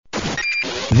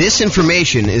This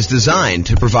information is designed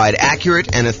to provide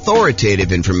accurate and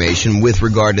authoritative information with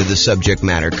regard to the subject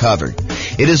matter covered.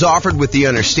 It is offered with the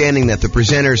understanding that the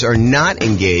presenters are not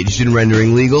engaged in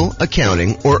rendering legal,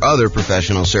 accounting, or other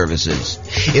professional services.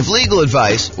 If legal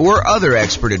advice or other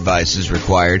expert advice is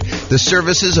required, the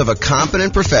services of a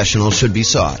competent professional should be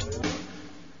sought.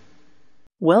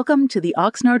 Welcome to the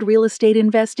Oxnard Real Estate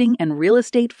Investing and Real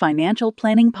Estate Financial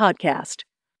Planning Podcast.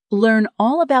 Learn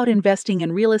all about investing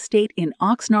in real estate in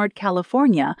Oxnard,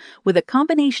 California, with a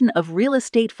combination of real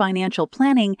estate financial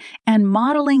planning and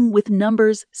modeling with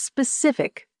numbers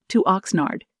specific to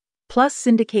Oxnard, plus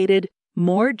syndicated,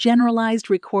 more generalized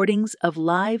recordings of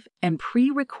live and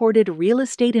pre-recorded real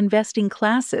estate investing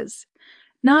classes,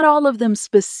 not all of them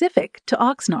specific to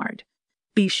Oxnard.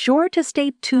 Be sure to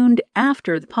stay tuned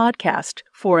after the podcast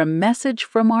for a message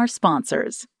from our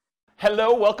sponsors.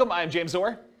 Hello, welcome. I'm James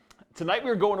Orr. Tonight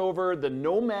we're going over the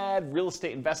Nomad real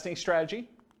estate investing strategy.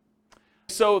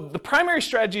 So the primary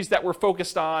strategies that we're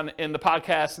focused on in the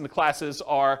podcast and the classes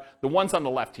are the ones on the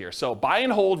left here. So buy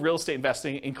and hold real estate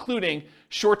investing, including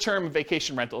short-term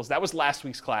vacation rentals. That was last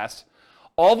week's class.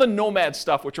 All the Nomad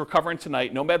stuff, which we're covering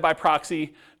tonight, Nomad by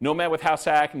proxy, Nomad with house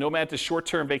hack, Nomad to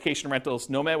short-term vacation rentals,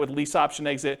 Nomad with lease option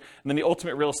exit, and then the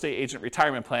ultimate real estate agent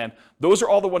retirement plan. Those are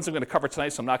all the ones I'm going to cover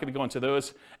tonight, so I'm not going to go into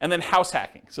those. And then house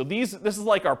hacking. So this is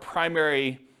like our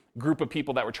primary group of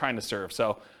people that we're trying to serve.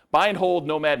 So buy and hold,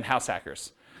 Nomad, and house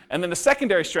hackers. And then the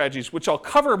secondary strategies, which I'll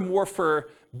cover more for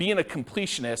being a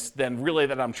completionist than really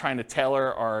that I'm trying to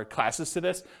tailor our classes to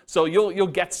this. So you'll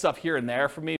get stuff here and there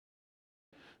from me.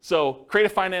 So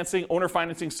creative financing, owner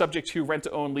financing subject to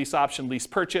rent-to-own, lease option, lease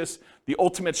purchase, the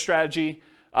ultimate strategy,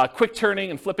 quick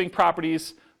turning and flipping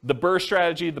properties, the BRRRR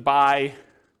strategy, the buy,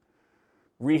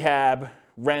 rehab,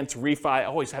 rent, refi. I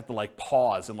always have to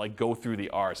pause and go through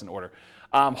the R's in order.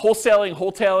 Wholesaling,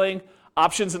 wholetailing,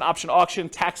 options and option auction,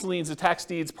 tax liens and tax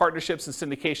deeds, partnerships and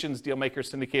syndications, deal maker,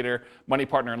 syndicator, money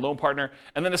partner, and loan partner.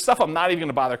 And then the stuff I'm not even going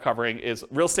to bother covering is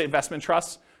real estate investment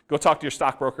trusts. Go talk to your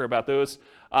stockbroker about those,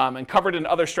 and covered in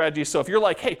other strategies. So if you're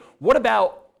like, hey, what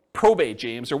about probate,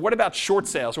 James? Or what about short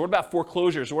sales? Or what about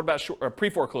foreclosures? Or what about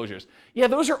pre-foreclosures? Yeah,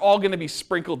 those are all going to be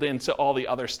sprinkled into all the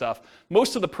other stuff.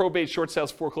 Most of the probate, short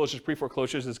sales, foreclosures,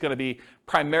 pre-foreclosures is going to be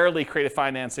primarily creative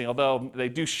financing, although they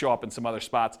do show up in some other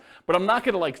spots. But I'm not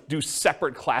going to do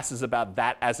separate classes about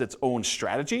that as its own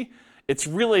strategy. It's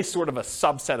really sort of a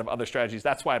subset of other strategies.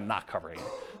 That's why I'm not covering it.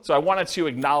 So I wanted to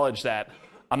acknowledge that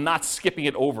I'm not skipping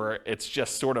it over. It's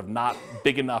just sort of not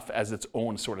big enough as its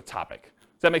own sort of topic.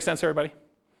 Does that make sense, everybody?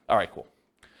 All right, cool.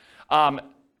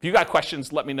 If you got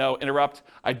questions, let me know. Interrupt.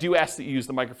 I do ask that you use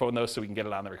the microphone, though, so we can get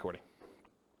it on the recording.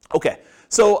 Okay,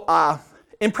 so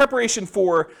in preparation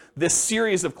for this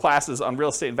series of classes on real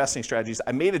estate investing strategies,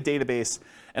 I made a database,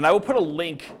 and I will put a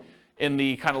link in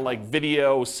the kind of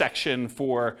video section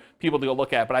for people to go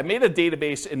look at. But I made a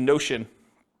database in Notion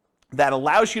that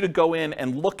allows you to go in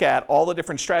and look at all the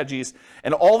different strategies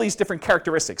and all these different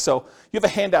characteristics. So you have a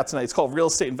handout tonight. It's called Real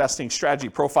Estate Investing Strategy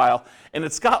Profile, and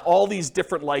it's got all these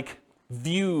different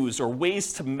views or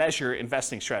ways to measure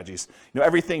investing strategies.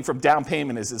 Everything from down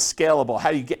payment is scalable, how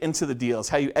you get into the deals,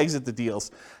 how you exit the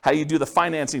deals, how you do the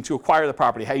financing to acquire the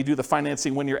property, how you do the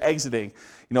financing when you're exiting.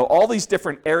 All these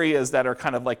different areas that are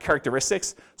kind of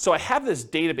characteristics. So I have this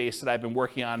database that I've been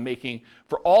working on making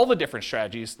for all the different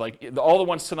strategies, all the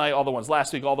ones tonight, all the ones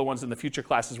last week, all the ones in the future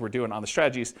classes we're doing on the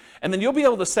strategies. And then you'll be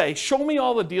able to say, show me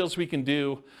all the deals we can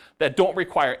do that don't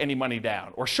require any money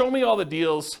down, or show me all the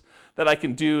deals that I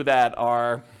can do that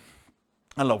are,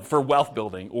 for wealth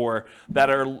building, or that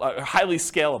are highly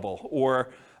scalable,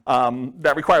 or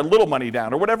that require little money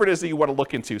down, or whatever it is that you want to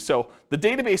look into. So the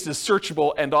database is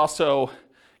searchable and also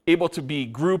able to be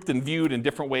grouped and viewed in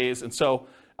different ways. And so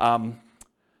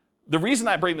the reason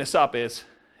I bring this up is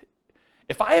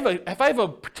if I have a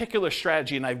particular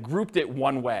strategy and I've grouped it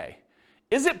one way,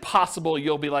 is it possible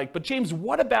you'll be like, but James,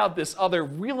 what about this other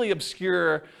really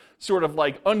obscure sort of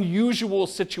unusual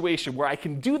situation where I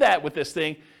can do that with this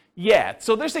thing? Yeah,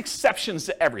 so there's exceptions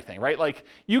to everything, right?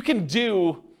 You can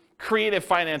do creative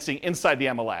financing inside the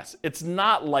MLS. It's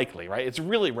not likely, right? It's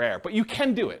really rare, but you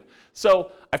can do it.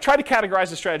 So I've tried to categorize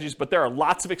the strategies, but there are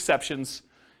lots of exceptions.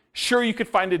 Sure, you could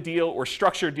find a deal or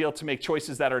structure a deal to make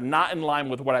choices that are not in line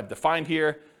with what I've defined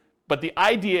here. But the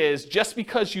idea is just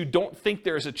because you don't think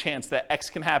there's a chance that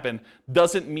X can happen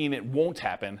doesn't mean it won't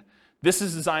happen. This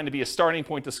is designed to be a starting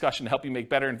point discussion to help you make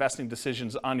better investing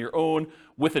decisions on your own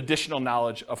with additional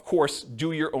knowledge. Of course,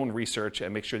 do your own research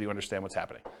and make sure that you understand what's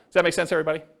happening. Does that make sense,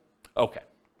 everybody? Okay.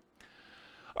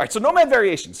 All right, so Nomad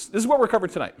variations. This is what we're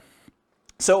covering tonight.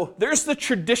 So there's the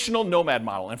traditional Nomad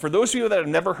model. And for those of you that have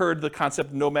never heard the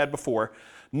concept of Nomad before,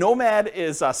 Nomad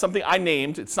is something I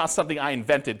named. It's not something I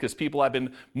invented because people have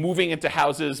been moving into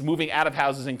houses, moving out of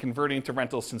houses and converting to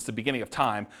rentals since the beginning of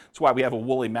time. That's why we have a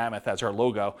woolly mammoth as our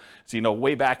logo. So,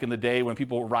 way back in the day when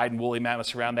people were riding woolly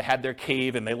mammoths around, they had their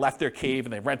cave and they left their cave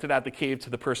and they rented out the cave to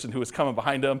the person who was coming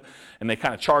behind them and they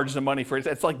kind of charged them money for it.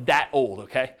 It's like that old,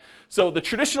 okay? So the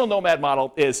traditional Nomad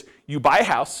model is you buy a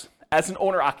house as an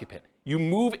owner-occupant. You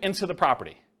move into the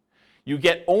property. You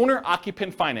get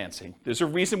owner-occupant financing. There's a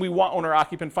reason we want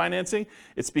owner-occupant financing.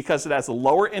 It's because it has a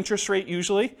lower interest rate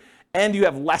usually, and you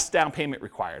have less down payment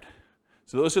required.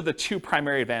 So those are the two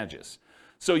primary advantages.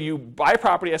 So you buy a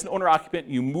property as an owner-occupant,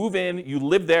 you move in, you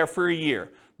live there for a year.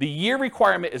 The year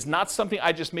requirement is not something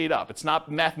I just made up. It's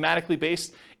not mathematically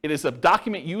based. It is a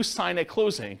document you sign at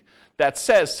closing that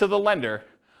says to the lender,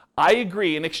 I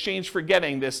agree in exchange for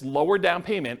getting this lower down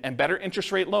payment and better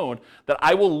interest rate loan that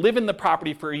I will live in the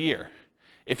property for a year.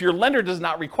 If your lender does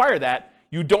not require that,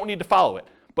 you don't need to follow it.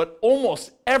 But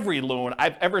almost every loan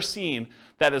I've ever seen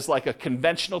that is like a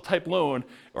conventional type loan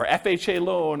or FHA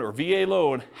loan or VA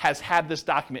loan has had this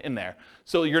document in there.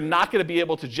 So you're not going to be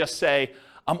able to just say,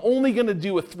 I'm only going to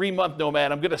do a 3-month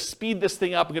Nomad. I'm going to speed this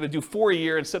thing up. I'm going to do 4 a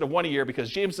year instead of 1 a year because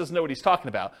James doesn't know what he's talking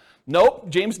about. Nope,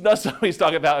 James does know what he's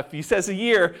talking about. If he says a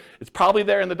year, it's probably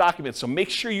there in the document. So make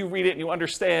sure you read it and you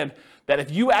understand that if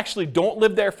you actually don't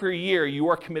live there for a year, you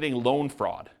are committing loan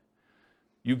fraud.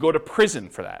 You go to prison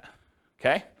for that,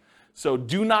 okay? So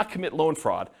do not commit loan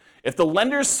fraud. If the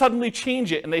lenders suddenly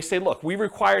change it and they say, look, we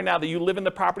require now that you live in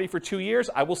the property for 2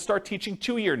 years, I will start teaching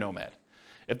 2-year Nomad.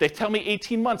 If they tell me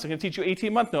 18 months, I'm going to teach you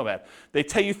 18-month Nomad. They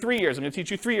tell you 3 years, I'm going to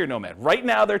teach you 3-year Nomad. Right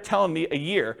now, they're telling me a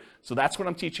year, so that's what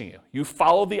I'm teaching you. You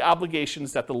follow the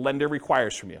obligations that the lender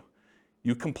requires from you.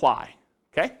 You comply,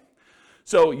 okay?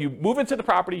 So you move into the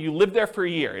property, you live there for a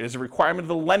year. It is a requirement of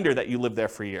the lender that you live there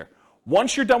for a year.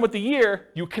 Once you're done with the year,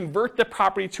 you convert the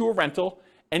property to a rental,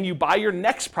 and you buy your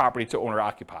next property to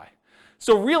owner-occupy.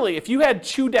 So really, if you had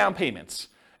 2 down payments,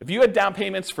 if you had down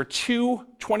payments for 2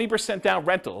 20% down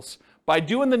rentals, by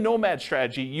doing the Nomad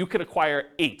strategy, you could acquire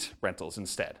 8 rentals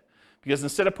instead. Because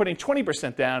instead of putting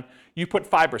 20% down, you put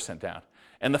 5% down.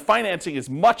 And the financing is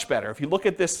much better. If you look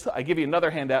at this, I give you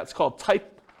another handout. It's called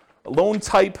loan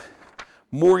type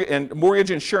and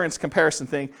mortgage insurance comparison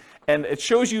thing. And it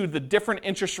shows you the different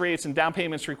interest rates and down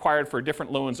payments required for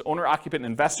different loans, owner-occupant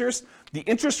investors. The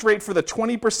interest rate for the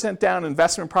 20% down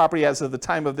investment property as of the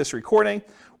time of this recording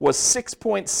was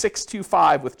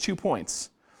 6.625 with 2 points.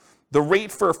 The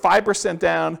rate for 5%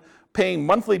 down paying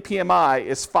monthly PMI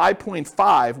is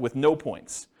 5.5 with no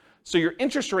points. So your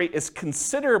interest rate is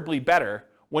considerably better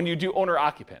when you do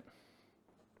owner-occupant,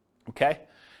 okay?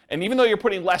 And even though you're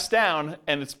putting less down,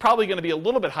 and it's probably going to be a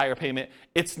little bit higher payment,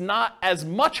 it's not as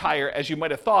much higher as you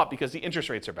might have thought because the interest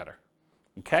rates are better,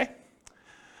 okay?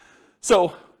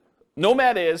 So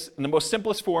Nomad is, in the most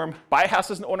simplest form, buy a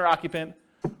house as an owner-occupant,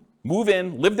 move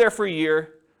in, live there for a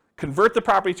year, convert the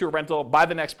property to a rental, buy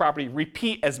the next property,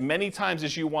 repeat as many times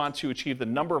as you want to achieve the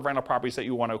number of rental properties that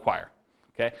you want to acquire.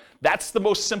 Okay? That's the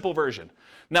most simple version.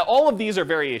 Now, all of these are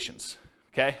variations.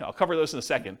 Okay? I'll cover those in a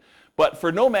second. But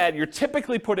for Nomad, you're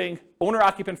typically putting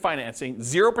owner-occupant financing,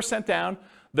 0% down.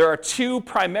 There are 2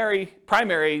 primary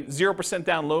 0%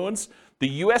 down loans.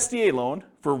 The USDA loan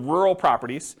for rural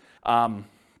properties.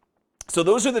 So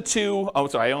those are the 2, oh,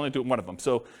 sorry, I only do one of them.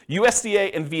 So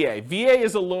USDA and VA. VA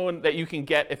is a loan that you can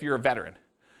get if you're a veteran.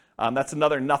 That's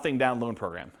another nothing down loan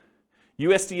program.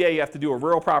 USDA, you have to do a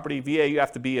rural property. VA, you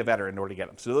have to be a veteran in order to get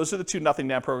them. So those are the 2 nothing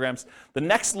down programs. The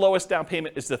next lowest down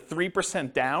payment is the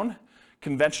 3% down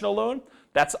conventional loan.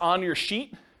 That's on your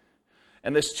sheet.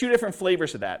 And there's 2 different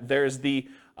flavors of that. There's the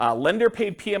lender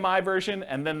paid PMI version,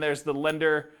 and then there's the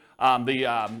lender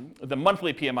the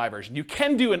monthly PMI version. You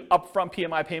can do an upfront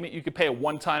PMI payment. You could pay a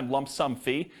one-time lump sum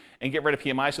fee and get rid of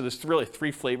PMI. So there's really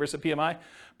 3 flavors of PMI.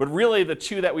 But really the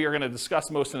 2 that we are going to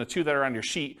discuss most and the 2 that are on your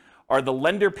sheet are the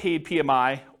lender paid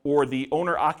PMI or the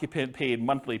owner occupant paid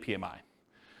monthly PMI.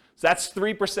 So that's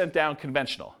 3% down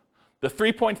conventional. The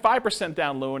 3.5%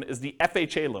 down loan is the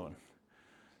FHA loan.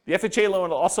 The FHA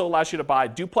loan also allows you to buy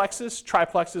duplexes,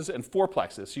 triplexes, and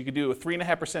fourplexes. So you could do a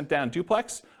 3.5% down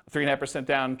duplex, a 3.5%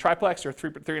 down triplex, or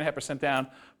 3.5% down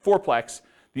fourplex.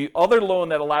 The other loan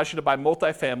that allows you to buy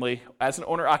multifamily as an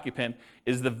owner-occupant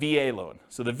is the VA loan.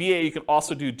 So the VA, you can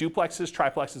also do duplexes,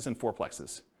 triplexes, and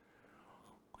fourplexes.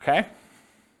 Okay?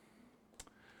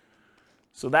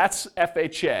 So that's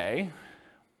FHA.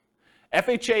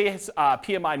 FHA's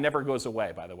PMI never goes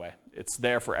away, by the way. It's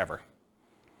there forever.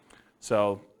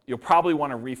 So you'll probably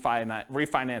want to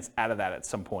refinance out of that at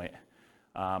some point.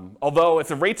 Although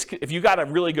if you got a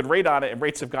really good rate on it and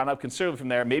rates have gone up considerably from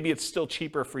there, maybe it's still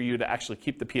cheaper for you to actually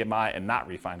keep the PMI and not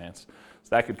refinance.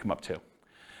 So that could come up too.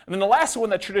 And then the last one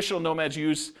that traditional nomads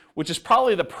use, which is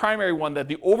probably the primary one that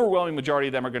the overwhelming majority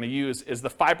of them are going to use, is the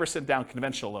 5% down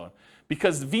conventional loan.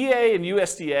 Because VA and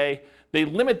USDA, they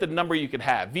limit the number you can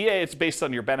have. VA, it's based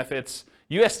on your benefits.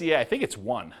 USDA, I think it's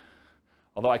 1.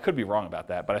 Although I could be wrong about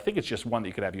that, but I think it's just 1 that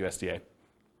you could have USDA.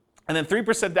 And then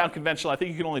 3% down conventional, I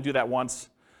think you can only do that once.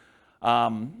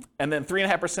 And then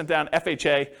 3.5% down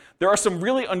FHA. There are some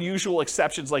really unusual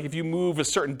exceptions, like if you move a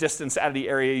certain distance out of the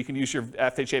area, you can use your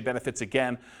FHA benefits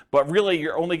again. But really,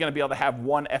 you're only going to be able to have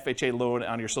 1 FHA loan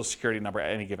on your Social Security number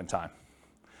at any given time.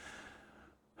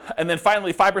 And then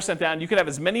finally, 5% down, you can have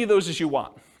as many of those as you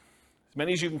want, as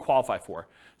many as you can qualify for.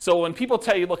 So when people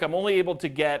tell you, look, I'm only able to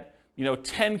get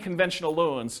 10 conventional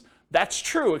loans, that's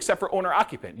true, except for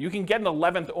owner-occupant. You can get an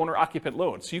 11th owner-occupant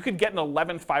loan. So you could get an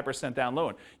 11th 5% down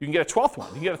loan. You can get a 12th one.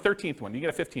 You can get a 13th one. You can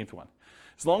get a 15th one.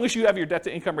 As long as you have your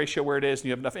debt-to-income ratio where it is and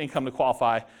you have enough income to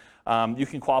qualify, you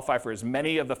can qualify for as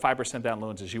many of the 5% down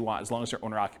loans as you want, as long as they're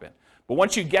owner-occupant. But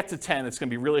once you get to 10, it's going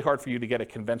to be really hard for you to get a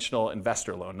conventional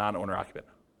investor loan, non-owner-occupant.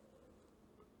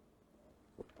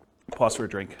 Pause for a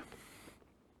drink.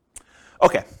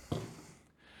 Okay.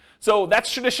 So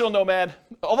that's traditional nomad.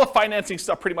 All the financing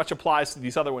stuff pretty much applies to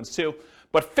these other ones too.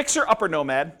 But fixer-upper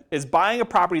nomad is buying a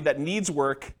property that needs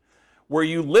work, where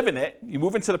you live in it, you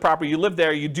move into the property, you live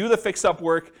there, you do the fix-up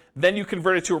work, then you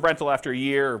convert it to a rental after a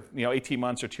year, 18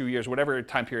 months or 2 years, whatever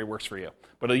time period works for you,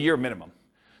 but a year minimum.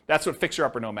 That's what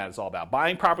fixer-upper nomad is all about.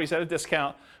 Buying properties at a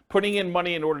discount, putting in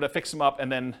money in order to fix them up,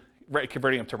 and then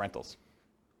converting them to rentals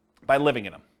by living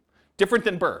in them. Different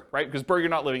than BRRRR, right? Because BRRRR, you're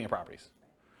not living in properties.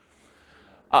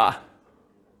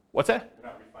 What's that? You're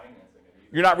not refinancing it.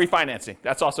 You're not refinancing.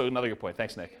 That's also another good point.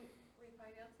 Thanks, Nick.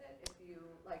 Refinance it if you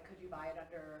could you buy it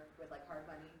with hard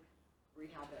money,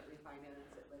 rehab it,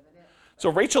 refinance it, live in it? So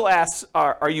Rachel asks,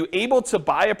 are you able to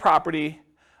buy a property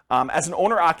as an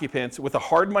owner occupant with a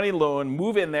hard money loan,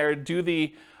 move in there, do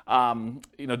the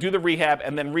do the rehab,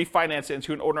 and then refinance it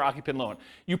into an owner occupant loan?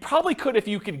 You probably could if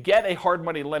you could get a hard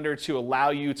money lender to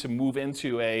allow you to move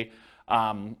into a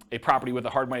property with a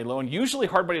hard money loan. Usually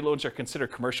hard money loans are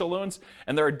considered commercial loans,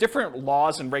 and there are different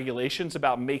laws and regulations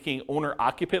about making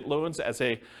owner-occupant loans as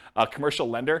a commercial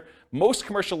lender. Most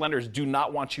commercial lenders do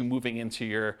not want you moving into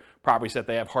your properties that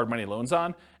they have hard money loans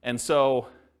on, and so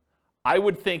I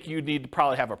would think you'd need to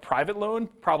probably have a private loan,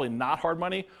 probably not hard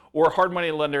money, or a hard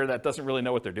money lender that doesn't really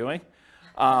know what they're doing,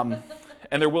 and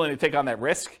they're willing to take on that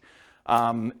risk.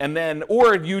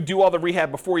 Or you do all the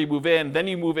rehab before you move in, then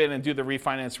you move in and do the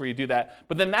refinance where you do that.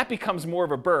 But then that becomes more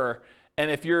of a BRRRR.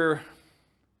 And if you're,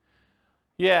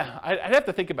 I'd have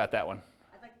to think about that one.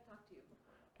 I'd like to talk to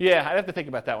you. Yeah, I'd have to think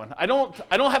about that one. I don't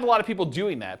have a lot of people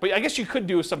doing that, but I guess you could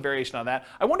do some variation on that.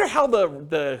 I wonder how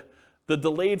the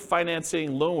delayed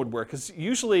financing loan would work, because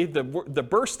usually the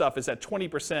BRRRR stuff is at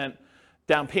 20%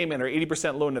 down payment or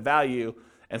 80% loan to value.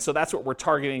 And so that's what we're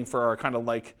targeting for our kind of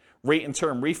like rate and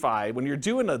term refi. When you're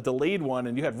doing a delayed one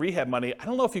and you have rehab money, I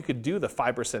don't know if you could do the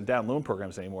 5% down loan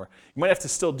programs anymore. You might have to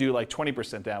still do like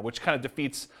 20% down, which kind of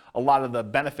defeats a lot of the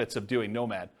benefits of doing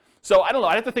Nomad. So I don't know,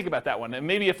 I have to think about that one. And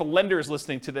maybe if a lender is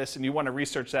listening to this and you want to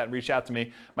research that and reach out to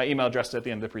me, my email address is at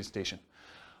the end of the presentation.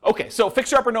 Okay, so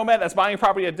fixer-upper Nomad, that's buying a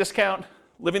property at a discount,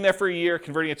 living there for a year,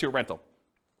 converting it to a rental.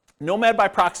 Nomad by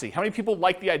proxy, how many people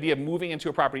like the idea of moving into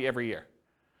a property every year?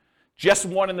 Just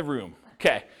one in the room.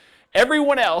 Okay.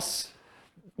 Everyone else,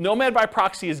 Nomad by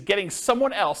proxy is getting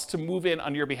someone else to move in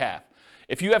on your behalf.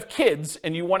 If you have kids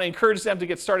and you want to encourage them to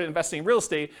get started investing in real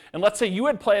estate, and let's say you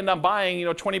had planned on buying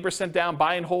 20% down,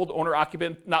 buy and hold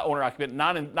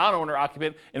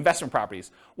non-owner-occupant investment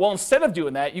properties. Well, instead of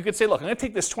doing that, you could say, look, I'm going to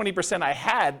take this 20% I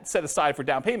had set aside for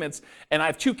down payments, and I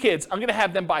have 2 kids. I'm going to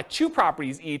have them buy 2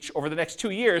 properties each over the next 2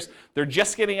 years. They're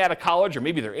just getting out of college, or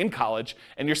maybe they're in college,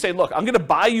 and you're saying, look, I'm going to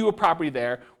buy you a property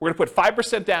there. We're going to put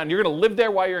 5% down. You're going to live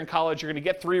there while you're in college. You're going to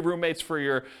get 3 roommates for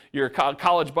your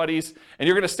college buddies, and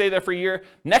you're going to stay there for a year.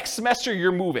 Next semester,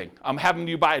 you're moving. I'm having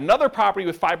you buy another property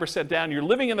with 5% down. You're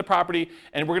living in the property,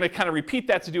 and we're going to kind of repeat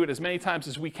that to do it as many times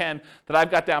as we can that I've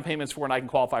got down payments for and I can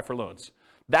qualify for loans.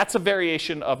 That's a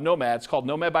variation of Nomad. It's called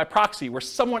Nomad by proxy, where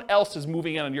someone else is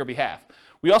moving in on your behalf.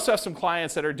 We also have some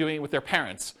clients that are doing it with their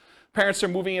parents. Parents are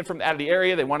moving in from out of the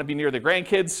area. They want to be near their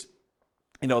grandkids.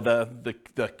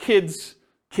 The kids,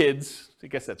 I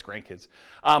guess that's grandkids.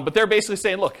 But they're basically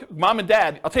saying, look, mom and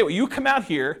dad, I'll tell you what, you come out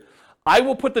here. I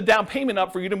will put the down payment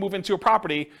up for you to move into a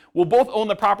property. We'll both own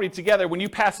the property together. When you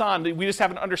pass on, we just have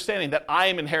an understanding that I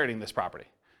am inheriting this property.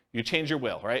 You change your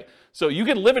will, right? So you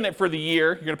can live in it for the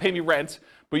year, you're gonna pay me rent,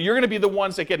 but you're gonna be the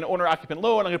ones that get an owner-occupant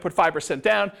loan. I'm gonna put 5%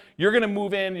 down. You're gonna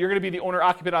move in, you're gonna be the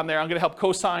owner-occupant on there. I'm gonna help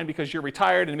co-sign because you're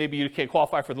retired and maybe you can't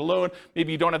qualify for the loan.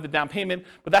 Maybe you don't have the down payment,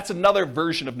 but that's another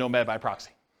version of Nomad by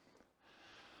proxy.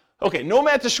 Okay,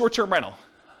 Nomad's a short-term rental.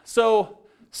 So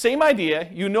same idea,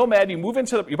 you Nomad, you move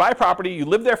into, you buy a property, you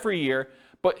live there for a year,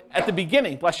 but at the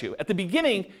beginning, bless you, at the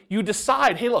beginning, you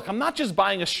decide, hey, look, I'm not just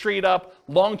buying a straight up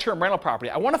long-term rental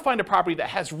property. I want to find a property that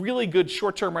has really good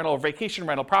short-term rental or vacation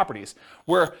rental properties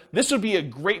where this would be a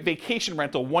great vacation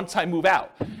rental once I move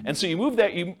out. And so you move there,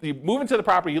 you move into the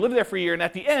property, you live there for a year, and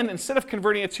at the end, instead of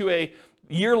converting it to a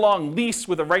year-long lease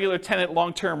with a regular tenant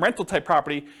long-term rental type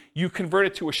property, you convert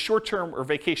it to a short-term or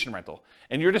vacation rental.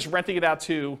 And you're just renting it out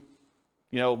to,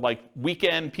 you know, like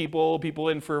weekend people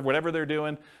in for whatever they're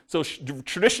doing. So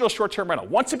traditional short-term rental.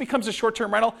 Once it becomes a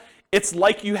short-term rental, it's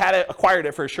like you had acquired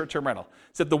it for a short-term rental.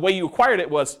 Except the way you acquired it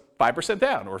was 5%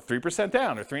 down, or 3%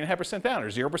 down, or 3.5% down, or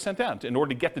 0% down in order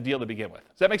to get the deal to begin with.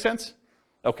 Does that make sense?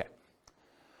 Okay.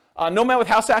 Nomad with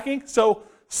house hacking. So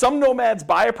some nomads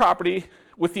buy a property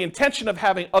with the intention of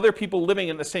having other people living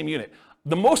in the same unit.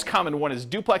 The most common one is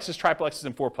duplexes, triplexes,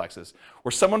 and fourplexes,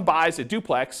 where someone buys a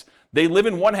duplex, they live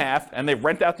in one half, and they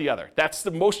rent out the other. That's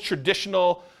the most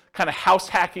traditional kind of house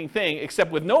hacking thing, except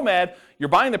with Nomad, you're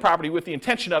buying the property with the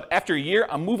intention of, after a year,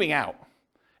 I'm moving out,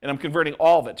 and I'm converting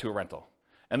all of it to a rental.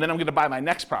 And then I'm going to buy my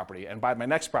next property, and buy my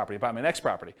next property, buy my next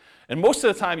property. And most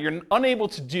of the time, you're unable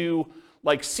to do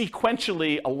like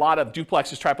sequentially a lot of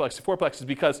duplexes, triplexes, fourplexes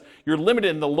because you're limited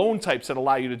in the loan types that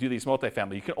allow you to do these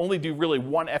multifamily. You can only do really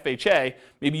one FHA.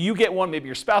 Maybe you get one, maybe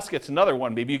your spouse gets another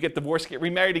one. Maybe you get divorced, get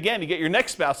remarried again, you get your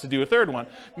next spouse to do a third one.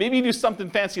 Maybe you do something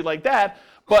fancy like that,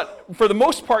 but for the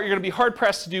most part, you're gonna be hard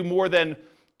pressed to do more than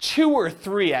 2 or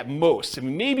 3 at most. I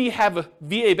mean, maybe you have a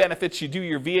VA benefits, you do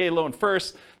your VA loan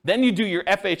first, then you do your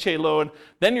FHA loan,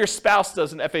 then your spouse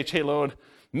does an FHA loan.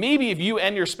 Maybe if you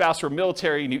and your spouse were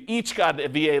military and you each got a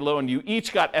VA loan, you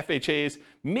each got FHAs,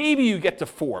 maybe you get to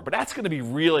 4, but that's going to be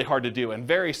really hard to do and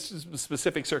very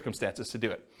specific circumstances to do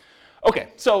it. Okay,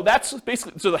 so that's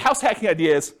basically, so the house hacking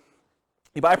idea is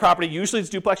you buy a property, usually it's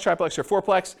duplex, triplex, or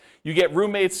fourplex, you get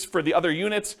roommates for the other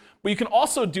units, but you can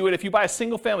also do it if you buy a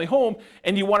single family home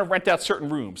and you want to rent out certain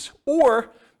rooms. Or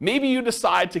maybe you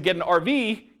decide to get an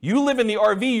RV, you live in the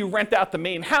RV, you rent out the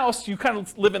main house, you kind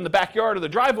of live in the backyard or the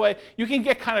driveway, you can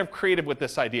get kind of creative with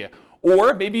this idea.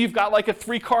 Or maybe you've got like a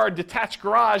 3-car detached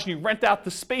garage and you rent out the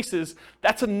spaces.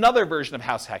 That's another version of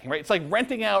house hacking, right? It's like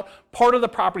renting out part of the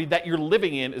property that you're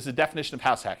living in is the definition of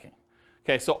house hacking.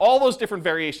 Okay, so all those different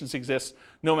variations exist,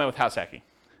 Nomad with house hacking.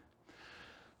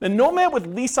 The Nomad with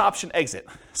lease option exit.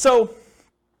 So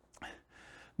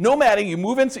nomading, you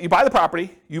move in, you buy the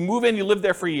property, you move in, you live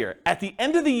there for a year. At the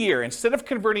end of the year, instead of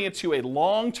converting it to a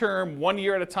long-term, 1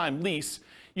 year at a time lease,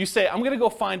 you say, I'm going to go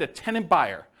find a tenant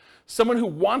buyer, someone who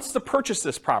wants to purchase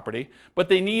this property, but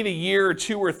they need a year or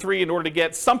 2 or 3 in order to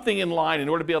get something in line in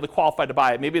order to be able to qualify to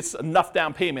buy it. Maybe it's enough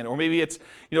down payment, or maybe it's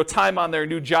time on their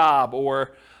new job,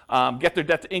 or get their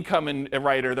debt to income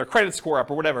right, or their credit score up,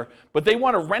 or whatever. But they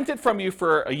want to rent it from you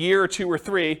for a year or 2 or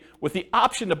 3 with the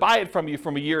option to buy it from you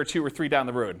from a year or 2 or 3 down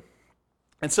the road.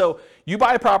 And so you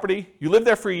buy a property, you live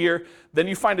there for a year, then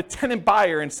you find a tenant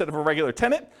buyer instead of a regular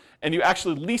tenant, and you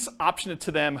actually lease option it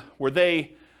to them where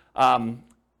they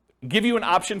give you an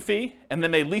option fee, and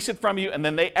then they lease it from you, and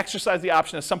then they exercise the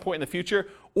option at some point in the future.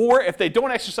 Or if they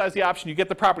don't exercise the option, you get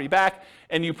the property back,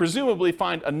 and you presumably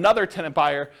find another tenant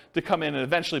buyer to come in and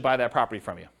eventually buy that property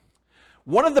from you.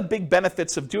 One of the big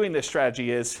benefits of doing this strategy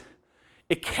is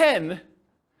it can,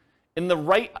 in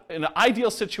an ideal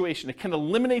situation, it can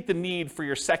eliminate the need for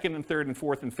your second and third and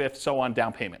fourth and fifth, so on,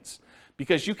 down payments.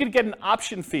 Because you can get an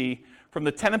option fee from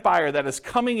the tenant buyer that is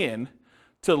coming in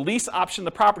to lease option the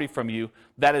property from you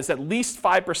that is at least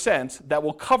 5% that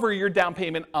will cover your down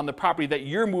payment on the property that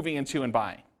you're moving into and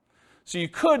buying. So you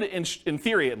could, in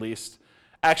theory at least,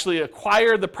 actually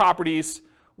acquire the properties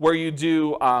where you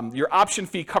do, your option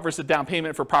fee covers the down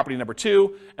payment for property number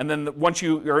 2, and then once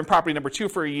you're in property number 2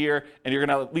 for a year and you're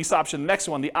going to lease option the next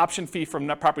one, the option fee from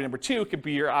property number 2 could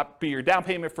be your down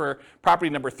payment for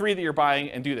property number 3 that you're buying,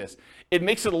 and do this. It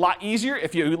makes it a lot easier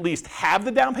if you at least have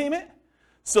the down payment,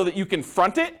 so that you can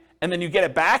front it and then you get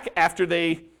it back after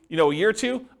a year or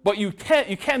 2. But you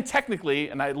can technically,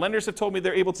 and lenders have told me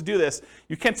they're able to do this,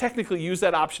 you can technically use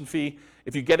that option fee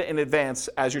if you get it in advance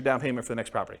as your down payment for the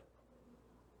next property.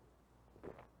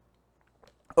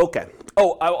 Okay.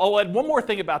 Oh, I'll add one more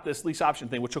thing about this lease option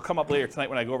thing, which will come up later tonight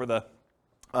when I go over the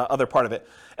other part of it.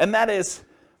 And that is,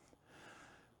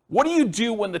 What do you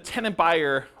do when the tenant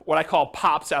buyer, what I call,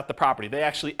 pops out the property? They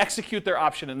actually execute their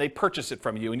option and they purchase it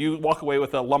from you, and you walk away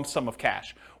with a lump sum of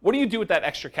cash. What do you do with that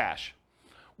extra cash?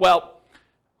 Well,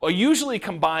 I usually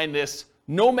combine this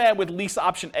Nomad with lease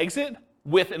option exit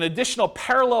with an additional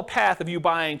parallel path of you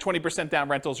buying 20% down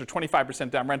rentals or 25%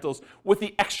 down rentals with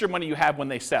the extra money you have when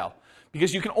they sell.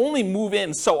 Because you can only move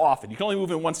in so often. You can only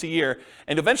move in once a year,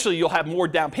 and eventually you'll have more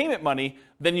down payment money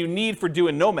than you need for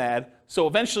doing Nomad. So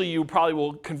eventually you probably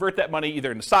will convert that money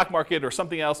either in the stock market or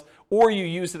something else, or you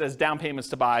use it as down payments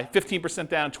to buy 15%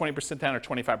 down, 20% down, or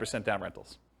 25% down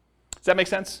rentals. Does that make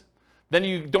sense? Then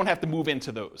you don't have to move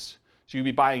into those. So you'd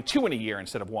be buying 2 in a year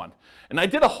instead of 1. And I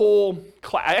did a whole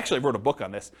class, I actually wrote a book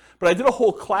on this, but I did a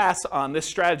whole class on this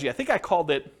strategy. I think I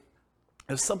called it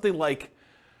something like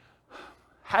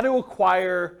how to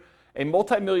acquire a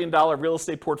multi-million-dollar real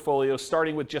estate portfolio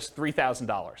starting with just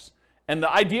 $3,000. And the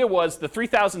idea was the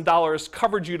 $3,000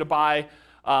 covered you to buy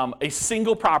a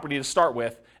single property to start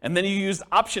with, and then you used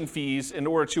option fees in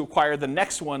order to acquire the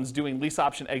next ones doing lease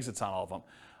option exits on all of them.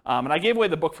 And I gave away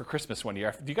the book for Christmas one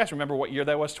year. Do you guys remember what year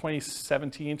that was?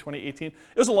 2017, 2018? It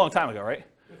was a long time ago, right?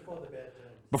 Before the bad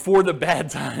times. Before the bad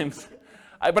times.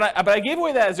 But I gave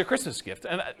away that as a Christmas gift.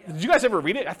 And did you guys ever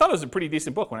read it? I thought it was a pretty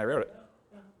decent book when I wrote it.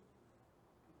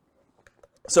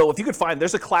 So if you could find,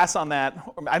 there's a class on that.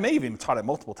 I may have even taught it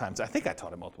multiple times. I think I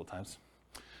taught it multiple times.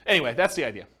 Anyway, that's the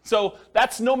idea. So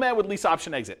that's Nomad with lease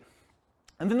option exit.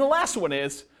 And then the last one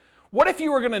is, what if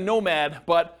you were going to Nomad,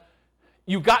 but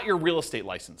you got your real estate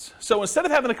license? So instead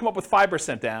of having to come up with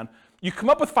 5% down, you come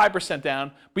up with 5%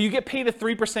 down, but you get paid a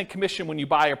 3% commission when you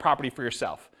buy a property for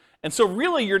yourself. And so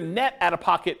really you're net out of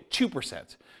pocket 2%.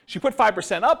 So you put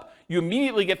 5% up, you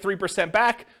immediately get 3%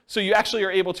 back, so you actually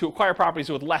are able to acquire properties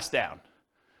with less down.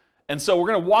 And so we're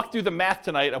going to walk through the math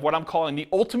tonight of what I'm calling the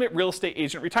ultimate real estate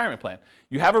agent retirement plan.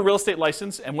 You have a real estate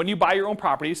license, and when you buy your own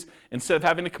properties, instead of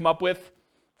having to come up with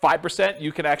 5%,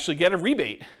 you can actually get a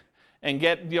rebate and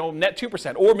get net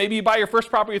 2%. Or maybe you buy your first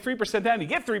property with 3% down, you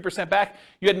get 3% back,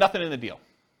 you had nothing in the deal.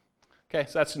 Okay,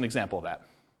 so that's an example of that.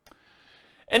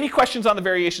 Any questions on the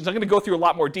variations? I'm going to go through a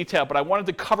lot more detail, but I wanted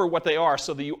to cover what they are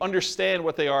so that you understand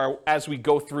what they are as we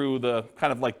go through the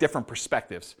kind of like different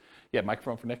perspectives. Yeah,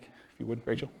 microphone for Nick, if you would,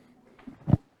 Rachel.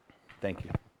 Thank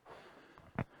you.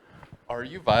 Are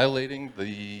you violating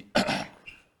the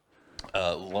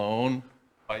loan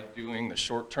by doing the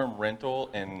short-term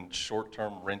rental and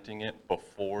short-term renting it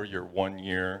before your 1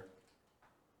 year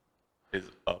is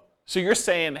up? So you're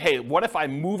saying, hey, what if I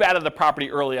move out of the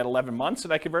property early at 11 months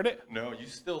and I convert it? No, you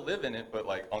still live in it, but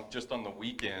like just on the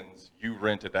weekends, you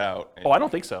rent it out. Oh, I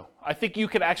don't think so. I think you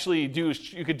could actually do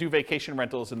vacation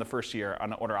rentals in the first year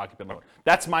on an owner-occupant loan.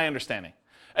 That's my understanding.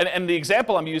 And the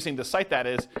example I'm using to cite that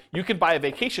is you can buy a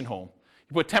vacation home.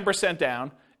 You put 10%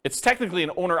 down. It's technically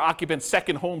an owner-occupant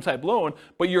second home type loan,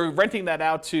 but you're renting that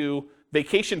out to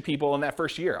vacation people in that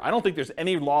first year. I don't think there's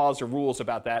any laws or rules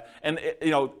about that. And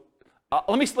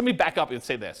let me back up and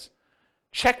say this.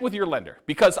 Check with your lender,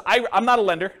 because I'm not a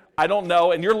lender. I don't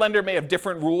know, and your lender may have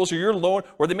different rules, or your loan,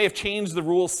 or they may have changed the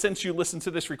rules since you listened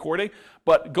to this recording.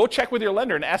 But go check with your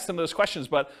lender and ask them those questions.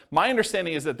 But my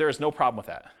understanding is that there is no problem with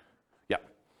that.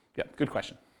 Yeah, good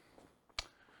question.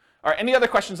 All right, any other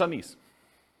questions on these?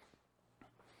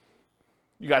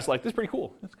 You guys like this? Pretty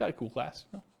cool. It's got a cool class.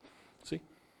 No? See?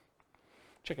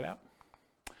 Check it out.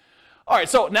 All right,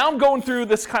 so now I'm going through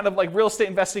this kind of like real estate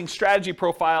investing strategy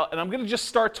profile, and I'm going to just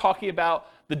start talking about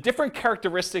the different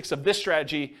characteristics of this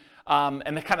strategy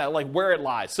and the kind of like where it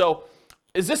lies. So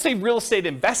is this a real estate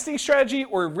investing strategy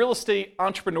or a real estate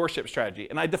entrepreneurship strategy?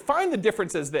 And I define the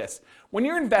difference as this. When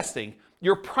you're investing,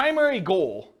 your primary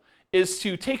goal is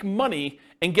to take money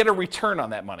and get a return on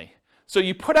that money. So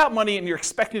you put out money and you're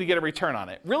expecting to get a return on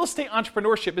it. Real estate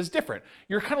entrepreneurship is different.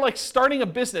 You're kind of like starting a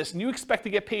business and you expect to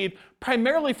get paid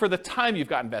primarily for the time you've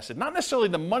got invested. Not necessarily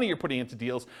the money you're putting into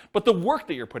deals, but the work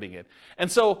that you're putting in. And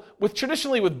so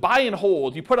traditionally with buy and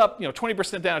hold, you put up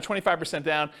 20% down, 25%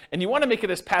 down, and you want to make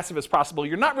it as passive as possible.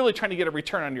 You're not really trying to get a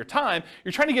return on your time.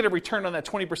 You're trying to get a return on that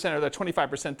 20% or that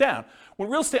 25% down. When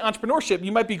real estate entrepreneurship,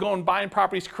 you might be going buying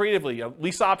properties creatively,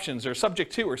 lease options or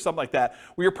subject to or something like that,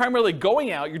 where you're primarily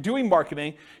going out, you're doing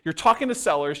marketing, you're talking to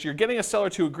sellers, you're getting a seller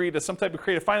to agree to some type of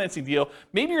creative financing deal.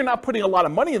 Maybe you're not putting a lot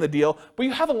of money in the deal, but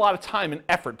you have a lot of time and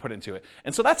effort put into it.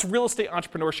 And so that's real estate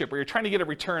entrepreneurship, where you're trying to get a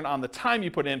return on the time you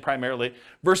put in primarily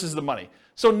versus the money.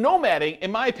 So nomading,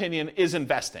 in my opinion, is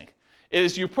investing.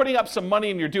 Is you're putting up some money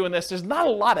and you're doing this. There's not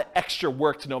a lot of extra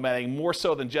work to nomading, more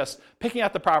so than just picking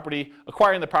out the property,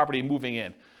 acquiring the property, and moving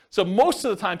in. So most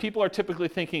of the time, people are typically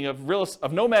thinking of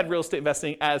nomad real estate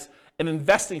investing as an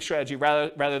investing strategy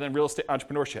rather than real estate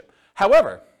entrepreneurship.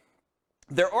 However,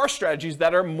 there are strategies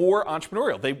that are more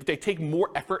entrepreneurial. They take more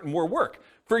effort and more work.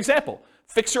 For example,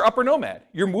 fixer-upper nomad.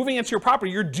 You're moving into your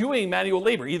property. You're doing manual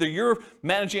labor. Either you're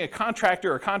managing a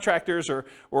contractor or contractors or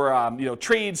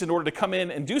trades in order to come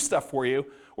in and do stuff for you,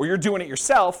 or you're doing it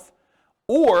yourself,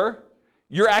 or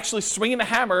you're actually swinging a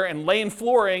hammer and laying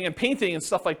flooring and painting and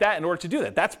stuff like that in order to do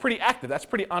that. That's pretty active. That's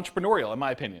pretty entrepreneurial, in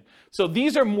my opinion. So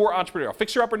these are more entrepreneurial.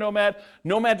 Fixer-upper nomad.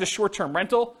 Nomad is short-term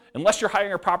rental. Unless you're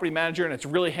hiring a property manager and it's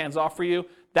really hands-off for you,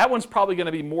 that one's probably going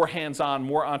to be more hands-on,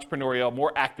 more entrepreneurial,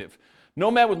 more active.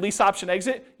 Nomad with lease option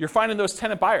exit, you're finding those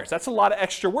tenant buyers. That's a lot of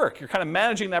extra work. You're kind of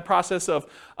managing that process of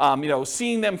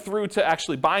seeing them through to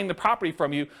actually buying the property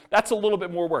from you. That's a little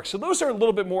bit more work. So those are a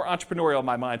little bit more entrepreneurial in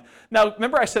my mind. Now,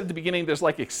 remember I said at the beginning there's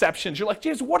like exceptions. You're like,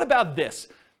 James, what about this?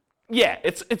 Yeah,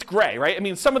 it's gray, right? I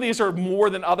mean, some of these are more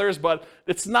than others, but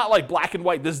it's not like black and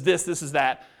white. This is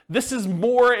that. This is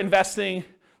more investing.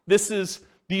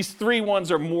 These three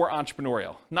ones are more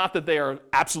entrepreneurial. Not that they are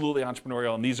absolutely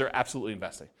entrepreneurial and these are absolutely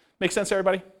investing. Make sense,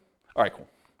 everybody? All right, cool.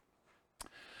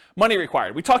 Money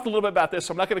required. We talked a little bit about this,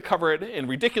 so I'm not going to cover it in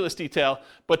ridiculous detail,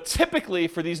 but typically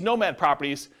for these Nomad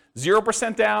properties,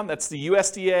 0% down, that's the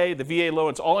USDA, the VA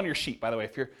loan. It's all on your sheet, by the way,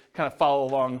 if you're kind of follow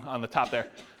along on the top there.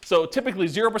 So typically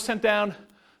 0% down,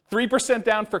 3%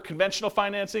 down for conventional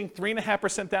financing,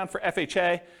 3.5% down for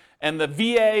FHA, and the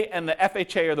VA and the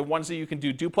FHA are the ones that you can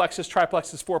do duplexes,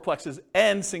 triplexes, fourplexes,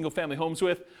 and single-family homes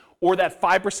with, or that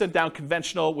 5% down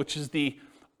conventional, which is the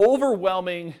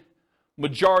overwhelming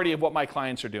majority of what my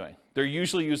clients are doing. They're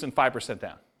usually using 5%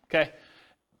 down, okay?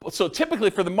 So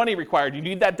typically for the money required, you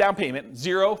need that down payment,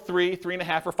 0, 3,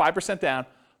 3.5, or 5% down,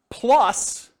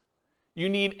 plus you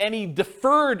need any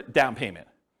deferred down payment.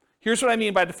 Here's what I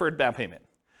mean by deferred down payment.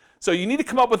 So you need to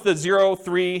come up with the 0,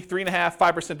 3, 3.5,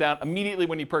 5% down immediately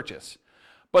when you purchase.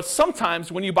 But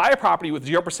sometimes when you buy a property with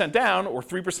 0% down, or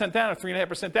 3% down, or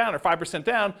 3.5% down, or 5%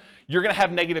 down, you're gonna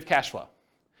have negative cash flow.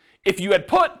 If you had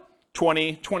put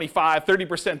 20, 25,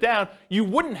 30% down, you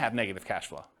wouldn't have negative cash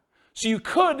flow. So you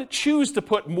could choose to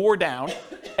put more down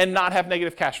and not have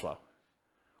negative cash flow.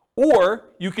 Or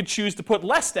you could choose to put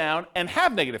less down and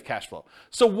have negative cash flow.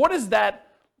 So what is that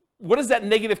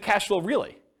negative cash flow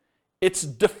really? It's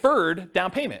deferred down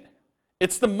payment.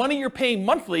 It's the money you're paying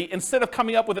monthly instead of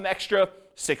coming up with an extra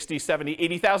 $60,000,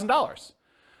 $70,000, $80,000.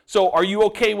 So are you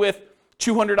okay with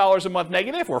 $200 a month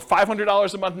negative or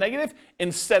 $500 a month negative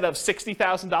instead of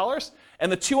 $60,000?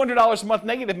 And the $200 a month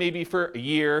negative may be for a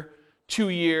year, 2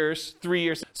 years, 3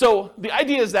 years. So the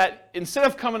idea is that instead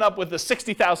of coming up with the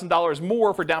 $60,000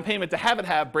 more for down payment to have it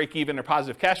have break even or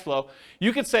positive cash flow,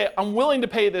 you could say, I'm willing to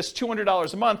pay this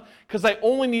 $200 a month because I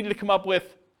only needed to come up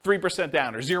with 3%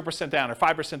 down, or 0% down, or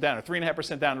 5% down, or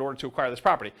 3.5% down in order to acquire this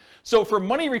property. So for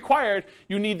money required,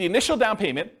 you need the initial down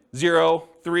payment, 0,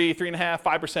 3, 3.5,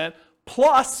 5%,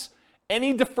 plus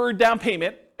any deferred down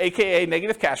payment, aka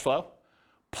negative cash flow,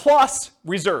 plus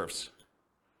reserves.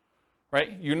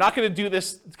 Right? You're not going to do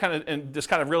this kind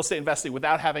of real estate investing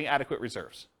without having adequate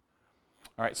reserves.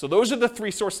 All right, so those are the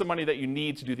three sources of money that you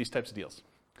need to do these types of deals.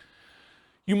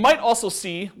 You might also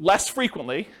see less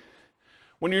frequently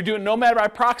when you're doing Nomad by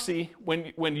proxy,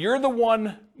 when you're the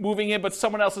one moving in but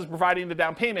someone else is providing the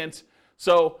down payment.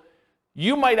 So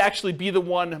you might actually be the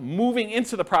one moving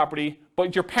into the property,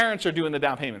 but your parents are doing the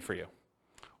down payment for you.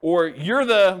 Or you're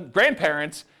the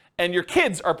grandparents and your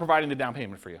kids are providing the down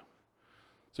payment for you.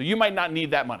 So you might not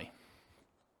need that money.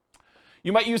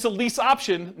 You might use a lease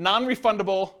option,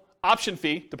 non-refundable option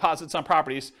fee, deposits on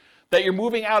properties, that you're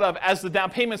moving out of as the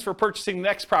down payments for purchasing the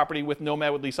next property with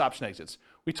Nomad with lease option exits.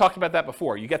 We talked about that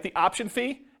before. You get the option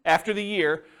fee after the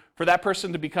year for that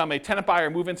person to become a tenant buyer,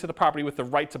 move into the property with the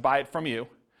right to buy it from you.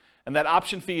 And that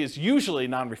option fee is usually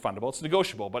non-refundable. It's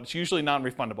negotiable, but it's usually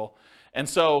non-refundable. And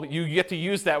so you get to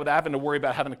use that without having to worry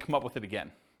about having to come up with it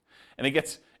again. And it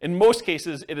gets, in most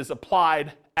cases, it is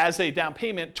applied as a down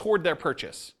payment toward their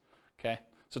purchase. Okay?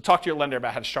 So talk to your lender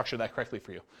about how to structure that correctly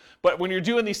for you. But when you're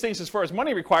doing these things as far as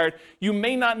money required, you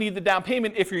may not need the down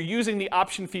payment if you're using the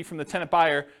option fee from the tenant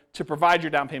buyer to provide your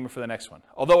down payment for the next one.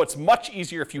 Although it's much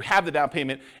easier if you have the down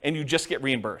payment and you just get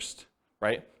reimbursed,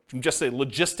 right? From just a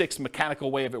logistics,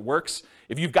 mechanical way of it works.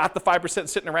 If you've got the 5%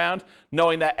 sitting around,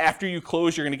 knowing that after you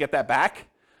close, you're going to get that back,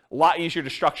 a lot easier to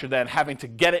structure than having to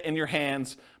get it in your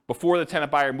hands before the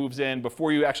tenant buyer moves in,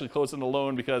 before you actually close on the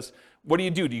loan, because what do?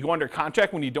 Do you go under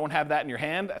contract when you don't have that in your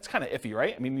hand? That's kind of iffy,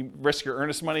 right? I mean, you risk your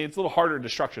earnest money. It's a little harder to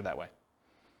structure that way.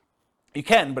 You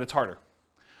can, but it's harder.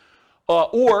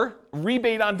 Or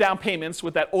rebate on down payments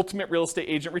with that ultimate real estate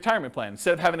agent retirement plan.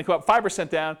 Instead of having to come up 5%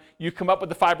 down, you come up with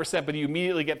the 5%, but you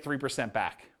immediately get 3%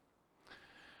 back.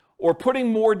 Or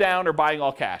putting more down or buying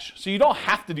all cash. So you don't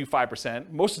have to do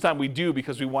 5%. Most of the time we do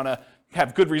because we want to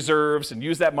have good reserves and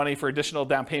use that money for additional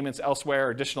down payments elsewhere,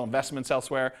 or additional investments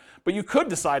elsewhere. But you could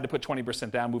decide to put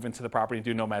 20% down, move into the property, and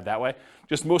do Nomad that way.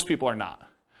 Just most people are not.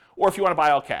 Or if you want to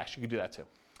buy all cash, you could do that too.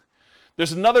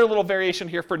 There's another little variation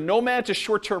here for Nomad to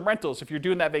short-term rentals. If you're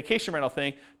doing that vacation rental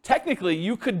thing, technically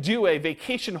you could do a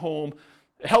vacation home.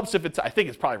 It helps if it's, I think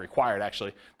it's probably required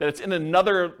actually, that it's in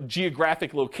another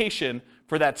geographic location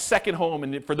for that second home,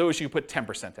 and for those you put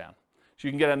 10% down. So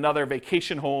you can get another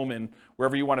vacation home in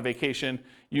wherever you want to vacation.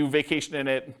 You vacation in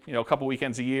it, a couple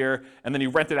weekends a year, and then you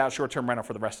rent it out short-term rental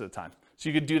for the rest of the time. So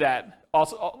you could do that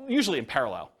also, usually in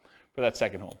parallel for that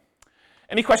second home.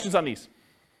 Any questions on these?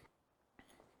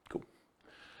 Cool.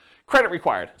 Credit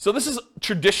required. So this is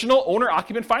traditional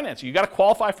owner-occupant financing. You got to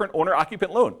qualify for an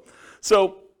owner-occupant loan.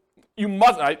 So you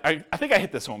must, I think I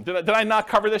hit this home. Did I not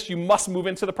cover this? You must move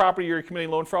into the property or you're committing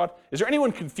loan fraud. Is there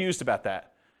anyone confused about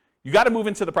that? You got to move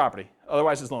into the property,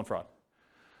 otherwise it's loan fraud.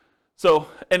 So,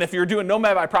 and if you're doing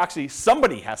Nomad by proxy,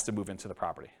 somebody has to move into the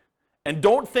property. And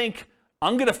don't think,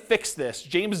 I'm going to fix this.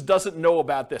 James doesn't know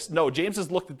about this. No, James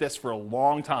has looked at this for a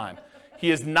long time. He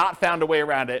has not found a way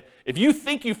around it. If you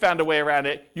think you found a way around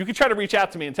it, you can try to reach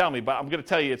out to me and tell me, but I'm going to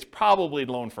tell you it's probably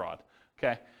loan fraud,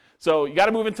 okay? So you got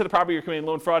to move into the property you're committing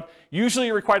loan fraud. Usually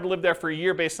you're required to live there for a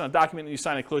year based on a document that you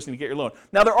sign at closing to get your loan.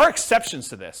 Now there are exceptions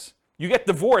to this. You get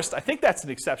divorced, I think that's an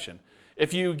exception.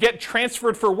 If you get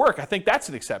transferred for work, I think that's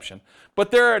an exception. But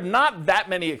there are not that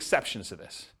many exceptions to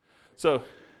this. So,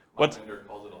 what? My lender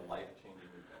calls it a life-changing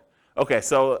event. Okay,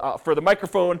 so for the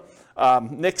microphone,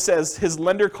 Nick says his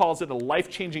lender calls it a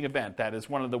life-changing event. That is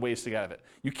one of the ways to get out of it.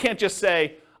 You can't just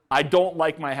say, I don't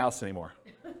like my house anymore.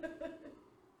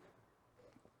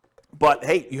 But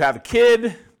hey, you have a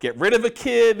kid, get rid of a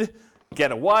kid,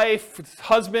 get a wife,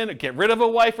 husband, or get rid of a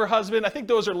wife or husband. I think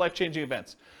those are life-changing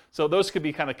events. So those could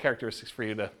be kind of characteristics for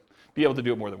you to be able to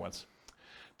do it more than once.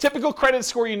 Typical credit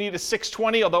score you need is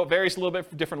 620, although it varies a little bit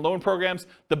for different loan programs.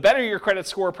 The better your credit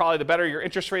score, probably the better your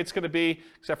interest rate's going to be,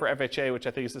 except for FHA, which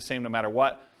I think is the same no matter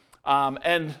what.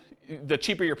 And the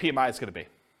cheaper your PMI is going to be.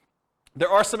 There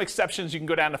are some exceptions. You can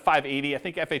go down to 580. I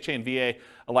think FHA and VA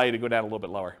allow you to go down a little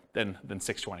bit lower than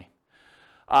 620.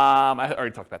 I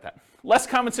already talked about that. Less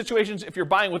common situations, if you're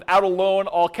buying without a loan,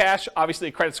 all cash, obviously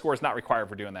a credit score is not required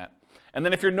for doing that. And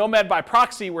then if you're Nomad by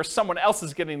proxy, where someone else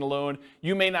is getting the loan,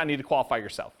 you may not need to qualify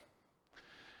yourself.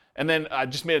 And then I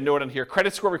just made a note on here,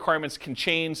 credit score requirements can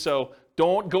change, so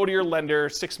don't go to your lender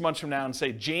 6 months from now and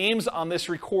say, James on this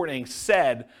recording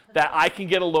said that I can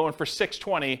get a loan for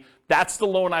 620, that's the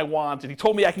loan I want, and he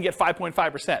told me I can get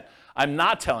 5.5%. I'm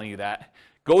not telling you that.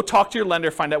 Go talk to your lender,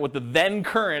 find out what the then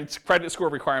current credit score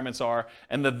requirements are,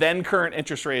 and the then current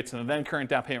interest rates and the then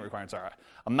current down payment requirements are.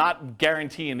 I'm not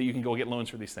guaranteeing that you can go get loans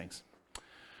for these things.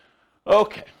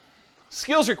 Okay,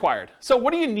 skills required. So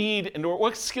what do you need,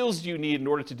 what skills do you need in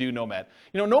order to do Nomad?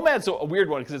 Nomad's a weird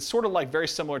one because it's sort of like very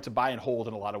similar to buy and hold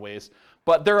in a lot of ways.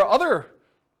 But there are other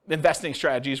investing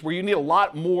strategies where you need a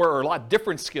lot more or a lot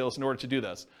different skills in order to do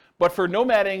this. But for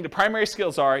nomading, the primary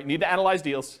skills are you need to analyze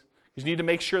deals. You need to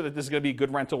make sure that this is going to be a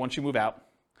good rental once you move out.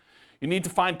 You need to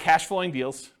find cash flowing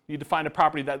deals. You need to find a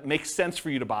property that makes sense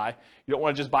for you to buy. You don't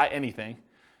want to just buy anything.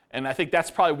 And I think that's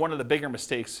probably one of the bigger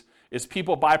mistakes is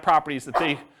people buy properties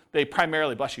that they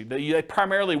primarily, bless you, they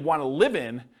primarily want to live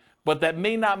in, but that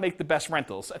may not make the best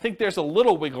rentals. I think there's a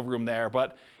little wiggle room there,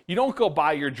 but you don't go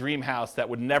buy your dream house that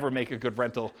would never make a good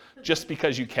rental just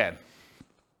because you can.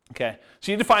 Okay,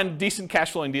 so you need to find decent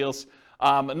cash flowing deals.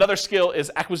 Another skill is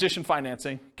acquisition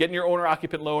financing, getting your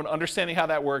owner-occupant loan, understanding how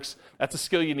that works. That's a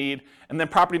skill you need. And then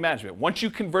property management. Once you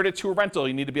convert it to a rental,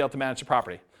 you need to be able to manage the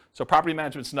property. So property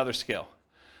management is another skill.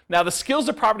 Now, the skills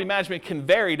of property management can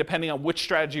vary depending on which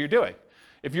strategy you're doing.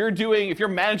 If you're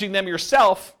managing them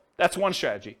yourself, that's one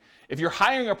strategy. If you're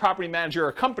hiring a property manager or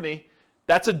a company,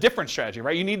 that's a different strategy,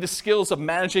 right? You need the skills of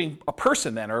managing a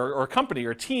person then, or a company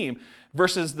or a team,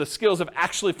 versus the skills of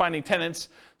actually finding tenants,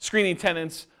 screening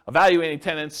tenants, evaluating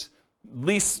tenants,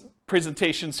 lease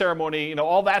presentation, ceremony,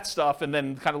 all that stuff, and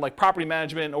then kind of like property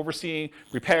management, overseeing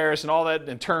repairs and all that,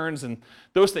 and turns and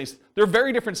those things. They're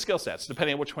very different skill sets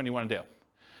depending on which one you want to do.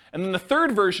 And then the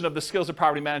third version of the skills of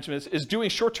property management is doing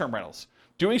short-term rentals.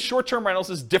 Doing short-term rentals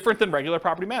is different than regular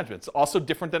property management. It's also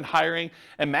different than hiring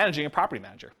and managing a property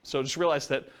manager. So just realize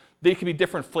that they can be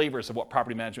different flavors of what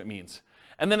property management means.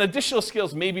 And then additional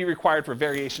skills may be required for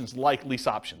variations like lease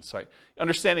options, right?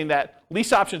 Understanding that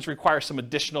lease options require some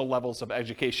additional levels of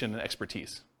education and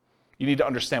expertise. You need to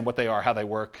understand what they are, how they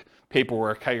work,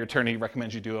 paperwork, how your attorney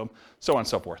recommends you do them, so on and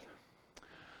so forth.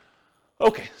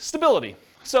 Okay, stability.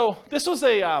 So this was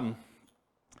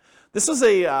This was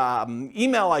a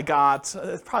email I got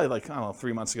probably like, I don't know,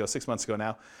 3 months ago, 6 months ago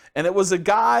now. And it was a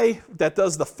guy that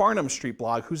does the Farnham Street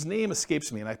blog, whose name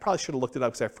escapes me, and I probably should have looked it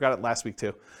up because I forgot it last week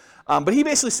too. But he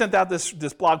basically sent out this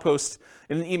blog post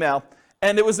in an email,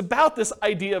 and it was about this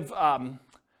idea of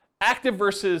active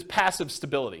versus passive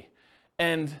stability.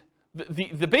 And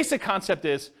the basic concept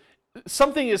is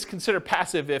something is considered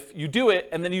passive if you do it,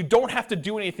 and then you don't have to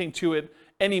do anything to it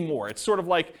anymore. It's sort of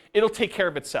like it'll take care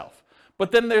of itself.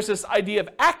 But then there's this idea of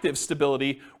active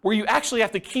stability where you actually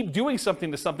have to keep doing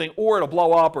something to something, or it'll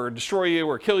blow up or destroy you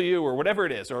or kill you or whatever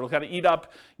it is, or it'll kind of eat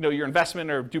up, your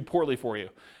investment or do poorly for you.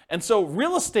 And so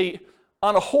real estate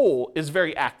on a whole is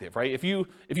very active, right? If you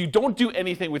don't do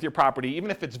anything with your property, even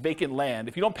if it's vacant land,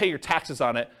 if you don't pay your taxes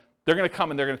on it, they're going to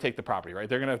come and they're going to take the property, right?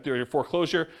 They're going to do your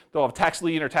foreclosure, they'll have a tax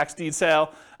lien or tax deed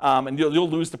sale, and you'll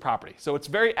lose the property. So it's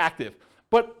very active.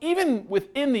 But even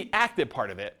within the active part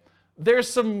of it, there's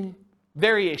some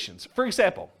variations. For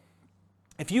example,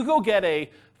 if you go get a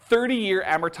 30-year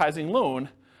amortizing loan,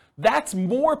 that's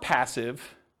more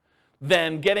passive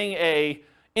than getting a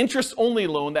interest-only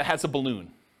loan that has a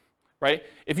balloon, right?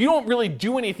 If you don't really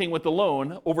do anything with the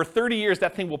loan, over 30 years,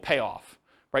 that thing will pay off,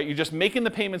 right? You're just making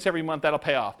the payments every month, that'll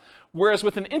pay off. Whereas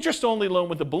with an interest-only loan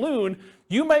with a balloon,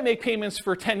 you might make payments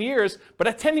for 10 years, but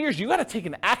at 10 years, you got to take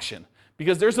an action,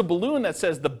 because there's a balloon that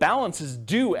says the balance is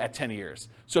due at 10 years.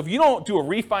 So if you don't do a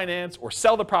refinance or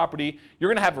sell the property, you're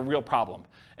going to have a real problem.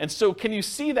 And so can you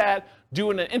see that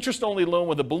doing an interest-only loan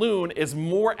with a balloon is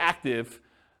more active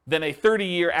than a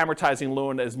 30-year amortizing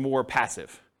loan that is more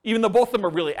passive? Even though both of them are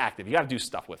really active. You got to do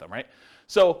stuff with them, right?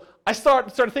 So I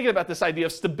started thinking about this idea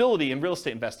of stability in real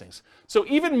estate investing. So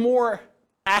even more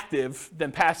active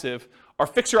than passive are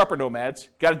fixer-upper nomads.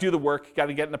 Got to do the work, got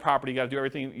to get in the property, got to do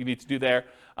everything you need to do there.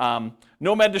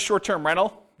 Nomad to short-term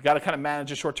rental. You got to kind of manage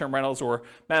the short-term rentals or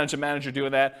manage a manager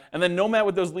doing that. And then nomad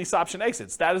with those lease option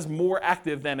exits. That is more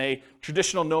active than a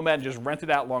traditional nomad and just rent it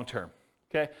out long-term.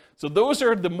 Okay? So those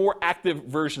are the more active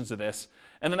versions of this.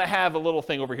 And then I have a little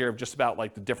thing over here of just about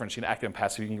like the difference between active and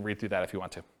passive. You can read through that if you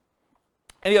want to.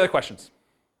 Any other questions?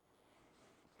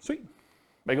 Sweet.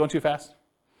 Am I going too fast?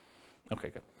 Okay,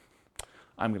 good.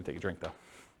 I'm going to take a drink though.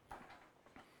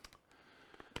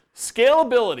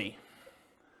 Scalability.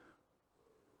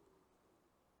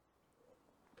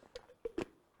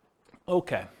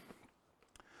 Okay.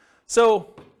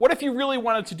 So what if you really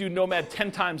wanted to do Nomad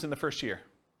 10 times in the first year?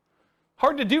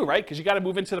 Hard to do, right? Because you got to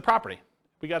move into the property.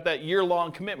 We got that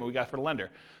year-long commitment we got for the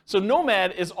lender. So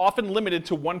Nomad is often limited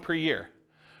to one per year.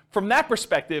 From that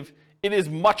perspective, it is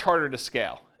much harder to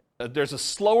scale. There's a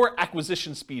slower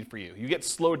acquisition speed for you. You get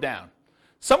slowed down.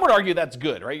 Some would argue that's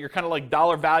good, right? You're kind of like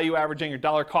dollar value averaging or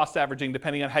dollar cost averaging,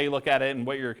 depending on how you look at it and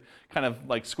what you're kind of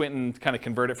like squinting to kind of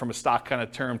convert it from a stock kind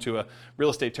of term to a real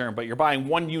estate term. But you're buying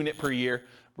 1 unit per year,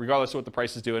 regardless of what the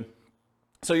price is doing.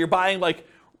 So you're buying like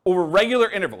over regular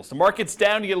intervals. The market's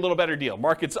down, you get a little better deal.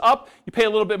 Market's up, you pay a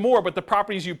little bit more, but the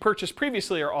properties you purchased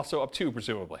previously are also up too,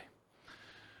 presumably.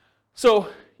 So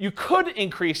you could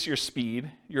increase your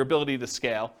speed, your ability to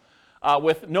scale,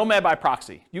 with Nomad by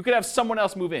proxy. You could have someone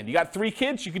else move in. You got 3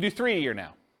 kids, you could do 3 a year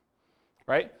now,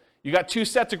 right? You got 2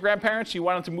 sets of grandparents, you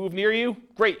want them to move near you,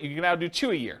 great, you can now do 2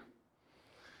 a year.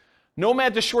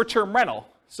 Nomad to short-term rental.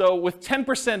 So with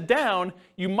 10% down,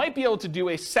 you might be able to do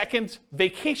a second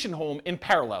vacation home in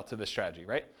parallel to this strategy,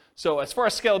 right? So as far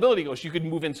as scalability goes, you could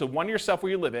move into one yourself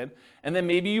where you live in, and then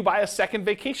maybe you buy a second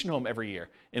vacation home every year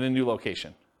in a new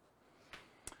location.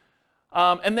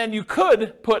 And then you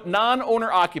could put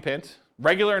non-owner occupant,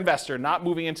 regular investor, not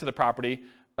moving into the property,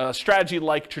 a strategy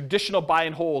like traditional buy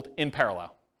and hold in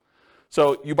parallel.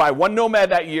 So you buy 1 Nomad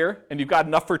that year, and you've got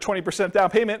enough for 20% down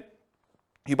payment.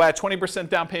 You buy a 20%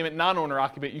 down payment non-owner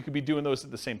occupant, you could be doing those at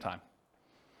the same time.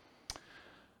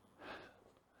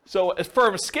 So as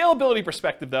far as a scalability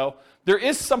perspective, though, there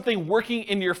is something working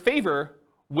in your favor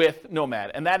with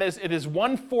Nomad, and that is it is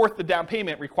 1/4 the down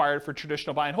payment required for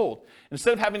traditional buy and hold.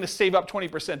 Instead of having to save up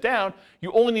 20% down,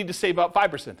 you only need to save up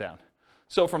 5% down.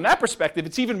 So from that perspective,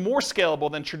 it's even more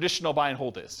scalable than traditional buy and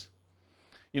hold is.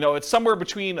 It's somewhere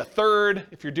between 1/3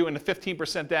 if you're doing the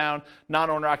 15% down,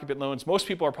 non-owner occupant loans. Most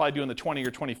people are probably doing the 20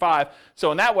 or 25.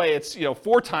 So in that way, it's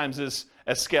 4 times as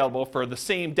scalable. For the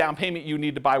same down payment you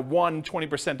need to buy 1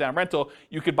 20% down rental,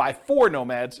 you could buy 4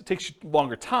 Nomads. It takes you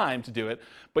longer time to do it,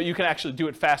 but you can actually do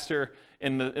it faster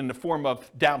in the form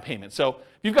of down payment. So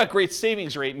if you've got great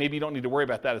savings rate, maybe you don't need to worry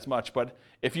about that as much. But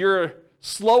if you're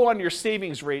slow on your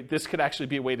savings rate, this could actually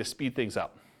be a way to speed things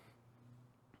up.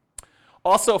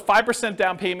 Also, 5%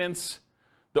 down payments,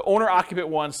 the owner-occupant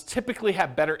ones typically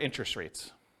have better interest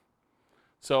rates.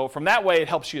 So from that way, it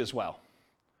helps you as well.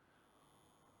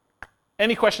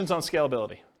 Any questions on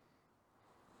scalability?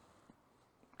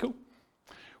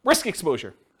 Risk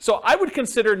exposure. So I would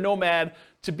consider Nomad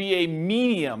to be a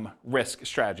medium risk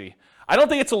strategy. I don't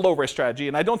think it's a low risk strategy,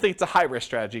 and I don't think it's a high risk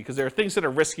strategy, because there are things that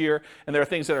are riskier and there are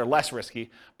things that are less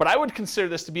risky. But I would consider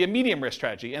this to be a medium risk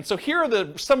strategy. And so here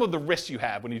are some of the risks you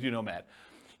have when you do Nomad.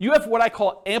 You have what I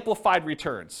call amplified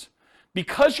returns.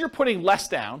 Because you're putting less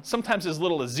down, sometimes as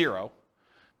little as 0,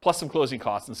 plus some closing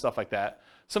costs and stuff like that,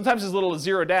 sometimes as little as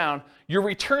 0 down, your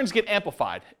returns get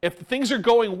amplified. If things are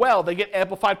going well, they get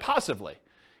amplified positively.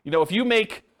 You know, if you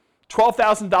make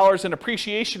 $12,000 in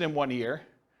appreciation in 1 year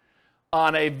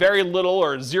on a very little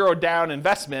or 0 down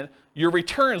investment, your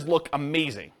returns look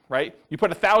amazing, right? You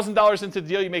put $1,000 into the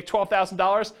deal, you make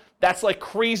 $12,000, that's like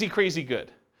crazy, crazy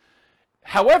good.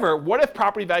 However, what if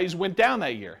property values went down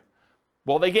that year?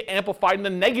 Well, they get amplified in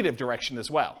the negative direction as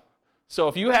well. So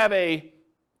if you have a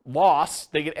loss,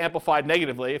 they get amplified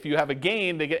negatively. If you have a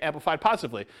gain, they get amplified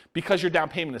positively because your down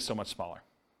payment is so much smaller.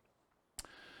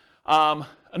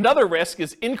 Another risk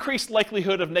is increased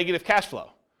likelihood of negative cash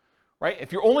flow, right?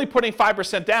 If you're only putting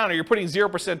 5% down or you're putting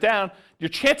 0% down, your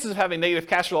chances of having negative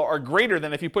cash flow are greater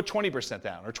than if you put 20%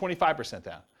 down or 25%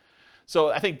 down. So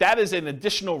I think that is an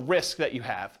additional risk that you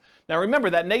have. Now remember,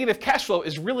 that negative cash flow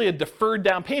is really a deferred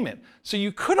down payment. So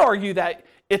you could argue that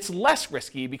it's less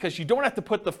risky because you don't have to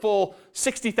put the full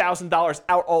 $60,000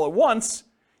 out all at once.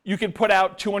 You can put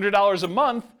out $200 a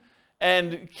month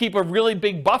and keep a really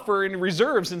big buffer in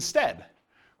reserves instead,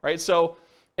 right? So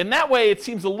in that way, it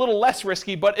seems a little less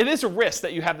risky, but it is a risk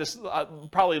that you have this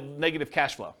probably negative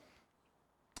cash flow.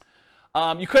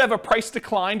 You could have a price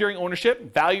decline during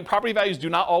ownership. Property values do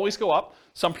not always go up.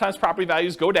 Sometimes property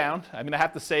values go down. I mean, I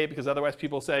have to say it because otherwise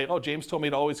people say, oh, James told me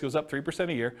it always goes up 3%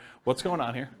 a year. What's going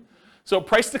on here? So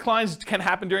price declines can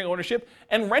happen during ownership,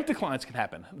 and rent declines can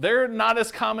happen. They're not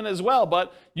as common as well,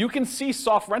 but you can see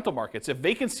soft rental markets. If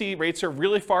vacancy rates are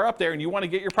really far up there and you want to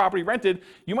get your property rented,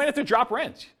 you might have to drop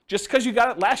rent. Just because you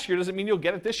got it last year doesn't mean you'll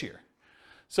get it this year.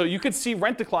 So you could see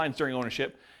rent declines during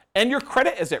ownership. And your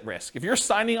credit is at risk. If you're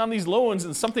signing on these loans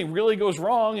and something really goes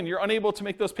wrong and you're unable to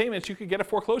make those payments, you could get a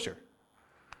foreclosure.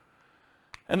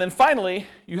 And then finally,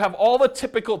 you have all the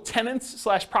typical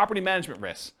tenants/property management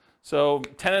risks. So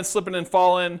tenants slipping and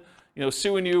falling,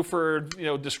 suing you for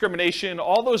discrimination,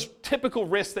 all those typical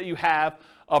risks that you have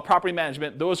of property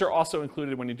management, those are also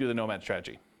included when you do the Nomad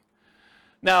strategy.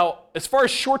 Now, as far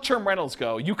as short-term rentals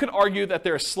go, you could argue that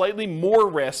there's slightly more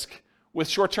risk with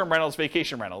short-term rentals,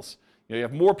 vacation rentals. You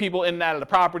have more people in and out of the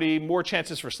property, more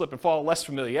chances for slip and fall, less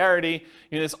familiarity.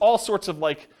 There's all sorts of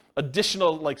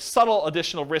subtle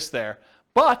additional risks there.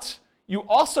 But you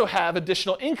also have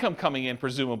additional income coming in,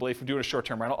 presumably, from doing a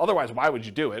short-term rental. Otherwise, why would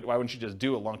you do it? Why wouldn't you just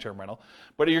do a long-term rental?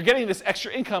 But you're getting this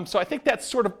extra income, so I think that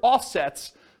sort of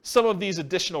offsets some of these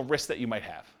additional risks that you might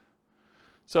have.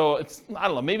 So I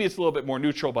don't know, maybe it's a little bit more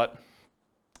neutral, but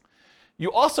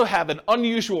you also have an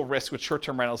unusual risk with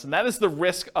short-term rentals, and that is the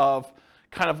risk of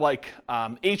kind of like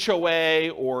HOA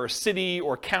or city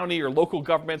or county or local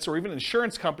governments or even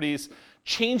insurance companies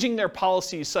changing their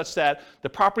policies such that the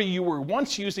property you were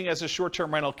once using as a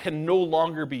short-term rental can no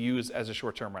longer be used as a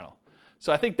short-term rental.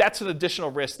 So I think that's an additional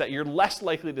risk that you're less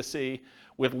likely to see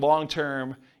with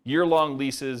long-term, year-long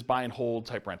leases, buy and hold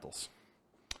type rentals.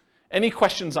 Any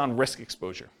questions on risk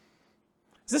exposure?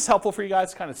 Is this helpful for you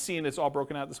guys, kind of seeing it's all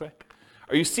broken out this way?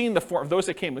 Are you seeing the form, those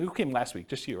that came, who came last week?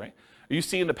 Just you, right? Are you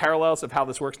seeing the parallels of how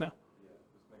this works now? Yeah,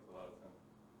 this makes a lot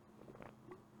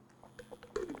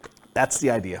of sense. That's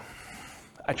the idea.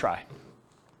 I try.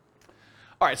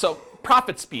 All right, so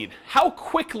profit speed. How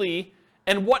quickly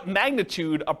and what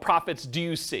magnitude of profits do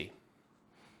you see?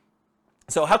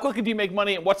 So how quickly do you make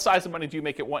money and what size of money do you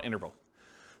make at what interval?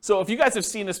 So if you guys have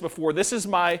seen this before, this is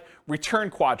my return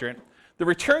quadrant. The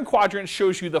return quadrant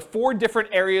shows you the 4 different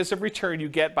areas of return you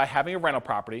get by having a rental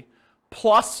property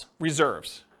plus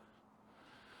reserves.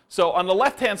 So on the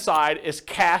left-hand side is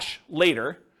cash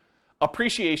later,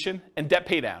 appreciation, and debt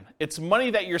paydown. It's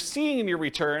money that you're seeing in your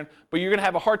return, but you're going to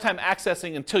have a hard time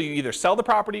accessing until you either sell the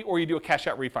property or you do a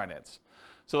cash-out refinance.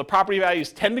 So the property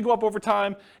values tend to go up over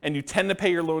time, and you tend to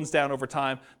pay your loans down over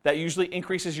time. That usually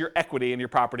increases your equity in your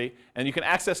property, and you can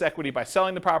access equity by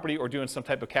selling the property or doing some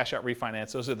type of cash-out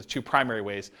refinance. Those are the 2 primary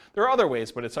ways. There are other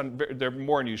ways, but they're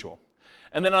more unusual.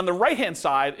 And then on the right-hand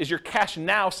side is your cash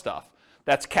now stuff.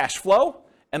 That's cash flow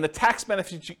and the tax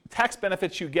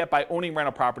benefits you get by owning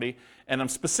rental property, and I'm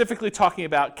specifically talking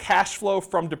about cash flow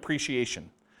from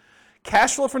depreciation.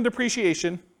 Cash flow from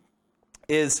depreciation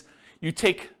is you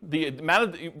take the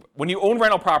amount of, when you own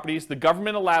rental properties, the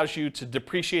government allows you to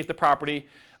depreciate the property,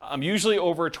 usually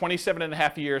over 27 and a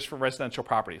half years for residential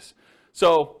properties.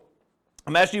 So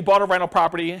imagine you bought a rental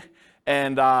property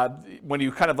And when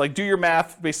you kind of like do your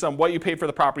math based on what you paid for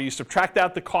the property, you subtract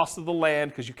out the cost of the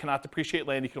land, because you cannot depreciate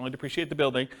land, you can only depreciate the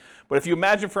building. But if you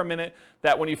imagine for a minute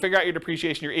that when you figure out your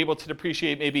depreciation, you're able to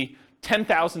depreciate maybe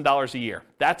 $10,000 a year.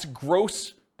 That's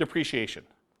gross depreciation.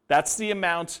 That's the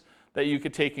amount that you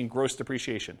could take in gross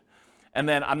depreciation. And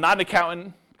then I'm not an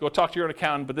accountant, go talk to your own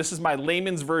accountant, but this is my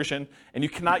layman's version, and you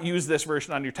cannot use this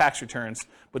version on your tax returns,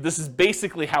 but this is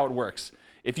basically how it works.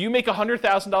 If you make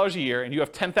 $100,000 a year and you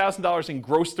have $10,000 in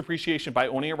gross depreciation by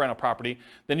owning a rental property,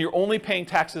 then you're only paying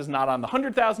taxes not on the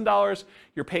 $100,000,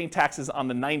 you're paying taxes on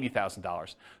the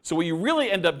 $90,000. So what you really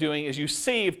end up doing is you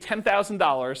save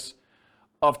 $10,000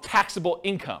 of taxable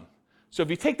income. So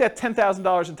if you take that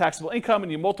 $10,000 in taxable income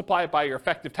and you multiply it by your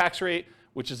effective tax rate,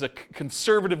 which is a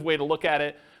conservative way to look at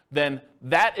it, then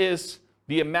that is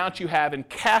the amount you have in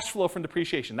cash flow from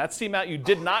depreciation. That's the amount you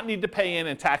did not need to pay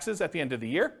in taxes at the end of the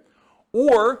year,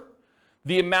 or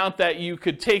the amount that you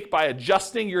could take by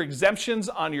adjusting your exemptions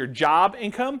on your job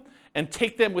income and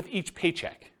take them with each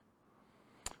paycheck.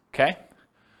 Okay?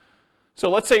 So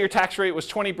let's say your tax rate was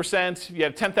 20%, you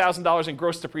had $10,000 in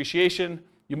gross depreciation,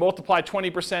 you multiply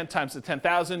 20% times the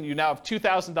 10,000, you now have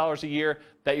 $2,000 a year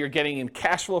that you're getting in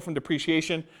cash flow from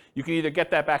depreciation. You can either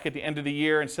get that back at the end of the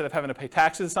year instead of having to pay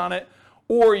taxes on it,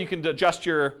 or you can adjust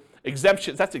your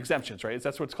exemptions. That's exemptions, right?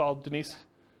 That's what it's called, Denise?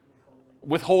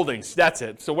 Withholdings, that's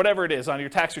it. So whatever it is on your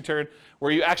tax return,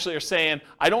 where you actually are saying,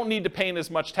 I don't need to pay in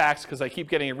as much tax because I keep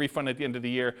getting a refund at the end of the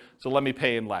year, so let me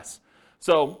pay in less.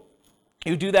 So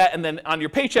you do that, and then on your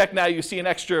paycheck now you see an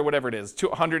extra, whatever it is,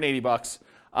 $180,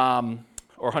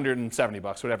 or 170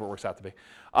 bucks, whatever it works out to be,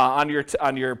 on your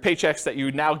paychecks that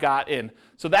you now got in.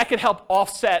 So that could help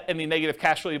offset any negative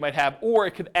cash flow you might have, or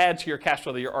it could add to your cash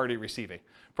flow that you're already receiving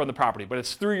from the property. But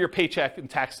it's through your paycheck and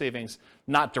tax savings,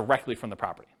 not directly from the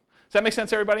property. Does that make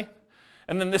sense, everybody?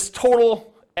 And then this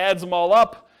total adds them all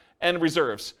up and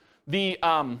reserves. The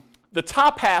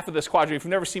top half of this quadrant, if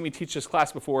you've never seen me teach this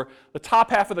class before, the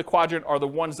top half of the quadrant are the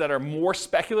ones that are more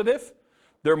speculative.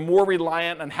 They're more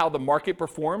reliant on how the market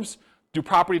performs. Do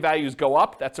property values go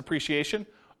up? That's appreciation.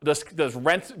 Does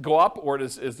rent go up, or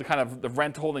is the kind of the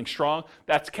rent holding strong?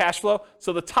 That's cash flow.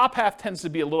 So the top half tends to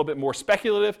be a little bit more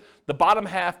speculative. The bottom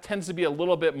half tends to be a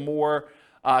little bit more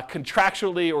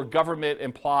contractually or government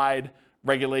implied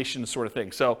regulation sort of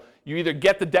thing. So you either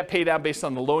get the debt pay down based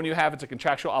on the loan you have, it's a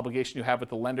contractual obligation you have with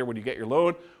the lender when you get your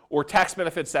loan, or tax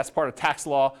benefits, that's part of tax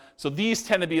law. So these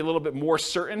tend to be a little bit more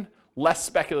certain, less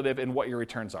speculative in what your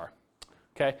returns are.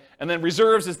 Okay? And then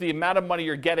reserves is the amount of money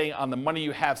you're getting on the money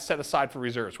you have set aside for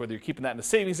reserves, whether you're keeping that in a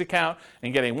savings account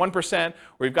and getting 1%,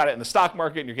 or you've got it in the stock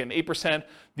market and you're getting 8%.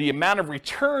 The amount of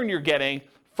return you're getting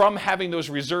from having those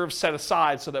reserves set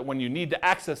aside so that when you need to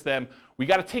access them, we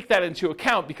got to take that into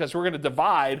account, because we're going to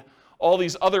divide all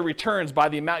these other returns by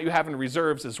the amount you have in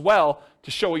reserves as well to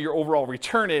show what your overall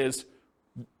return is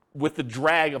with the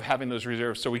drag of having those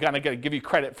reserves. So we got to give you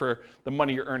credit for the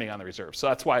money you're earning on the reserves. So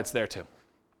that's why it's there too.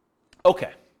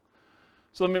 Okay,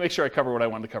 so let me make sure I cover what I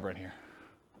wanted to cover in here.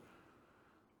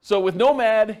 So with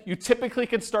Nomad, you typically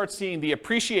can start seeing the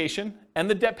appreciation and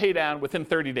the debt pay down within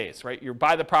 30 days, right? You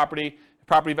buy the property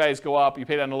values go up, you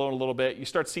pay down the loan a little bit, you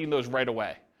start seeing those right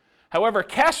away. However,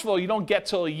 cash flow you don't get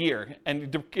till a year,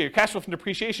 and your cash flow from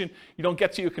depreciation you don't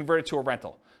get till you convert it to a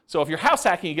rental. So if you're house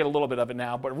hacking, you get a little bit of it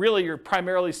now, but really you're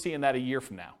primarily seeing that a year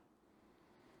from now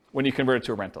when you convert it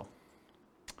to a rental.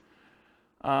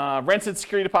 Rents and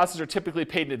security deposits are typically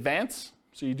paid in advance,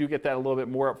 so you do get that a little bit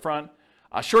more up front.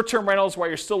 Short-term rentals, while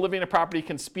you're still living in a property,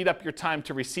 can speed up your time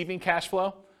to receiving cash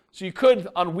flow. So you could,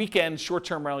 on weekends,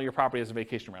 short-term rental your property as a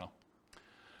vacation rental.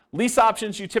 Lease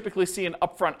options, you typically see an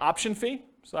upfront option fee.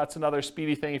 So that's another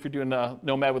speedy thing if you're doing a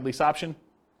Nomad with lease option.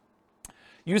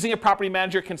 Using a property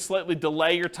manager can slightly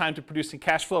delay your time to producing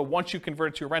cash flow once you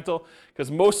convert it to a rental, because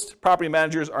most property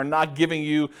managers are not giving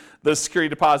you the security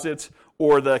deposits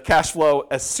or the cash flow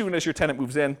as soon as your tenant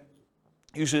moves in.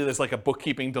 Usually there's like a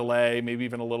bookkeeping delay, maybe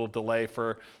even a little delay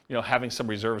for having some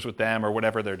reserves with them or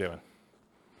whatever they're doing.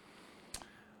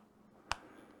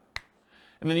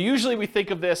 And then usually we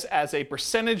think of this as a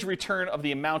percentage return of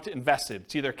the amount invested.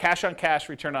 It's either cash on cash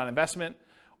return on investment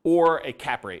or a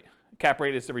cap rate. Cap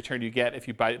rate is the return you get if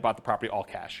you bought the property all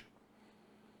cash.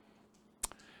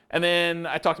 And then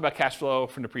I talked about cash flow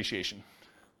from depreciation.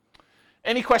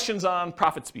 Any questions on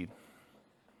profit speed?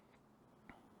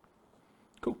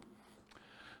 Cool.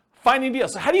 Finding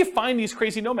deals. So how do you find these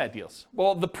crazy Nomad deals?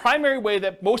 Well, the primary way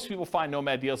that most people find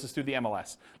Nomad deals is through the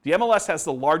MLS. The MLS has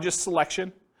the largest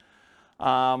selection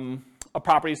of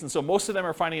properties, and so most of them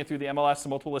are finding it through the MLS, the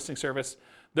multiple listing service.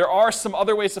 There are some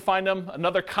other ways to find them.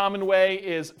 Another common way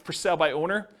is for sale by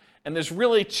owner, And there's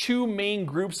really two main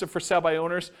groups of for sale by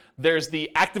owners. There's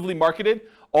the actively marketed,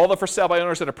 all the for sale by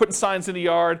owners that are putting signs in the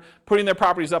yard, putting their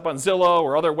properties up on Zillow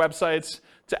or other websites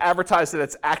to advertise that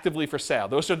it's actively for sale.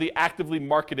 Those are the actively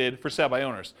marketed for sale by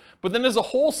owners. But then there's a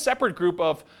whole separate group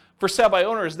of for sale by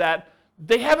owners that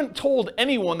they haven't told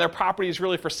anyone their property is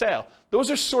really for sale. Those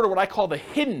are sort of what I call the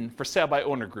hidden for sale by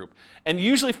owner group. And you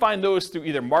usually find those through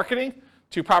either marketing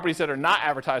to properties that are not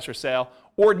advertised for sale,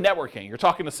 or networking. You're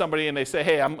talking to somebody and they say,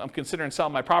 hey, I'm considering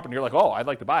selling my property. And you're like, oh, I'd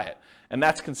like to buy it. And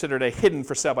that's considered a hidden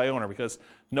for sale by owner because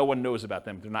no one knows about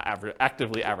them. They're not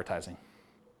actively advertising.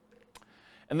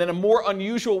 And then a more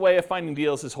unusual way of finding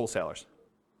deals is wholesalers.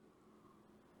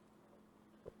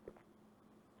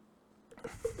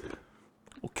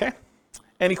 Okay.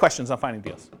 Any questions on finding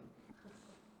deals?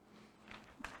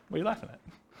 What are you laughing at?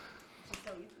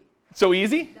 So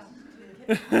easy.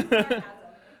 So easy?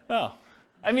 Oh.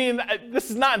 I mean, this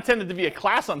is not intended to be a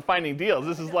class on finding deals.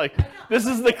 This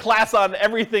is the class on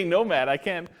everything Nomad. I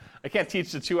can't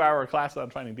teach the 2-hour class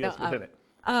on finding deals within it.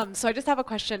 So I just have a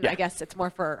question. Yeah. I guess it's more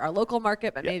for our local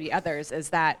market, but maybe others, is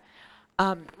that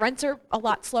rents are a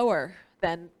lot slower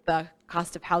than the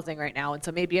cost of housing right now. And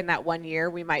so maybe in that 1 year,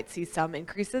 we might see some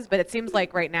increases, but it seems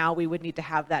like right now we would need to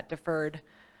have that deferred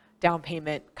down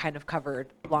payment kind of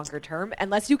covered longer term,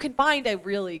 unless you can find a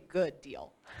really good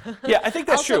deal. Yeah, I think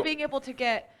that's also, true. being able to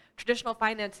get traditional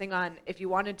financing on, if you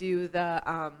want to do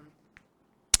the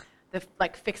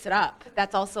like fix it up,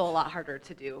 that's also a lot harder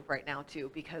to do right now too,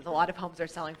 because a lot of homes are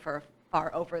selling for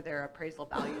far over their appraisal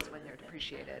values when they're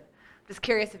depreciated. Just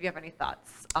curious if you have any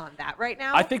thoughts on that right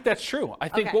now. I think that's true. I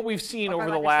think what we've seen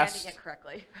over the last, it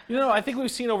correctly. I think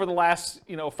we've seen over the last,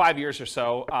 5 years or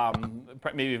so,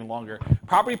 maybe even longer,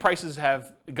 property prices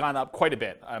have gone up quite a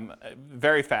bit,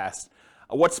 very fast.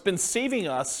 What's been saving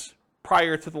us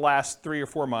prior to the last 3 or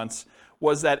 4 months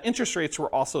was that interest rates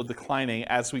were also declining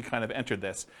as we kind of entered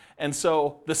this. And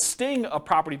so the sting of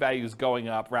property values going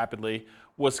up rapidly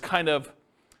was kind of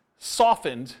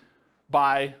softened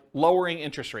by lowering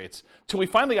interest rates till we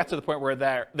finally got to the point where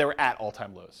they were at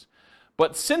all-time lows.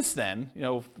 But since then,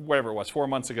 whatever it was, 4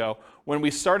 months ago, when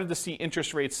we started to see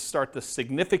interest rates start to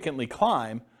significantly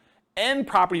climb, and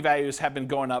property values have been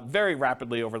going up very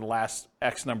rapidly over the last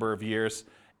X number of years,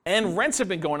 and rents have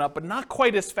been going up, but not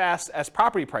quite as fast as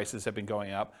property prices have been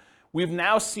going up, we've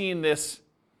now seen this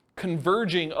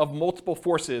converging of multiple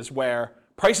forces where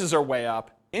prices are way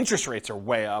up, interest rates are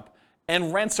way up,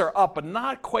 and rents are up, but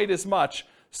not quite as much,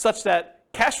 such that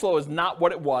cash flow is not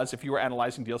what it was if you were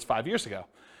analyzing deals 5 years ago.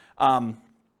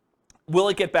 Will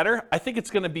it get better? I think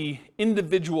it's going to be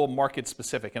individual market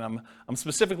specific, and I'm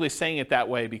specifically saying it that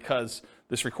way because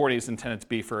this recording is intended to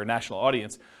be for a national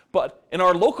audience. But in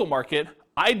our local market,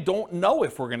 I don't know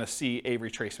if we're going to see a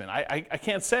retracement. I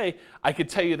can't say. I could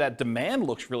tell you that demand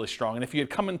looks really strong, and if you had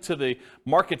come into the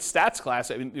market stats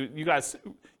class, I mean,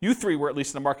 you three were at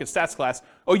least in the market stats class.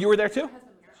 Oh, you were there too?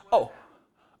 Oh,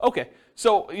 okay.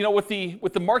 So with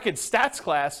the market stats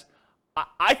class,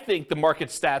 I think the market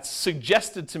stats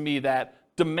suggested to me that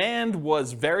demand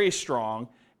was very strong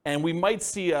and we might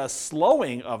see a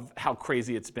slowing of how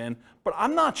crazy it's been, but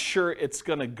I'm not sure it's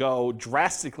going to go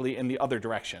drastically in the other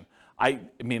direction. I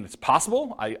mean, it's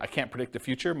possible. I can't predict the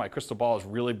future. My crystal ball is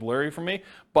really blurry for me,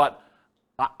 but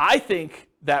I think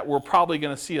that we're probably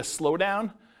going to see a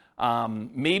slowdown,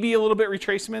 maybe a little bit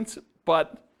retracements,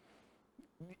 but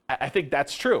I think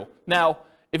that's true. Now,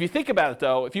 if you think about it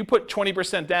though, if you put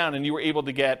 20% down and you were able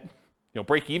to get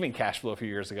break-even cash flow a few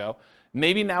years ago,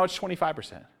 maybe now it's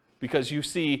 25% because you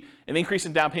see an increase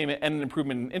in down payment and an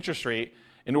improvement in interest rate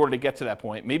in order to get to that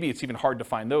point. Maybe it's even hard to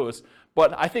find those,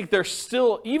 but I think there's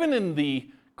still, even in the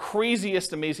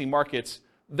craziest, amazing markets,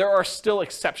 there are still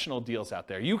exceptional deals out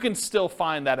there. You can still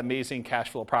find that amazing cash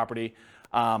flow property.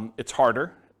 It's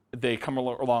harder. They come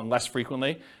along less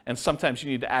frequently, and sometimes you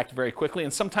need to act very quickly,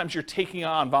 and sometimes you're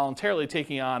voluntarily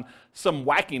taking on some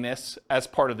wackiness as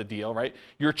part of the deal, right?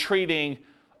 You're trading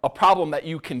a problem that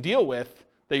you can deal with,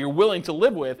 that you're willing to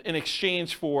live with, in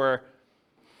exchange for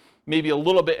maybe a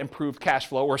little bit improved cash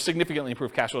flow or significantly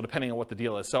improved cash flow, depending on what the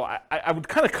deal is. So I would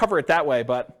kind of cover it that way,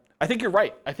 but I think you're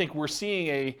right. I think we're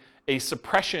seeing a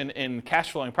suppression in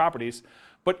cash flowing properties,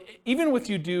 but even with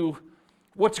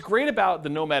what's great about the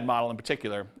Nomad model in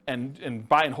particular, and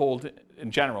buy and hold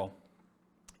in general,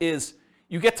 is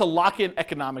you get to lock in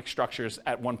economic structures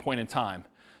at one point in time.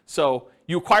 So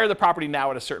you acquire the property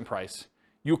now at a certain price.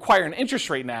 You acquire an interest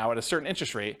rate now at a certain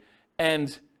interest rate.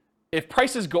 And if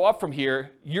prices go up from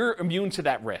here, you're immune to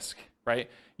that risk, right?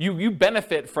 you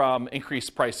benefit from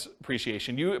increased price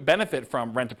appreciation. You benefit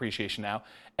from rent appreciation now.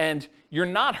 And you're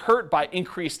not hurt by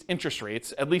increased interest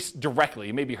rates, at least directly.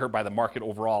 You may be hurt by the market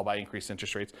overall by increased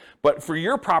interest rates. But for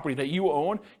your property that you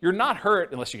own, you're not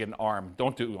hurt unless you get an ARM.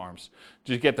 Don't do ARMs.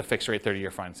 Just get the fixed rate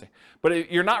 30-year financing.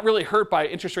 But you're not really hurt by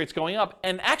interest rates going up.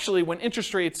 And actually, when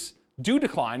interest rates do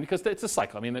decline, because it's a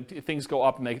cycle. I mean, things go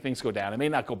up and things go down. It may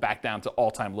not go back down to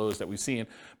all-time lows that we've seen,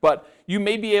 but you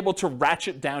may be able to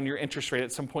ratchet down your interest rate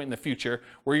at some point in the future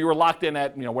where you were locked in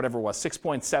at, whatever it was,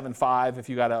 6.75 if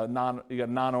you got a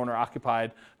non-owner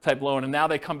occupied type loan, and now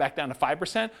they come back down to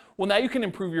 5%. Well, now you can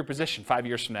improve your position 5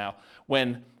 years from now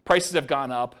when prices have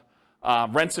gone up,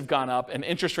 rents have gone up, and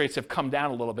interest rates have come down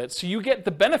a little bit. So you get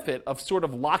the benefit of sort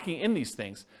of locking in these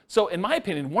things. So in my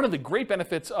opinion, one of the great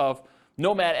benefits of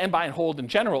Nomad and buy and hold in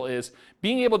general is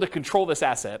being able to control this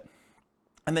asset,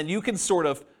 and then you can sort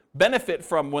of benefit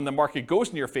from when the market goes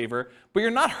in your favor, but you're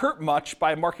not hurt much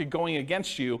by a market going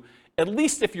against you, at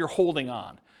least if you're holding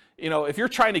on. If you're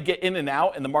trying to get in and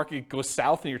out and the market goes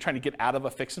south and you're trying to get out of a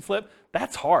fix and flip,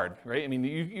 that's hard, right? I mean,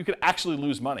 you could actually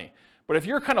lose money. But if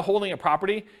you're kind of holding a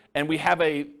property and we have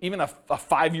even a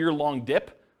 5-year-long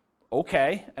dip,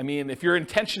 okay. I mean, if your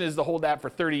intention is to hold that for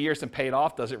 30 years and pay it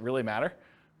off, does it really matter?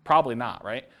 Probably not,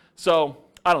 right? So,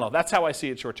 I don't know. That's how I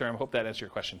see it short term. Hope that answered your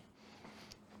question.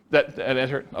 That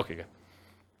answered? Okay, good.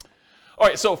 All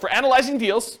right, so for analyzing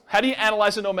deals, how do you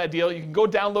analyze a Nomad deal? You can go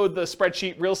download the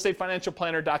spreadsheet,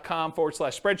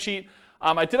 realestatefinancialplanner.com/spreadsheet.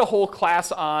 I did a whole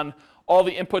class on all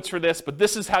the inputs for this, but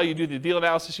this is how you do the deal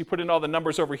analysis. You put in all the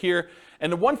numbers over here.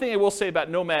 And the one thing I will say about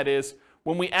Nomad is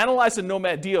when we analyze a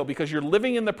Nomad deal, because you're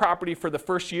living in the property for the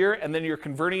first year and then you're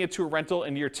converting it to a rental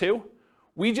in year 2,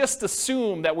 we just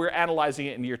assume that we're analyzing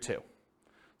it in year 2.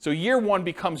 So year 1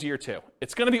 becomes year 2.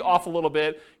 It's going to be off a little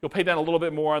bit. You'll pay down a little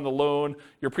bit more on the loan.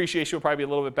 Your appreciation will probably be a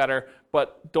little bit better,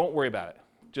 but don't worry about it.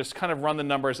 Just kind of run the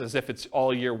numbers as if it's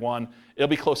all year 1. It'll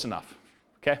be close enough,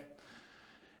 okay?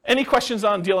 Any questions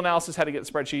on deal analysis, how to get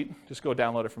the spreadsheet? Just go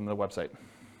download it from the website.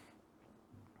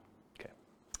 Okay.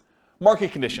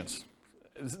 Market conditions.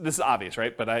 This is obvious,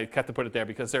 right? But I have to put it there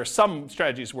because there are some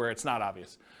strategies where it's not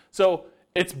obvious. So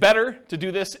it's better to do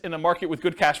this in a market with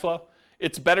good cash flow.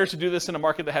 It's better to do this in a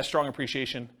market that has strong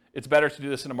appreciation. It's better to do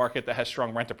this in a market that has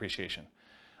strong rent appreciation.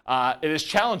 It is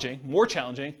challenging, more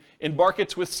challenging, in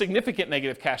markets with significant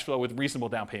negative cash flow with reasonable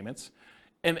down payments.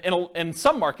 And in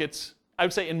some markets, I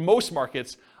would say in most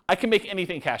markets, I can make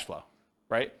anything cash flow,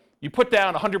 right? You put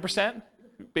down 100%,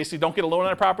 basically don't get a loan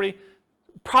on a property,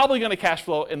 probably going to cash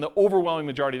flow in the overwhelming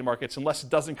majority of the markets unless it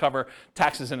doesn't cover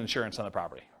taxes and insurance on the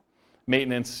property.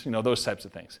 Maintenance, those types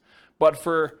of things. But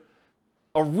for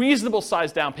a reasonable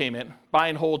size down payment, buy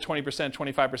and hold 20%,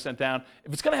 25% down,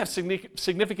 if it's going to have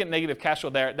significant negative cash flow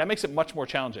there, that makes it much more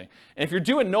challenging. And if you're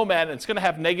doing Nomad and it's going to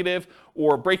have negative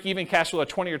or break-even cash flow at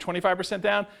 20 or 25%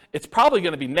 down, it's probably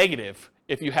going to be negative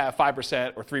if you have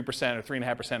 5% or 3% or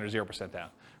 3.5% or 0% down,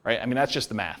 right? I mean, that's just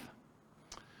the math.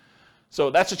 So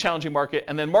that's a challenging market.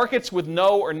 And then markets with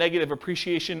no or negative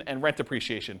appreciation and rent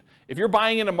appreciation. If you're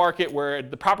buying in a market where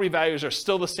the property values are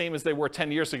still the same as they were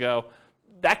 10 years ago,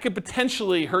 that could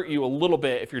potentially hurt you a little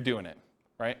bit if you're doing it,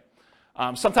 right?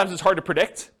 Sometimes it's hard to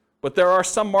predict, but there are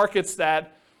some markets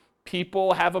that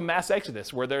people have a mass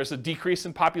exodus where there's a decrease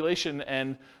in population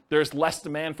and there's less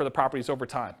demand for the properties over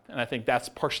time. And I think that's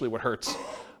partially what hurts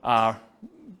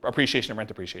appreciation and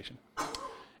rent appreciation.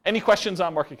 Any questions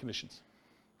on market conditions?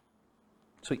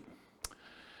 Sweet.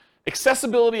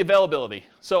 Accessibility, availability.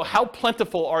 So how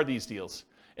plentiful are these deals?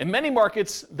 In many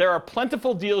markets, there are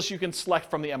plentiful deals you can select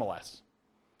from the MLS.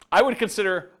 I would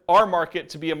consider our market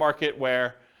to be a market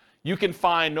where you can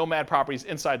find Nomad properties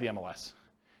inside the MLS.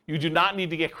 You do not need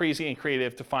to get crazy and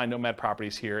creative to find Nomad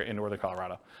properties here in Northern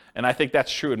Colorado. And I think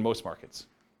that's true in most markets.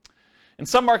 In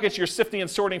some markets, you're sifting and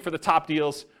sorting for the top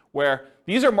deals where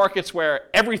these are markets where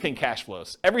everything cash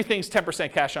flows. Everything's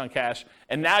 10% cash on cash.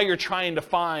 And now you're trying to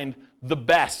find the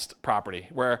best property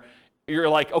where you're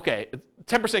like, okay,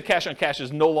 10% cash on cash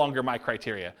is no longer my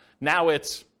criteria. Now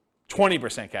it's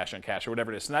 20% cash on cash or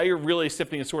whatever it is. So now you're really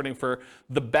sifting and sorting for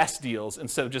the best deals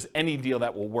instead of just any deal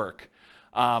that will work.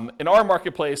 In our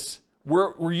marketplace,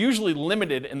 we're usually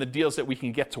limited in the deals that we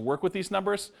can get to work with these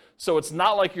numbers. So it's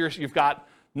not like you've got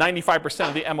 95%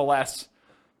 of the MLS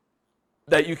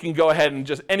that you can go ahead and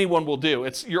just anyone will do.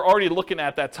 You're already looking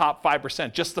at that top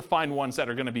 5% just to find ones that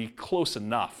are going to be close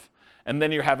enough. And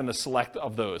then you're having to select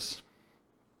of those.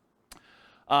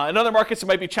 In other markets, it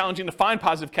might be challenging to find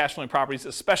positive cash flowing properties,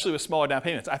 especially with smaller down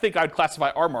payments. I think I'd classify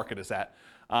our market as that.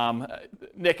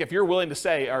 Nick, if you're willing to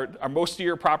say, are most of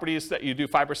your properties that you do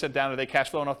 5% down, are they cash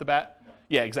flowing off the bat?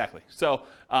 Yeah, exactly. So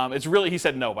it's really, he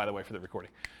said no, by the way, for the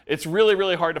recording. It's really,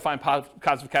 really hard to find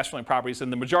positive cash flowing properties. In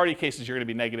the majority of cases, you're going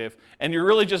to be negative, and you're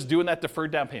really just doing that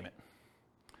deferred down payment.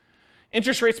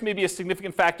 Interest rates may be a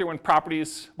significant factor when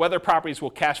whether properties will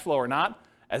cash flow or not.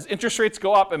 As interest rates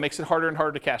go up, it makes it harder and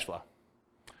harder to cash flow.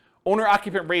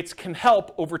 Owner-occupant rates can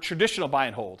help over traditional buy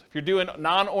and hold. If you're doing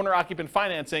non-owner-occupant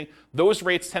financing, those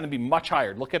rates tend to be much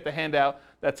higher. Look at the handout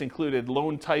that's included,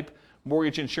 loan type,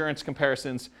 mortgage insurance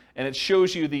comparisons, and it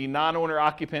shows you the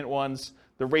non-owner-occupant ones,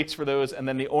 the rates for those, and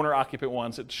then the owner-occupant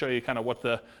ones that show you kind of what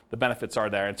the benefits are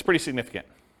there. It's pretty significant.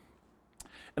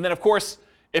 And then, of course,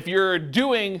 if you're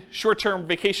doing short-term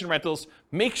vacation rentals,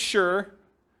 make sure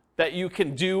that you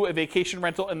can do a vacation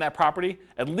rental in that property,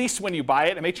 at least when you buy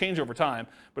it. It may change over time,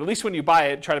 but at least when you buy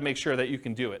it, try to make sure that you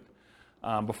can do it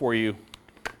before you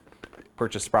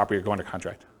purchase the property or go under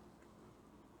contract.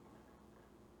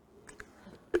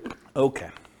 Okay.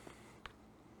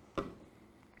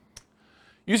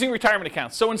 Using retirement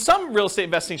accounts. So in some real estate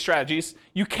investing strategies,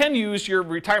 you can use your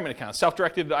retirement account,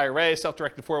 self-directed IRA,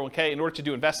 self-directed 401k in order to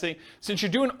do investing. Since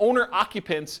you're doing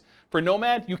owner-occupants for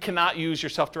Nomad, you cannot use your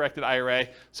self-directed IRA,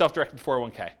 self-directed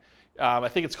 401k. I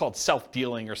think it's called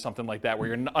self-dealing or something like that, where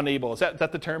you're unable, is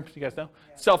that the term? Do you guys know?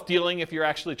 Yeah. Self-dealing if you're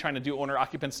actually trying to do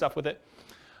owner-occupant stuff with it.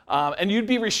 And you'd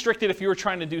be restricted if you were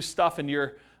trying to do stuff in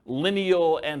your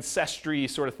lineal ancestry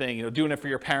sort of thing, doing it for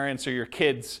your parents or your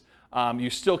kids. You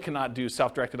still cannot do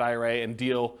self-directed IRA and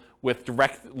deal with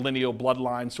direct lineal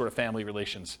bloodline sort of family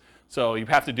relations. So you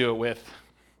have to do it with,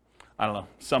 I don't know,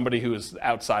 somebody who is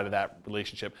outside of that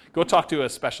relationship. Go talk to a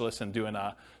specialist in doing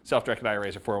self-directed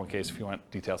IRAs or 401ks if you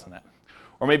want details on that.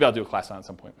 Or maybe I'll do a class on it at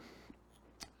some point.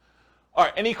 All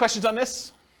right, any questions on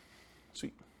this?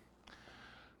 Sweet.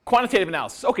 Quantitative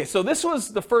analysis. Okay, so this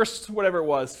was the first, whatever it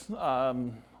was.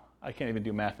 I can't even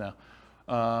do math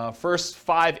now. First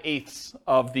 5/8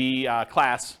 of the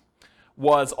class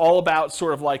was all about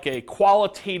sort of like a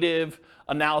qualitative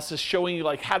analysis showing you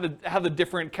like how the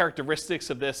different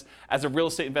characteristics of this as a real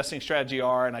estate investing strategy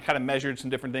are, and I kind of measured some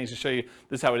different things to show you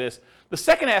this is how it is. The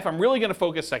second half, I'm really going to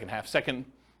focus, second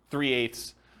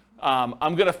 3/8.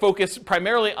 I'm going to focus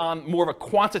primarily on more of a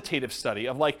quantitative study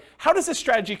of like, how does this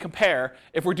strategy compare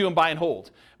if we're doing buy and hold?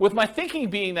 With my thinking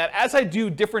being that as I do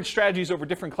different strategies over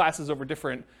different classes, over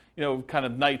different, kind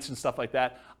of nights and stuff like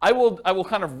that, I will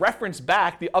kind of reference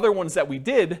back the other ones that we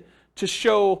did to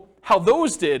show how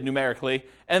those did numerically,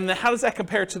 and then how does that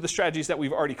compare to the strategies that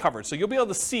we've already covered. So you'll be able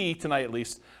to see tonight at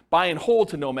least, buy and hold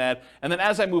to Nomad, and then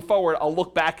as I move forward, I'll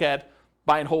look back at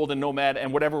buy and hold and Nomad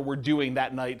and whatever we're doing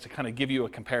that night to kind of give you a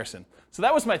comparison. So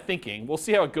that was my thinking. We'll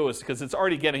see how it goes because it's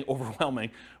already getting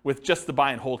overwhelming with just the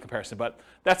buy and hold comparison, but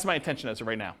that's my intention as of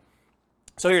right now.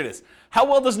 So here it is. How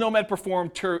well does Nomad perform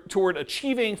toward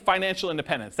achieving financial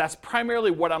independence? That's primarily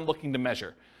what I'm looking to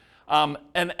measure. And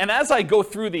as I go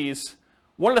through these,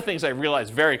 one of the things I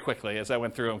realized very quickly as I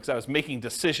went through them, because I was making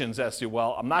decisions as to,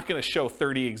 well, I'm not going to show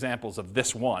 30 examples of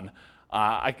this one.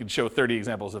 I could show 30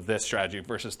 examples of this strategy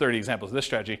versus 30 examples of this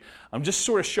strategy. I'm just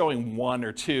sort of showing one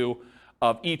or two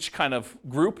of each kind of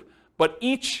group, but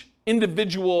each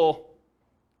individual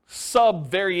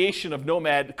sub-variation of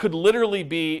Nomad could literally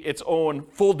be its own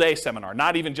full-day seminar,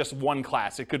 not even just one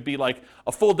class. It could be like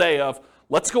a full day of,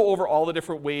 let's go over all the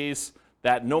different ways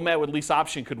that Nomad with lease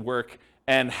option could work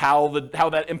and how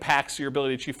that impacts your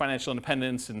ability to achieve financial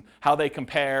independence and how they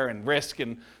compare and risk.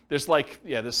 And there's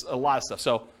there's a lot of stuff.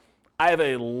 So I have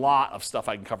a lot of stuff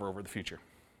I can cover over the future.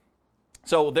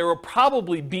 So there will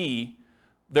probably be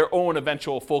their own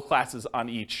eventual full classes on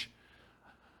each.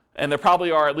 And there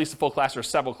probably are at least a full class or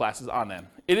several classes on them.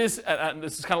 It is, and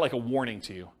this is kind of like a warning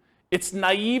to you, it's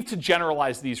naive to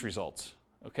generalize these results.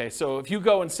 Okay, so if you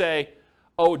go and say,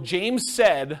 oh, James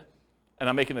said, and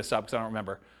I'm making this up because I don't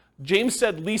remember, James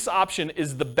said lease option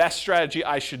is the best strategy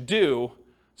I should do,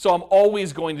 so I'm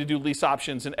always going to do lease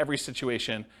options in every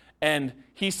situation. And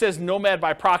he says Nomad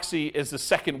by proxy is the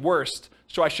second worst,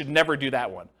 so I should never do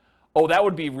that one. Oh, that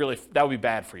would be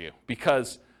bad for you,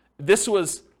 because this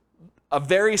was a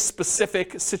very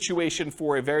specific situation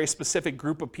for a very specific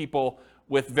group of people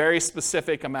with very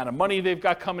specific amount of money they've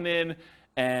got coming in,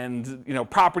 and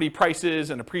property prices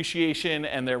and appreciation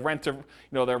and their rent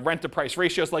to price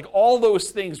ratios. Like all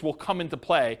those things will come into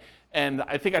play. And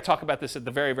I think I talk about this at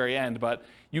the very, very end, but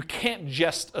you can't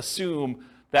just assume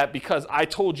that because I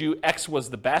told you X was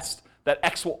the best, that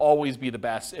X will always be the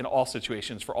best in all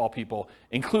situations for all people,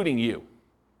 including you,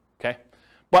 okay?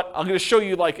 But I'm going to show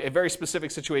you like a very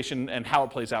specific situation and how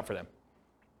it plays out for them.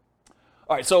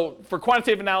 All right, so for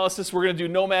quantitative analysis, we're going to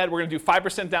do Nomad. We're going to do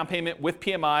 5% down payment with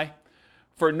PMI.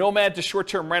 For Nomad to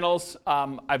short-term rentals,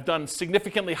 I've done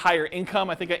significantly higher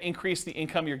income. I think I increased the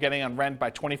income you're getting on rent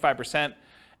by 25%,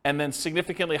 and then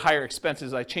significantly higher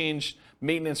expenses. I changed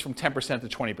maintenance from 10% to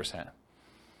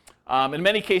 20%. In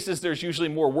many cases, there's usually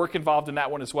more work involved in that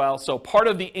one as well. So part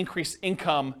of the increased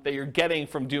income that you're getting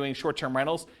from doing short-term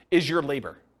rentals is your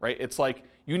labor, right? It's like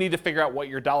you need to figure out what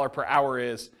your dollar per hour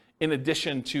is in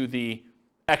addition to the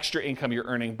extra income you're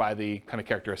earning by the kind of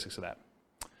characteristics of that.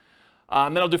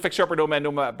 Then I'll do fixture upper Nomad,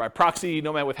 Nomad by proxy,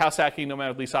 Nomad with house hacking, Nomad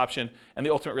with lease option, and the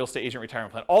ultimate real estate agent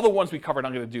retirement plan. All the ones we covered,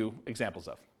 I'm going to do examples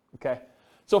of. Okay.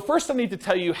 So first, I need to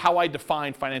tell you how I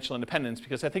define financial independence,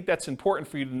 because I think that's important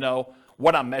for you to know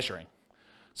what I'm measuring.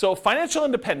 So financial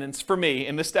independence for me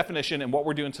in this definition and what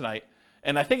we're doing tonight,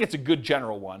 and I think it's a good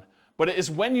general one, but it is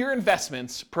when your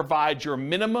investments provide your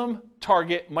minimum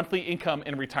target monthly income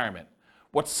in retirement.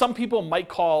 What some people might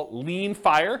call lean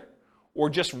fire or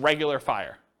just regular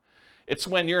fire. It's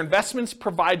when your investments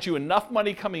provide you enough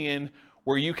money coming in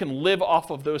where you can live off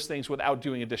of those things without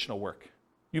doing additional work.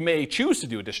 You may choose to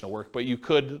do additional work, but you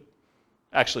could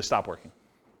actually stop working.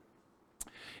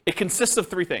 It consists of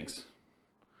three things.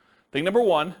 Thing number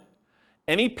one,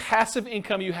 any passive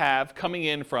income you have coming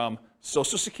in from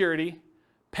Social Security,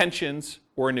 pensions,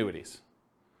 or annuities.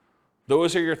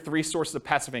 Those are your three sources of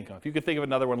passive income. If you could think of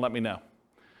another one, let me know.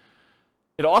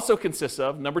 It also consists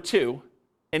of, number two,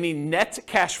 any net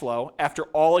cash flow after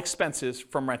all expenses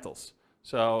from rentals.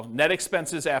 So net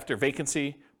expenses after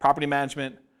vacancy, property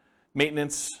management,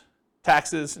 maintenance,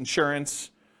 taxes, insurance,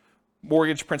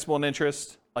 mortgage, principal, and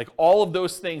interest. Like all of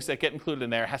those things that get included in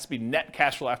there has to be net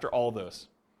cash flow after all of those.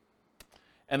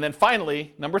 And then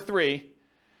finally, number three,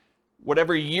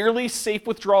 whatever yearly safe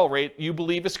withdrawal rate you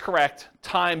believe is correct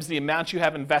times the amount you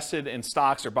have invested in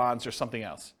stocks or bonds or something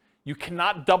else. You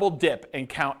cannot double dip and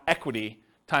count equity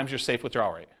times your safe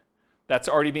withdrawal rate. That's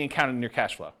already being counted in your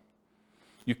cash flow.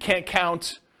 You can't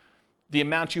count the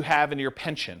amount you have in your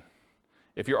pension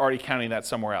if you're already counting that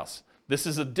somewhere else. This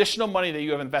is additional money that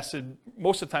you have invested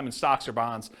most of the time in stocks or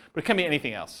bonds, but it can be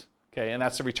anything else, okay? And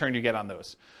that's the return you get on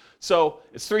those. So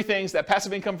it's three things: that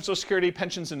passive income from Social Security,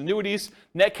 pensions, and annuities,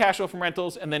 net cash flow from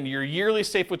rentals, and then your yearly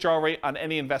safe withdrawal rate on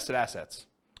any invested assets,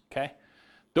 okay?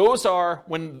 Those are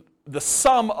when the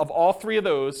sum of all three of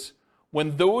those,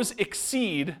 when those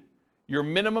exceed your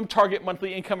minimum target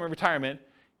monthly income in retirement,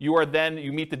 you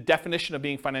meet the definition of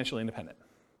being financially independent.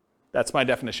 That's my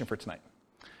definition for tonight.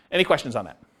 Any questions on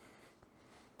that?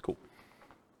 Cool.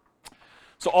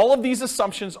 So all of these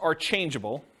assumptions are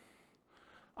changeable.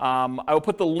 I will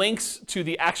put the links to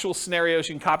the actual scenarios.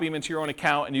 You can copy them into your own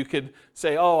account, and you could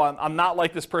say, oh, I'm not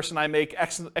like this person. I make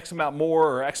X amount more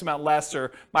or X amount less,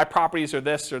 or my properties are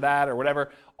this or that or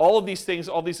whatever. All of these things,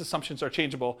 all these assumptions are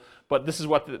changeable, but this is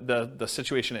what the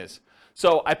situation is.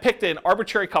 So I picked an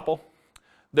arbitrary couple.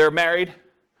 They're married.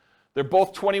 They're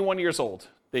both 21 years old.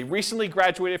 They recently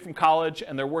graduated from college,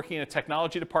 and they're working in a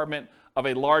technology department of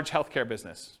a large healthcare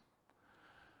business.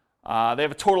 They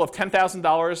have a total of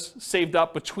 $10,000 saved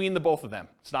up between the both of them.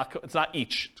 It's not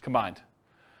each, it's combined.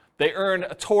 They earn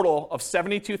a total of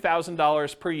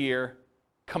 $72,000 per year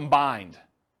combined,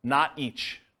 not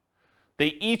each.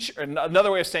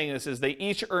 Another way of saying this is they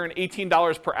each earn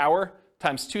 $18 per hour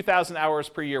times 2,000 hours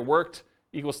per year worked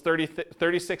equals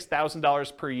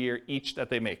 $36,000 per year each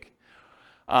that they make.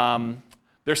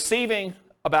 They're saving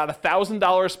about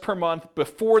 $1,000 per month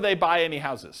before they buy any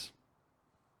houses.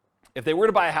 If they were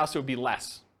to buy a house, it would be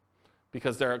less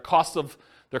because their cost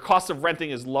of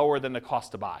renting is lower than the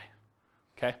cost to buy.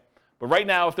 Okay? But right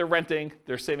now, if they're renting,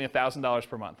 they're saving $1,000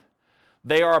 per month.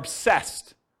 They are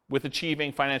obsessed with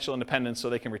achieving financial independence so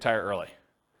they can retire early.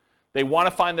 They want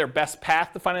to find their best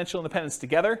path to financial independence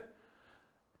together.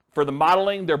 For the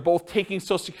modeling, they're both taking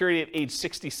Social Security at age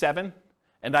 67,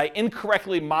 and I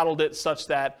incorrectly modeled it such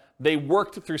that they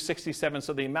worked through 67,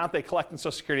 so the amount they collect in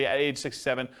Social Security at age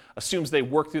 67 assumes they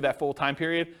work through that full time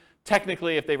period.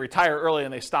 Technically, if they retire early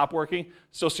and they stop working,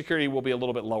 Social Security will be a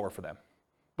little bit lower for them.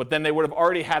 But then they would have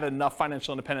already had enough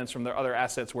financial independence from their other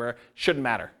assets where it shouldn't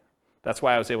matter. That's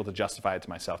why I was able to justify it to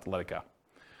myself to let it go.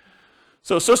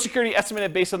 So Social Security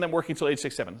estimated based on them working until age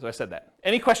 67. So I said that.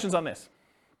 Any questions on this?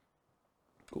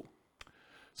 Cool.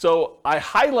 So I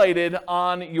highlighted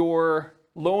on your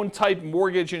loan type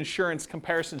mortgage insurance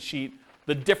comparison sheet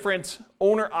the different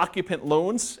owner-occupant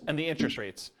loans and the interest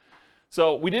rates.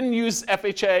 So we didn't use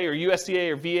FHA or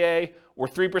USDA or VA or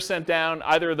 3% down,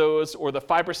 either of those, or the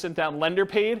 5% down lender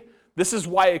paid. This is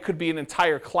why it could be an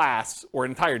entire class or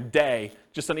an entire day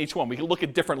just on each one. We could look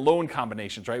at different loan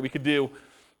combinations, right? We could do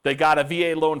They got a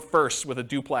VA loan first with a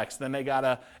duplex, then they got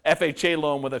a FHA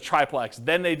loan with a triplex,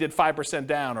 then they did 5%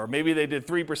 down, or maybe they did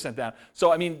 3% down.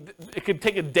 So, I mean, it could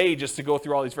take a day just to go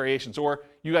through all these variations, or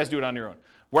you guys do it on your own.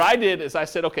 What I did is I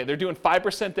said, okay, they're doing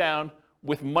 5% down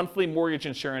with monthly mortgage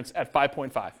insurance at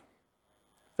 5.5.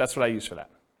 That's what I use for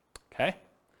that, okay?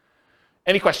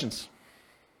 Any questions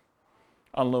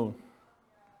on loan?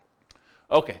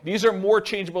 Okay, these are more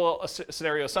changeable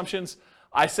scenario assumptions.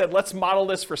 I said, let's model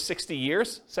this for 60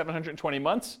 years, 720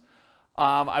 months.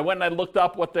 I went and I looked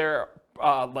up what their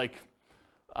kind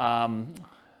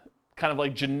of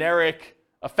like generic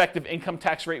effective income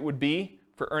tax rate would be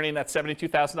for earning that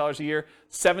 $72,000 a year.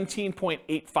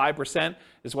 17.85%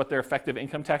 is what their effective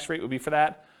income tax rate would be for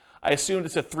that. I assumed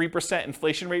it's a 3%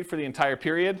 inflation rate for the entire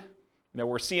period. You know,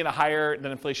 we're seeing a higher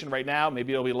than inflation right now.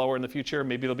 Maybe it'll be lower in the future.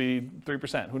 Maybe it'll be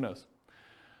 3%. Who knows?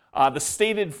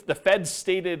 The Fed's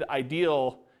stated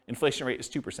ideal inflation rate is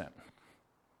 2%,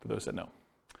 for those that know.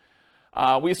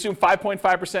 We assume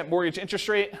 5.5% mortgage interest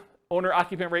rate,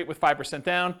 owner-occupant rate with 5%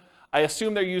 down. I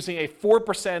assume they're using a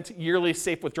 4% yearly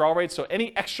safe withdrawal rate. So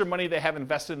any extra money they have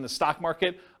invested in the stock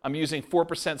market, I'm using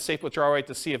 4% safe withdrawal rate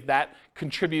to see if that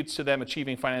contributes to them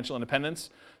achieving financial independence.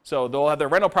 So they'll have their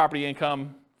rental property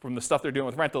income from the stuff they're doing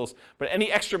with rentals, but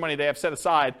any extra money they have set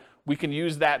aside, we can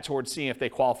use that towards seeing if they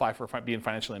qualify for being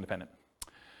financially independent.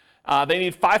 They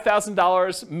need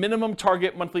 $5,000 minimum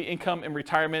target monthly income in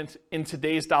retirement in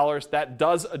today's dollars. That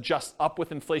does adjust up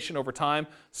with inflation over time.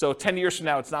 So 10 years from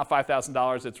now, it's not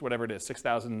 $5,000, it's whatever it is,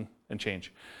 $6,000 and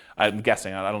change. I'm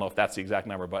guessing, I don't know if that's the exact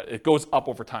number, but it goes up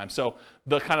over time. So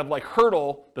the kind of like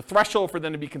hurdle, the threshold for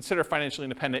them to be considered financially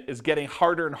independent is getting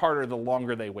harder and harder the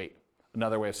longer they wait.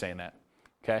 Another way of saying that,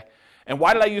 okay? And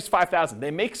why did I use 5,000? They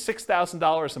make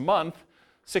 $6,000 a month.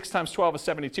 6 times 12 is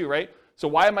 72, right? So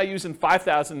why am I using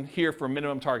 5,000 here for a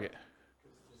minimum target?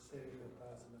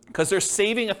 Because they're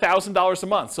saving $1,000 a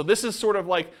month. So this is sort of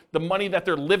like the money that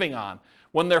they're living on.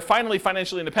 When they're finally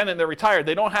financially independent, they're retired,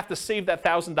 they don't have to save that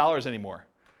 $1,000 anymore.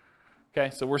 Okay,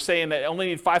 so we're saying that they only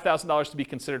need $5,000 to be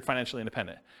considered financially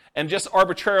independent. And just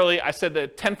arbitrarily, I said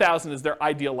that 10,000 is their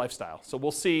ideal lifestyle. So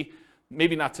we'll see,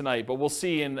 maybe not tonight, but we'll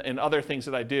see in other things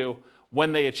that I do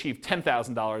when they achieve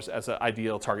 $10,000 as an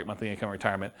ideal target monthly income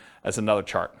retirement as another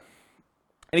chart.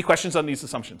 Any questions on these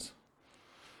assumptions?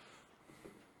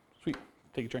 Sweet,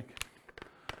 take a drink.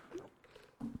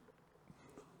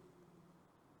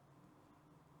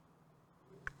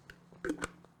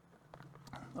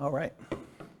 All right.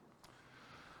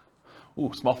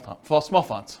 Ooh, small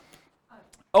fonts.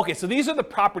 Okay, so these are the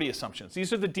property assumptions.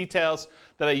 These are the details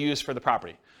that I use for the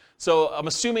property. So I'm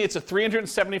assuming it's a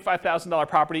 $375,000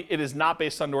 property. It is not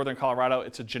based on Northern Colorado.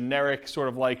 It's a generic sort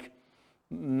of like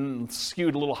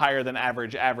skewed a little higher than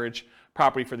average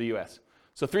property for the U.S.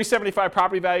 So 375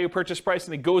 property value, purchase price,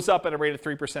 and it goes up at a rate of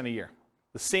 3% a year.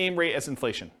 The same rate as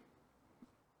inflation.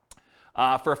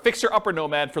 For a fixer-upper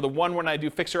Nomad, for the one when I do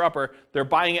fixer-upper, they're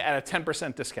buying it at a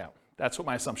 10% discount. That's what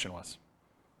my assumption was.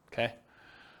 Okay.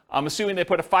 I'm assuming they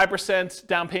put a 5%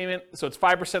 down payment, so it's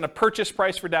 5% of purchase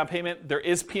price for down payment. There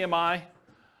is PMI.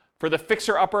 For the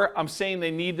fixer-upper, I'm saying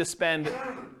they need to spend,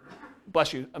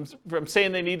 bless you, I'm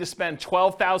saying they need to spend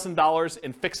 $12,000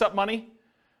 in fix-up money,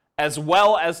 as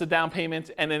well as the down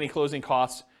payment and any closing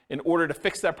costs in order to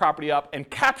fix that property up and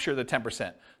capture the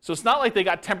 10%. So it's not like they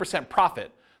got 10%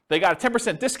 profit. They got a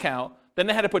 10% discount, then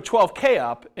they had to put $12K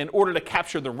up in order to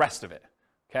capture the rest of it,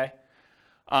 okay?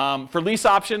 For lease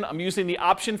option, I'm using the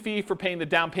option fee for paying the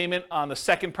down payment on the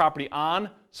second property on,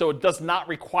 so it does not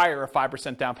require a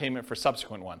 5% down payment for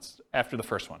subsequent ones after the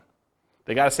first one.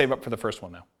 They got to save up for the first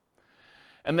one now.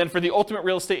 And then for the ultimate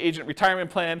real estate agent retirement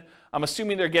plan, I'm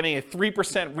assuming they're getting a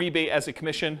 3% rebate as a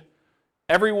commission.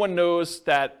 Everyone knows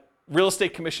that real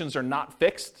estate commissions are not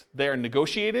fixed. They are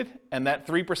negotiated, and that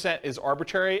 3% is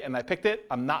arbitrary, and I picked it.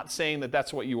 I'm not saying that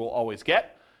that's what you will always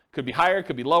get. Could be higher,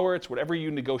 could be lower. It's whatever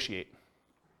you negotiate.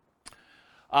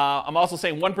 I'm also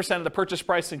saying 1% of the purchase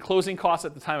price and closing costs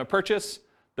at the time of purchase.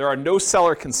 There are no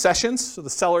seller concessions, so the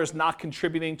seller is not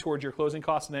contributing towards your closing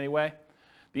costs in any way.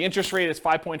 The interest rate is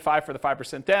 5.5 for the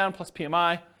 5% down plus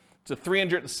PMI. It's a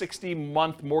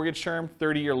 360-month mortgage term,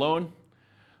 30-year loan.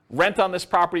 Rent on this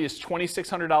property is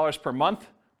 $2,600 per month,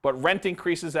 but rent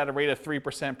increases at a rate of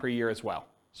 3% per year as well.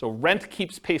 So rent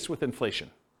keeps pace with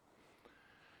inflation.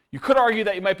 You could argue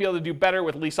that you might be able to do better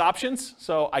with lease options.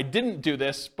 So I didn't do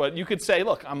this, but you could say,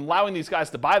 look, I'm allowing these guys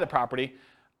to buy the property.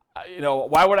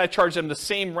 Why would I charge them the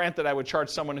same rent that I would charge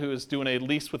someone who is doing a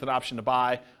lease with an option to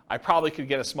buy? I probably could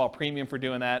get a small premium for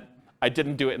doing that. I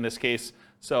didn't do it in this case.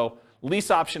 So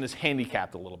lease option is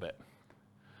handicapped a little bit.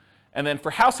 And then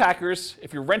for house hackers,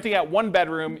 if you're renting out 1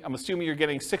 bedroom, I'm assuming you're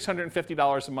getting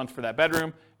 $650 a month for that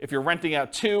bedroom. If you're renting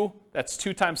out 2, that's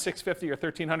 2 times $650 or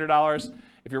 $1,300.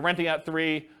 If you're renting out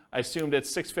 3, I assumed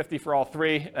it's $650 for all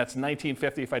 3. That's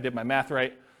 $1,950 if I did my math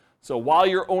right. So while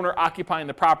you're owner occupying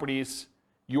the properties,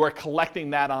 you are collecting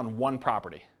that on 1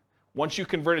 property. Once you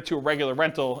convert it to a regular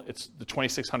rental, it's the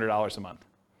 $2,600 a month.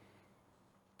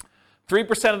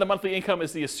 3% of the monthly income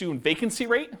is the assumed vacancy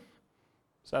rate.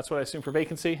 So that's what I assume for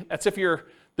vacancy. That's if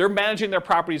they're managing their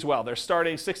properties well. They're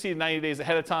starting 60 to 90 days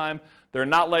ahead of time. They're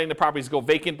not letting the properties go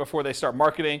vacant before they start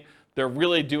marketing. They're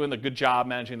really doing a good job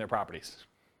managing their properties.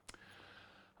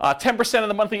 10% of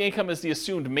the monthly income is the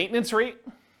assumed maintenance rate.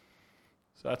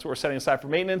 So that's what we're setting aside for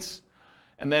maintenance.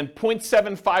 And then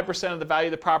 0.75% of the value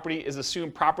of the property is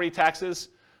assumed property taxes.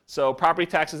 So property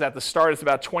taxes at the start is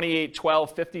about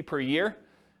 $28,1250 per year.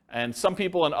 And some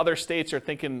people in other states are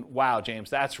thinking, wow, James,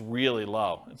 that's really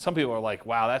low. And some people are like,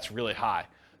 wow, that's really high.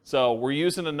 So we're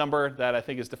using a number that I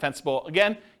think is defensible.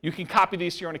 Again, you can copy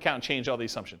these to your own account and change all the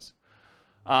assumptions.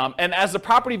 And as the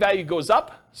property value goes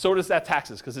up, so does that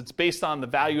taxes, because it's based on the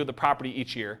value of the property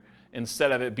each year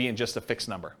instead of it being just a fixed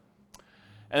number.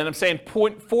 And then I'm saying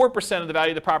 0.4% of the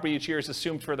value of the property each year is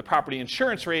assumed for the property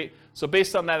insurance rate. So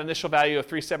based on that initial value of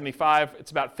 $375,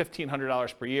 it's about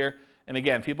 $1,500 per year. And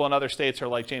again, people in other states are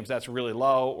like, James, that's really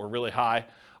low or really high,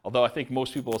 although I think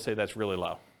most people will say that's really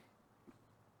low.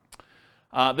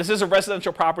 This is a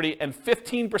residential property, and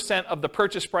 15% of the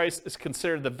purchase price is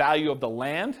considered the value of the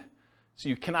land. So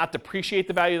you cannot depreciate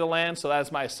the value of the land, so that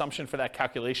is my assumption for that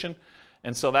calculation.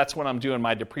 And so that's when I'm doing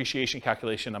my depreciation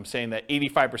calculation. I'm saying that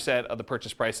 85% of the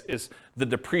purchase price is the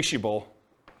depreciable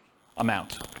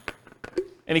amount.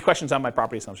 Any questions on my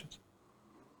property assumptions?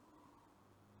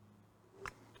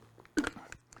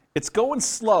 It's going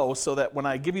slow so that when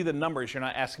I give you the numbers, you're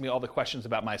not asking me all the questions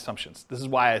about my assumptions. This is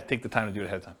why I take the time to do it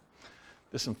ahead of time.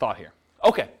 There's some thought here.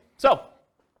 Okay, so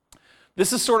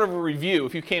this is sort of a review.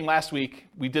 If you came last week,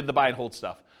 we did the buy and hold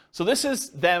stuff. So this is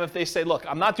them if they say, look,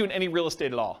 I'm not doing any real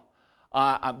estate at all.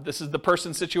 This is the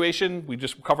person's situation. We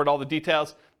just covered all the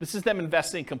details. This is them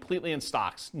investing completely in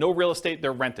stocks. No real estate,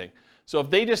 they're renting. So if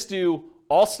they just do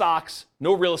all stocks,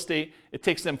 no real estate, it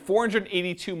takes them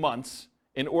 482 months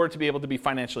in order to be able to be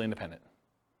financially independent.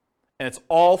 And it's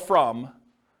all from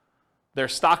their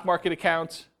stock market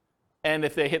account and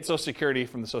if they hit Social Security,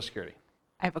 from the Social Security.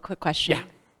 I have a quick question.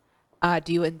 Yeah.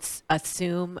 Do you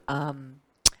assume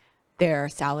their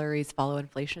salaries follow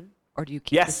inflation, or do you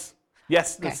keep Yes.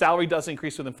 Yes, Okay. the salary does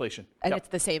increase with inflation. and Yep. it's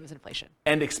the same as inflation?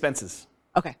 And expenses.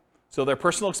 Okay. So their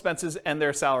personal expenses and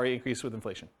their salary increase with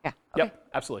inflation. Yeah. Okay. Yep,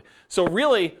 absolutely. So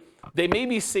really, they may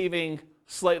be saving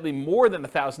slightly more than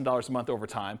 $1,000 a month over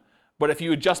time, but if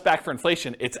you adjust back for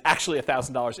inflation, it's actually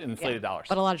 $1,000 in inflated dollars.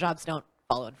 But a lot of jobs don't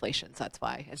follow inflation, so that's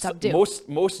why. And some do.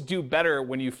 Most do better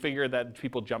when you figure that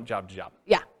people jump job to job.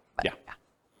 Yeah. but- Yeah.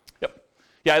 Yep.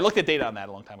 Yeah, I looked at data on that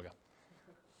a long time ago.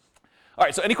 All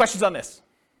right, so any questions on this?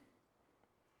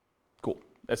 Cool,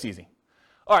 that's easy.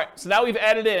 All right, so now we've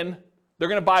added in, they're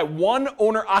gonna buy one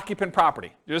owner-occupant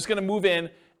property. They're just gonna move in,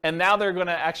 and now they're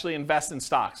gonna actually invest in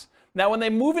stocks. Now, when they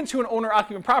move into an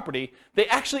owner-occupant property, they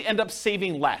actually end up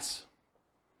saving less,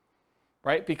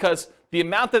 right? Because the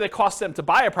amount that it costs them to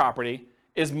buy a property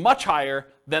is much higher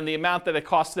than the amount that it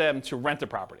costs them to rent a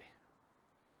property.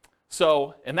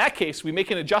 So in that case, we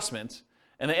make an adjustment,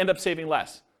 and they end up saving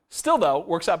less. Still, though,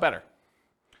 works out better.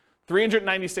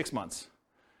 396 months.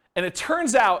 And it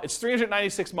turns out it's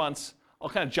 396 months. I'll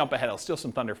kind of jump ahead. I'll steal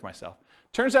some thunder for myself.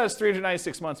 Turns out it's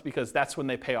 396 months because that's when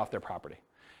they pay off their property.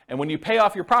 And when you pay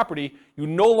off your property, you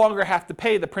no longer have to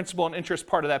pay the principal and interest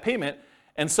part of that payment.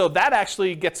 And so that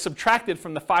actually gets subtracted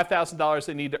from the $5,000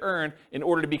 they need to earn in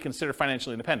order to be considered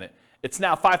financially independent. It's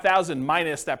now $5,000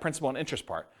 minus that principal and interest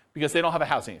part because they don't have a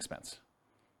housing expense.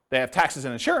 They have taxes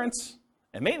and insurance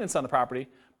and maintenance on the property,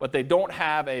 but they don't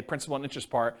have a principal and interest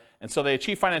part, and so they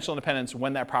achieve financial independence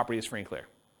when that property is free and clear.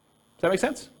 Does that make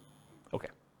sense? Okay.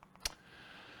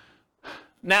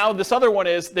 Now, this other one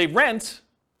is they rent,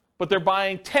 but they're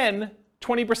buying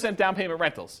 20% down payment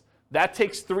rentals. That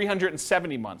takes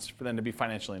 370 months for them to be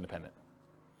financially independent.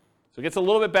 So it gets a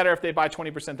little bit better if they buy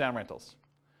 20% down rentals.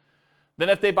 Then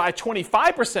if they buy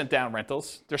 25% down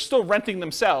rentals, they're still renting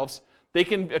themselves, they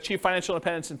can achieve financial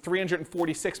independence in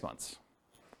 346 months.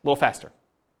 A little faster.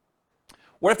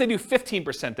 What if they do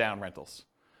 15% down rentals?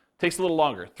 Takes a little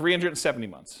longer, 370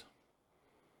 months.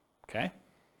 Okay?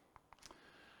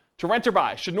 To rent or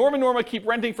buy. Should Norm and Norma keep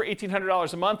renting for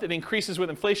 $1,800 a month? It increases with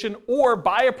inflation, or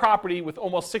buy a property with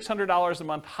almost $600 a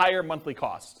month higher monthly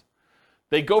cost.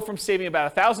 They go from saving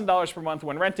about $1,000 per month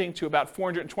when renting to about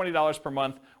 $420 per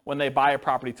month when they buy a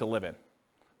property to live in.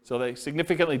 So they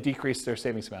significantly decrease their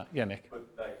savings amount. Yeah, Nick? But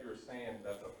like you were saying,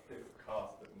 that's a fixed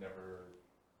cost that never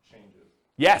changes.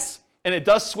 Yes, and it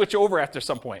does switch over after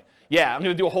some point. Yeah, I'm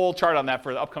going to do a whole chart on that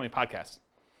for the upcoming podcast.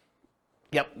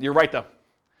 Yep, you're right though.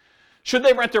 Should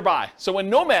they rent or buy? So when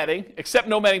nomading, except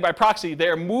nomading by proxy, they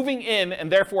are moving in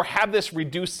and therefore have this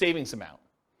reduced savings amount.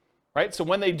 Right? So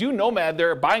when they do nomad,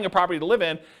 they're buying a property to live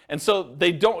in, and so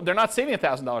they're not saving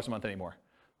 $1,000 a month anymore.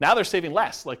 Now they're saving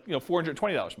less, like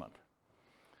 $420 a month.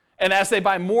 And as they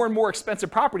buy more and more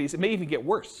expensive properties, it may even get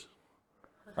worse.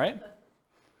 Right?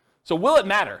 So will it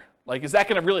matter? Like, is that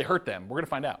going to really hurt them? We're going to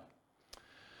find out.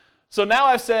 So now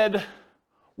I've said,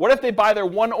 what if they buy their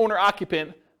one owner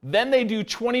occupant, then they do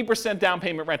 20% down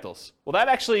payment rentals? Well, that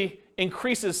actually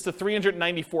increases to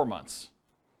 394 months.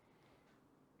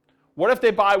 What if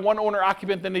they buy one owner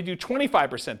occupant, then they do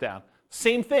 25% down?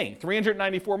 Same thing,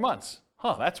 394 months.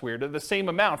 Huh, that's weird. They're the same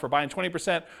amount for buying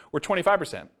 20% or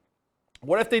 25%.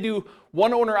 What if they do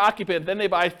one owner occupant, then they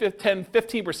buy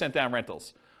 15% down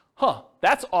rentals? Huh,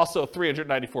 that's also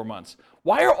 394 months.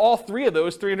 Why are all three of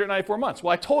those 394 months?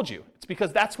 Well, I told you. It's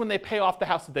because that's when they pay off the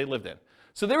house that they lived in.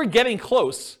 So they were getting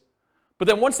close, but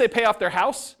then once they pay off their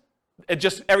house,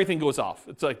 everything goes off.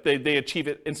 It's like they achieve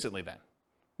it instantly then.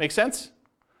 Make sense?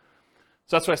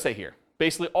 So that's what I say here.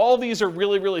 Basically, all these are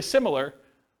really, really similar.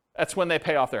 That's when they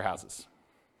pay off their houses.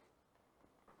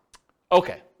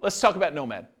 Okay, let's talk about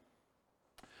Nomad.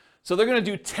 So they're going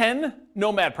to do 10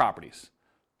 Nomad properties.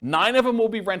 9 of them will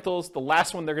be rentals. The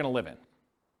last one they're going to live in.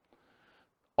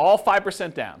 All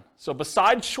 5% down. So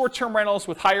besides short-term rentals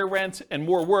with higher rent and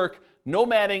more work,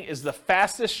 nomading is the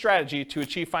fastest strategy to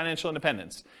achieve financial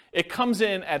independence. It comes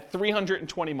in at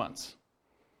 320 months.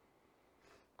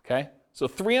 Okay? So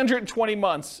 320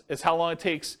 months is how long it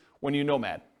takes when you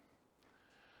nomad.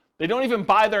 They don't even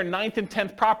buy their 9th and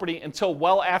 10th property until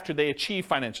well after they achieve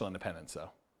financial independence, though.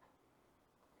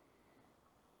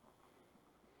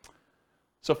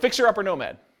 So fixer-upper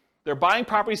nomad. They're buying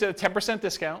properties at a 10%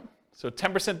 discount. So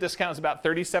 10% discount is about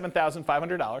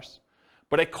 $37,500.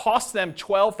 But it costs them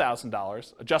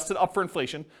 $12,000, adjusted up for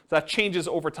inflation. So that changes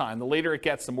over time. The later it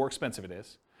gets, the more expensive it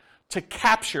is, to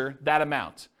capture that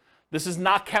amount. This is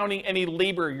not counting any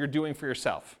labor you're doing for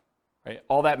yourself. Right?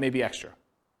 All that may be extra.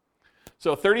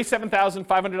 So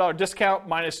 $37,500 discount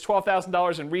minus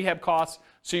 $12,000 in rehab costs.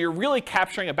 So you're really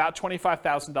capturing about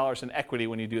 $25,000 in equity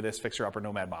when you do this fixer-upper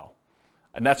nomad model.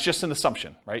 And that's just an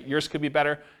assumption, right? Yours could be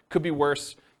better, could be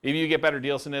worse. Maybe you get better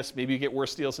deals in this. Maybe you get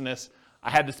worse deals in this. I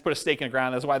had to put a stake in the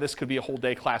ground. That's why this could be a whole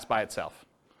day class by itself.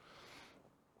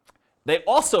 They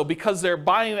also, because they're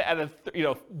buying it at a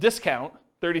discount,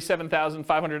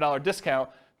 $37,500 discount,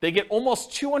 they get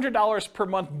almost $200 per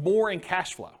month more in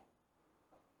cash flow.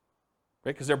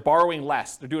 Right? Because they're borrowing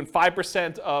less. They're doing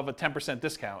 5% of a 10%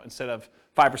 discount instead of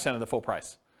 5% of the full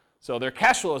price. So their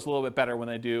cash flow is a little bit better when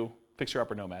they do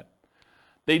fixer-upper nomad.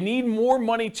 They need more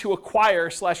money to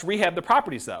acquire/rehab the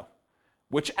properties, though,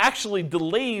 which actually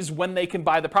delays when they can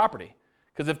buy the property.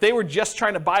 Because if they were just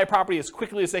trying to buy a property as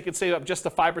quickly as they could save up just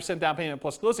a 5% down payment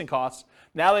plus closing costs,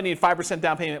 now they need 5%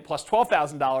 down payment plus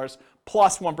 $12,000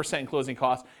 plus 1% in closing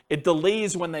costs. It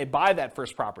delays when they buy that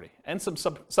first property and some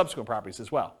subsequent properties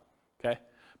as well. Okay?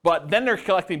 But then they're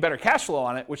collecting better cash flow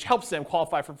on it, which helps them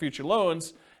qualify for future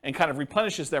loans and kind of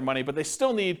replenishes their money, but they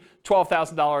still need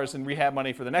 $12,000 in rehab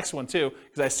money for the next one too,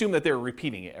 because I assume that they're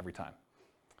repeating it every time.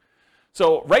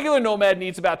 So regular nomad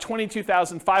needs about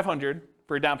 $22,500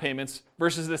 for down payments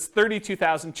versus this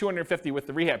 $32,250 with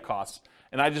the rehab costs.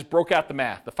 And I just broke out the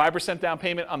math. The 5% down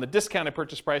payment on the discounted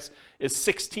purchase price is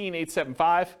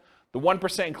 $16,875. The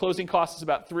 1% in closing costs is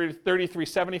about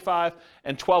 $33,755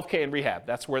 and $12,000 in rehab.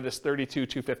 That's where this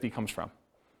 $32,250 comes from.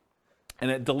 And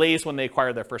it delays when they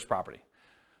acquire their first property.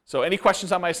 So any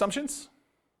questions on my assumptions?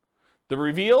 The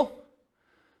reveal.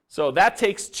 So that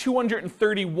takes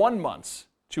 231 months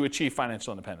to achieve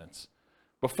financial independence.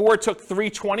 Before it took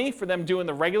 320 for them doing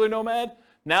the regular nomad.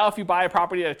 Now if you buy a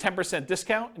property at a 10%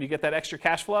 discount and you get that extra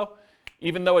cash flow,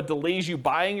 even though it delays you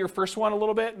buying your first one a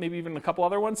little bit, maybe even a couple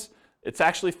other ones, it's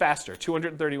actually faster,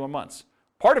 231 months.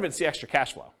 Part of it's the extra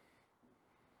cash flow.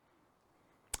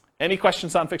 Any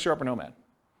questions on fixer-upper nomad?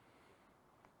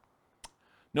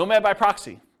 Nomad by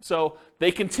proxy. So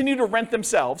they continue to rent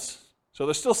themselves. So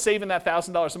they're still saving that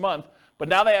 $1,000 a month, but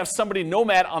now they have somebody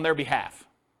nomad on their behalf.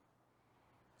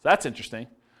 So that's interesting.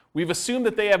 We've assumed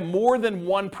that they have more than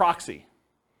one proxy,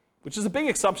 which is a big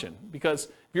assumption because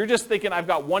if you're just thinking I've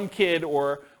got one kid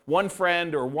or one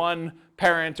friend or one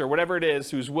parent or whatever it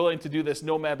is who's willing to do this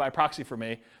nomad by proxy for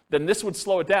me, then this would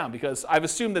slow it down because I've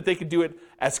assumed that they could do it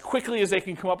as quickly as they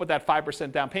can come up with that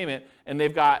 5% down payment and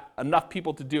they've got enough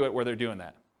people to do it where they're doing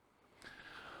that.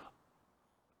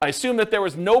 I assume that there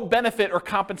was no benefit or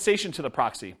compensation to the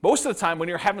proxy. Most of the time when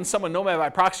you're having someone nomad by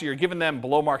proxy, you're giving them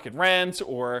below market rent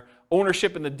or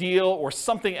ownership in the deal or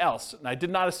something else. And I did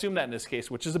not assume that in this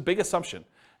case, which is a big assumption.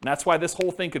 And that's why this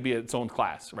whole thing could be its own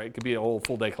class, right? It could be a whole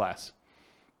full day class.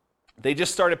 They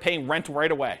just started paying rent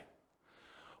right away.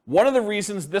 One of the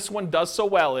reasons this one does so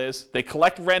well is they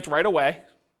collect rent right away,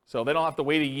 so they don't have to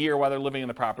wait a year while they're living in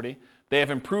the property. They have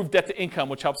improved debt to income,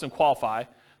 which helps them qualify.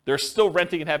 They're still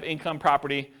renting and have income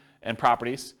property and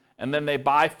properties, and then they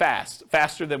buy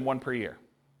faster than one per year,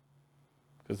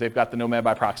 because they've got the Nomad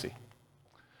by proxy.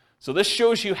 So this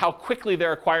shows you how quickly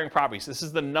they're acquiring properties. This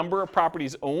is the number of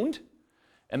properties owned,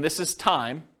 and this is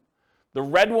time. The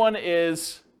red one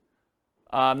is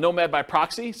Nomad by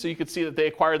proxy, so you can see that they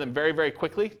acquire them very, very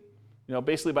quickly.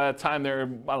 Basically by the time they're,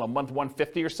 month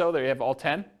 150 or so, they have all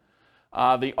 10.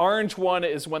 The orange one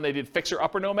is when they did Fixer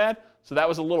Upper Nomad, so that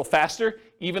was a little faster,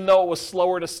 even though it was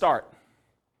slower to start.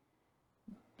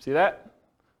 See that?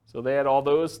 So they had all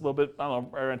those, a little bit,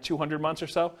 around 200 months or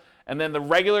so. And then the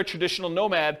regular traditional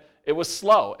Nomad, it was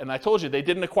slow. And I told you, they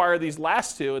didn't acquire these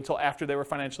last two until after they were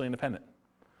financially independent.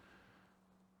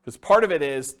 Because part of it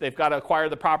is they've got to acquire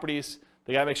the properties,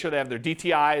 they got to make sure they have their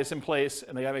DTIs in place,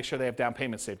 and they got to make sure they have down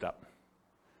payments saved up.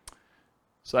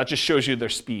 So that just shows you their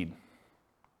speed.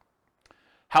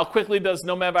 How quickly does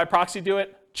Nomad by proxy do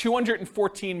it?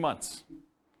 214 months.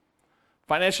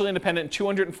 Financially independent,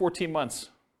 214 months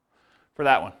for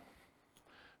that one.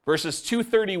 Versus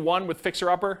 231 with Fixer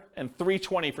Upper and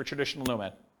 320 for traditional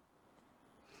Nomad.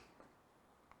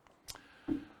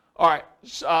 All right,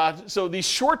 so these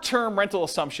short-term rental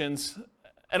assumptions,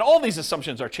 and all these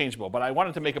assumptions are changeable, but I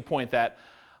wanted to make a point that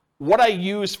what I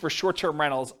use for short-term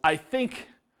rentals, I think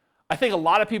a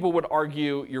lot of people would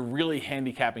argue you're really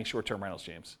handicapping short-term rentals,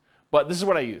 James. But this is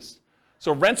what I used.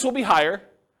 So rents will be higher,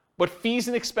 but fees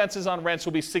and expenses on rents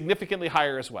will be significantly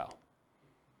higher as well.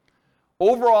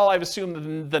 Overall, I've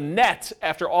assumed the net,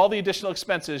 after all the additional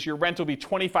expenses, your rent will be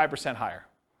 25% higher.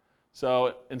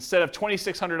 So instead of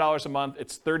 $2,600 a month,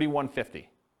 it's $3,150.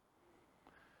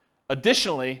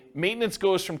 Additionally, maintenance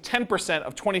goes from 10%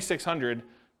 of $2,600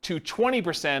 to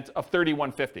 20% of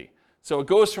 $3,150. So it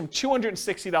goes from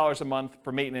 $260 a month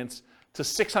for maintenance to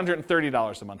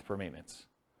 $630 a month for maintenance.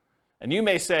 And you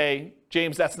may say,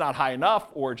 James, that's not high enough,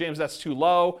 or James, that's too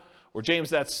low, or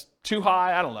James, that's too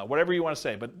high. I don't know, whatever you want to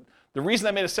say. But the reason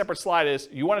I made a separate slide is,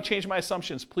 you want to change my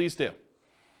assumptions, please do.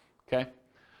 Okay?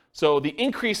 So the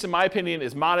increase, in my opinion,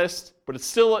 is modest, but it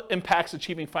still impacts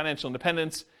achieving financial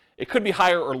independence. It could be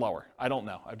higher or lower. I don't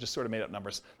know. I've just sort of made up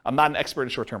numbers. I'm not an expert in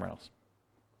short-term rentals.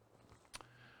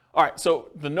 All right, so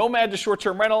the Nomad to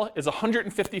short-term rental is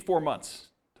 154 months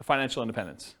to financial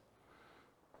independence.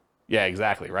 Yeah,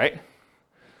 exactly, right?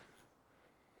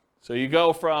 So you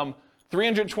go from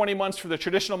 320 months for the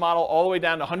traditional model all the way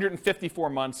down to 154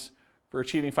 months for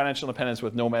achieving financial independence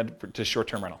with Nomad to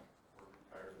short-term rental.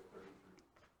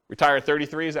 Retire at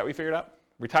 33, is that what we figured out?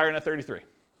 Retiring at 33.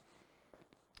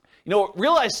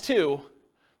 Realize too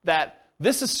that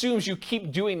this assumes you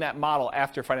keep doing that model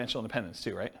after financial independence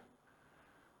too, right?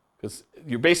 Because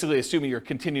you're basically assuming you're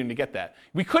continuing to get that.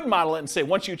 We could model it and say,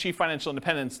 once you achieve financial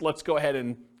independence, let's go ahead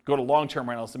and go to long-term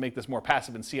rentals to make this more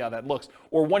passive and see how that looks.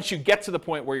 Or once you get to the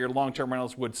point where your long-term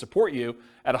rentals would support you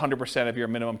at 100% of your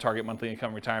minimum target monthly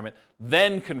income retirement,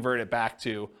 then convert it back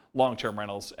to long-term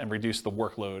rentals and reduce the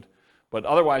workload. But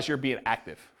otherwise, you're being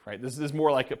active, right? This is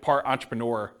more like a part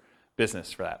entrepreneur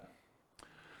business for that.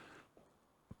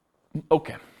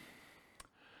 Okay.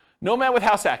 Nomad with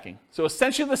house hacking. So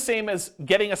essentially the same as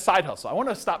getting a side hustle. I want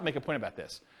to stop and make a point about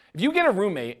this. If you get a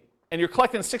roommate and you're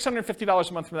collecting $650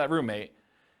 a month from that roommate,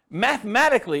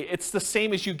 mathematically, it's the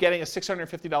same as you getting a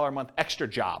 $650 a month extra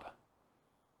job,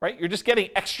 right? You're just getting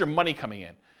extra money coming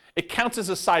in. It counts as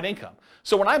a side income.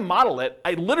 So when I model it,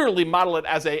 I literally model it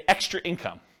as an extra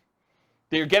income.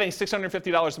 That you're getting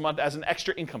 $650 a month as an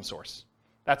extra income source.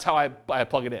 That's how I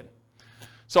plug it in.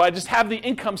 So I just have the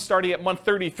income starting at month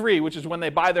 33, which is when they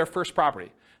buy their first property.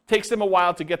 It takes them a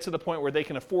while to get to the point where they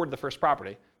can afford the first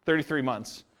property, 33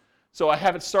 months. So I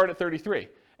have it start at 33.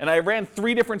 And I ran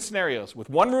 3 different scenarios, with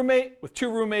 1 roommate, with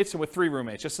 2 roommates, and with 3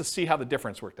 roommates, just to see how the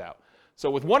difference worked out. So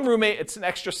with 1 roommate, it's an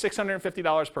extra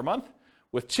 $650 per month.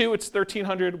 With 2, it's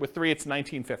 $1,300. With 3, it's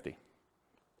 $1,950.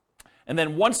 And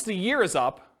then once the year is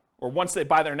up, or once they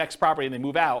buy their next property and they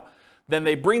move out, then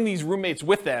they bring these roommates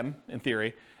with them, in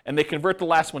theory, and they convert the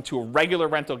last one to a regular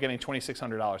rental getting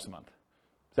 $2,600 a month.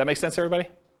 Does that make sense, everybody?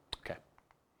 Okay.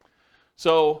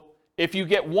 So if you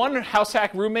get 1 house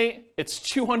hack roommate, it's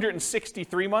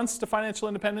 263 months to financial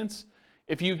independence.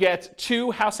 If you get 2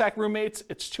 house hack roommates,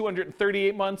 it's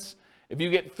 238 months. If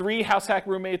you get 3 house hack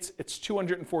roommates, it's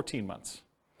 214 months.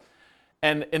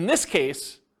 And in this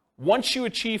case, once you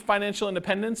achieve financial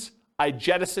independence, I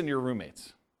jettison your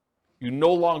roommates. You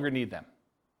no longer need them.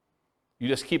 You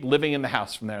just keep living in the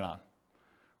house from there on,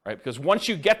 right? Because once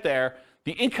you get there,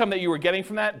 the income that you were getting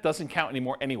from that doesn't count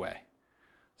anymore anyway.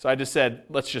 So I just said,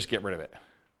 let's just get rid of it.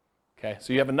 Okay,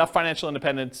 so you have enough financial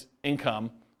independence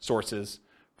income sources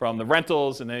from the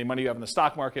rentals and any money you have in the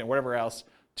stock market and whatever else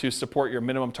to support your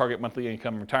minimum target monthly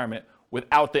income in retirement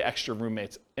without the extra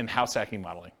roommates in house hacking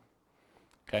modeling.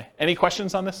 Okay, any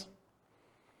questions on this?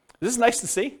 Is this nice to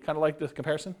see? Kind of like the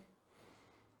comparison?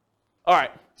 All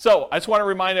right, so I just want to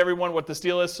remind everyone what this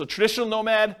deal is. So traditional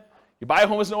Nomad, you buy a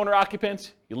home as an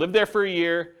owner-occupant, you live there for a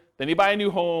year, then you buy a new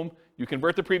home, you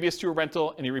convert the previous to a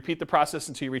rental, and you repeat the process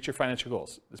until you reach your financial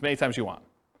goals as many times as you want.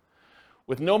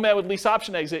 With Nomad with lease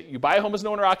option exit, you buy a home as an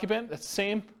owner-occupant, that's the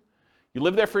same. You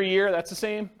live there for a year, that's the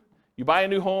same. You buy a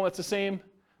new home, that's the same.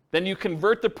 Then you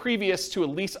convert the previous to a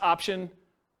lease option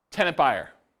tenant buyer.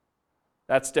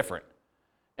 That's different.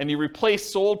 And you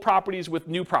replace sold properties with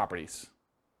new properties.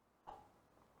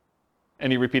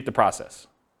 And you repeat the process,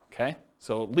 okay?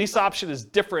 So lease option is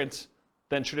different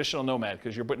than traditional Nomad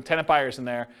because you're putting tenant buyers in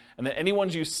there, and then any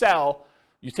ones you sell,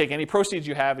 you take any proceeds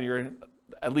you have, and you're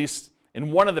at least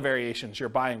in one of the variations, you're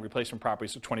buying replacement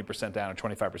properties with 20% down or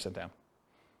 25% down.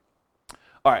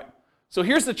 All right, so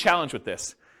here's the challenge with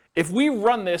this. If we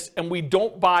run this and we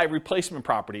don't buy replacement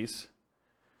properties,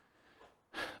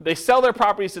 they sell their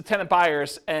properties to tenant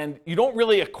buyers, and you don't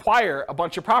really acquire a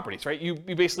bunch of properties, right? You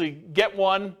basically get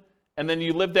one, and then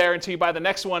you live there until you buy the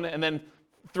next one, and then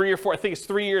 3 or 4, I think it's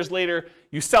 3 years later,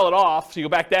 you sell it off, so you go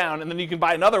back down, and then you can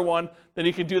buy another one, then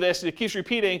you can do this, and it keeps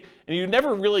repeating, and you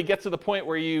never really get to the point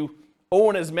where you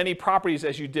own as many properties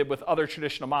as you did with other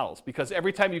traditional models, because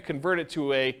every time you convert it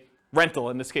to a rental,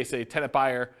 in this case a tenant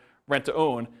buyer, rent to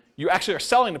own, you actually are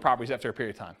selling the properties after a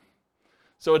period of time.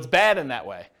 So it's bad in that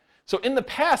way. So in the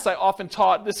past, I often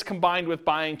taught this combined with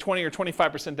buying 20 or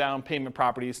 25% down payment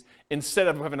properties instead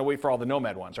of having to wait for all the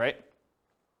Nomad ones, right?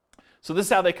 So this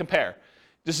is how they compare.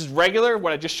 This is regular,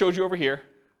 what I just showed you over here.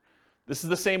 This is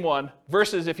the same one,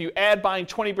 versus if you add buying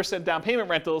 20% down payment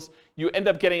rentals, you end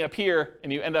up getting up here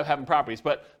and you end up having properties.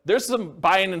 But there's some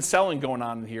buying and selling going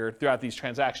on here throughout these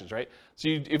transactions, right? So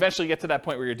you eventually get to that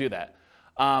point where you do that.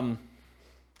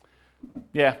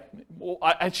 Yeah, well,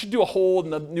 I should do a whole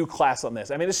new class on this.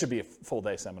 I mean, this should be a full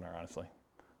day seminar, honestly,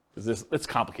 because it's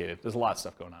complicated. There's a lot of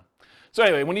stuff going on. So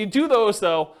anyway, when you do those,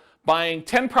 though, buying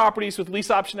 10 properties with lease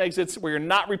option exits where you're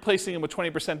not replacing them with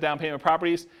 20% down payment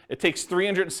properties, it takes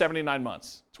 379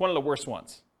 months. It's one of the worst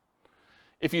ones.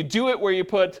 If you do it where you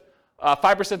put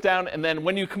 5% down, and then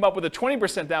when you come up with a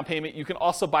 20% down payment, you can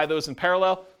also buy those in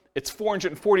parallel, it's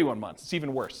 441 months. It's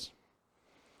even worse.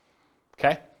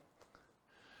 Okay?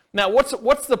 Now,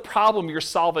 what's the problem you're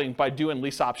solving by doing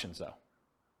lease options, though?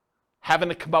 Having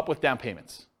to come up with down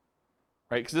payments,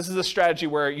 right? Because this is a strategy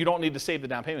where you don't need to save the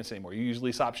down payments anymore. You use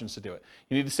lease options to do it.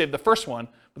 You need to save the first one,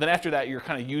 but then after that, you're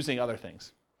kind of using other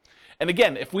things. And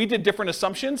again, if we did different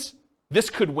assumptions, this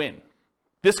could win.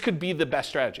 This could be the best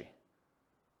strategy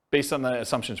based on the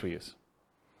assumptions we use.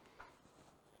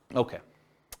 Okay.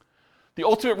 The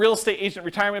ultimate real estate agent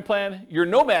retirement plan, you're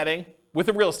nomading with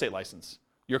a real estate license.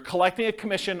 You're collecting a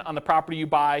commission on the property you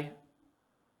buy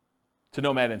to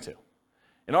nomad into.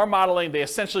 In our modeling, they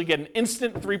essentially get an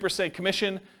instant 3%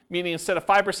 commission, meaning instead of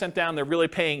 5% down, they're really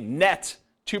paying net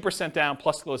 2% down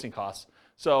plus closing costs.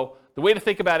 So the way to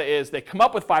think about it is they come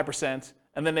up with 5%,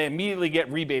 and then they immediately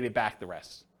get rebated back the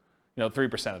rest.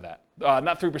 3% of that.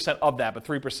 Not 3% of that, but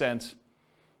 3%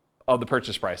 of the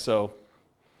purchase price, so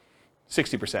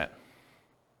 60%.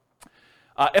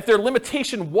 If their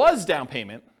limitation was down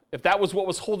payment, if that was what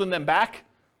was holding them back,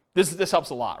 this helps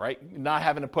a lot, right? Not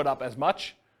having to put up as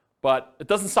much, but it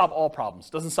doesn't solve all problems.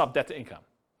 It doesn't solve debt to income.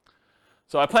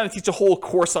 So I plan to teach a whole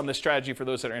course on this strategy for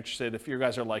those that are interested. If you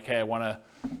guys are like, hey, I want to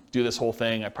do this whole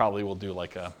thing, I probably will do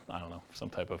like some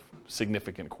type of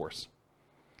significant course.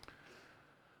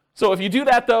 So if you do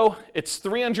that, though, it's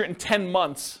 310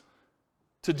 months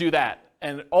to do that.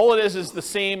 And all it is the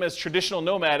same as traditional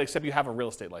Nomad, except you have a real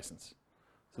estate license.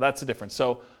 So that's the difference.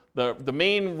 So the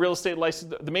main real estate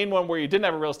license, the main one where you didn't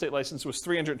have a real estate license was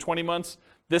 320 months.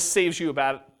 This saves you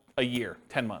about a year,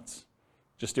 10 months,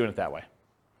 just doing it that way.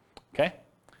 Okay?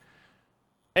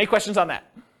 Any questions on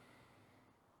that?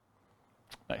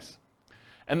 Nice.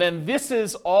 And then this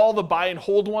is all the buy and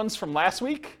hold ones from last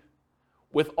week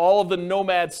with all of the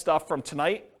Nomad stuff from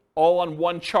tonight, all on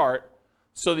one chart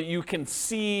so that you can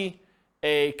see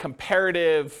a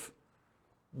comparative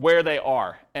where they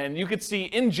are. And you could see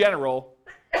in general,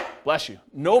 bless you,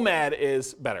 Nomad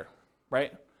is better,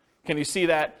 right? Can you see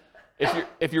that?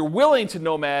 If you're willing to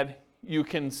Nomad, you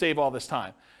can save all this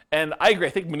time. And I agree. I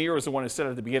think Munir was the one who said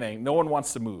at the beginning, no one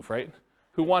wants to move, right?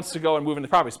 Who wants to go and move into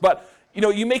properties? But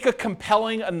you make a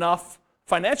compelling enough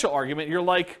financial argument. You're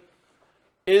like,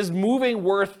 is moving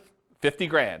worth 50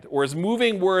 grand? Or is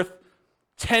moving worth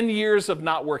 10 years of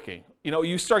not working?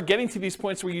 You start getting to these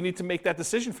points where you need to make that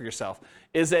decision for yourself.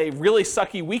 Is a really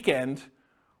sucky weekend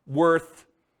worth,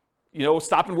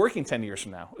 stopping working 10 years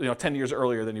from now? 10 years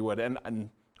earlier than you would. And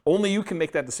only you can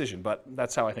make that decision, but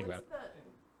that's how I think about it. What's the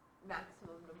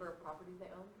maximum number of properties they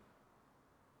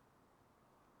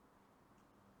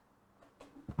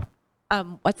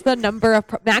own? What's the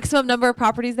maximum number of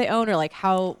properties they own, or like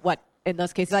what in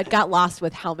those cases? I got lost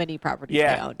with how many properties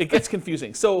they own. It gets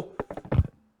confusing. So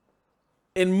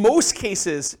in most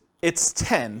cases, it's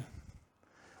 10.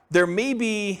 There may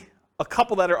be a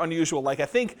couple that are unusual. Like I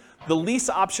think the lease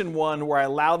option one where I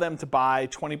allow them to buy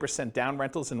 20% down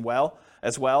rentals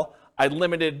as well, I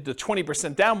limited the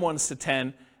 20% down ones to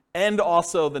 10 and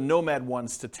also the Nomad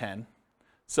ones to 10.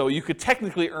 So you could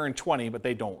technically earn 20, but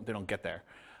they don't get there.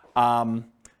 And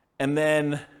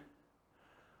then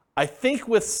I think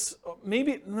I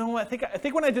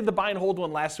think when I did the buy and hold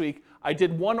one last week, I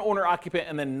did one owner occupant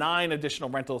and then 9 additional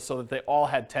rentals so that they all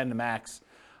had 10 to max.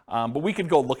 But we could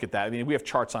go look at that. I mean, we have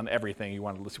charts on everything you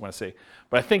want to see.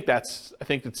 But I think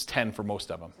it's 10 for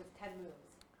most of them. So it's 10 moves.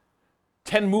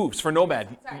 10 moves for Nomad.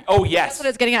 Sorry. Oh, yes. That's what I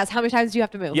was getting at. Is how many times do you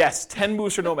have to move? Yes, 10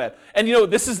 moves for Nomad. And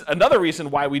this is another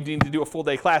reason why we need to do a full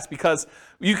day class, because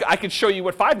I could show you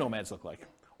what 5 Nomads look like.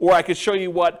 Or I could show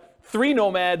you what 3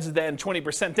 Nomads, then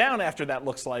 20% down after that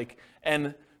looks like.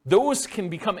 And those can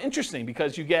become interesting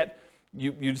because you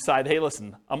decide, hey,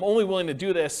 listen, I'm only willing to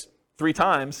do this 3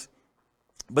 times,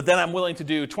 but then I'm willing to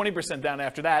do 20% down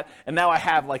after that. And now I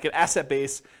have like an asset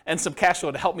base and some cash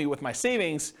flow to help me with my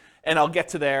savings, and I'll get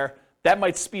to there. That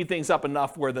might speed things up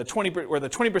enough where the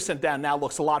 20% down now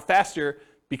looks a lot faster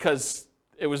because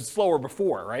it was slower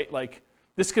before, right? Like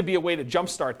this could be a way to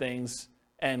jumpstart things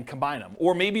and combine them.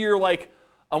 Or maybe you're like,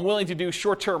 I'm willing to do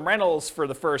short-term rentals for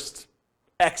the first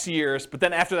X years, but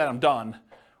then after that I'm done.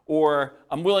 Or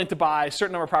I'm willing to buy a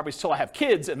certain number of properties till I have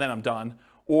kids and then I'm done.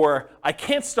 Or I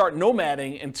can't start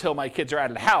nomading until my kids are out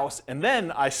of the house and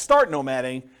then I start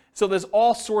nomading. So there's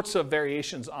all sorts of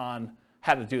variations on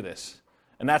how to do this.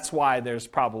 And that's why there's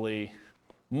probably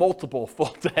multiple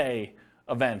full-day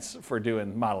events for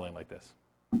doing modeling like this.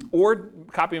 Or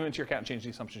copy them into your account and change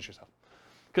the assumptions yourself.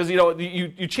 Because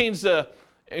you change and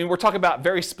we're talking about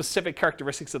very specific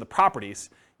characteristics of the properties.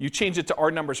 You change it to our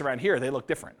numbers around here, they look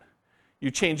different. You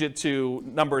change it to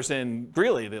numbers in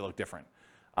Greeley, they look different.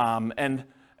 And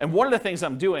one of the things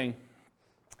I'm doing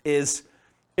is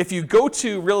if you go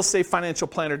to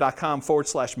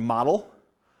realestatefinancialplanner.com/model,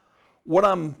 what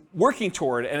I'm working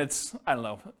toward, and it's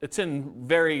in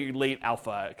very late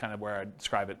alpha, kind of where I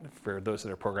describe it for those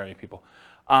that are programming people.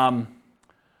 I'm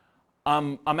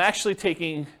actually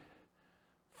taking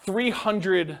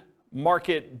 300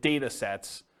 market data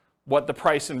sets, what the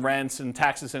price and rents and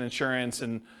taxes and insurance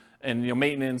and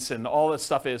maintenance and all that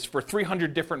stuff is for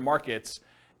 300 different markets,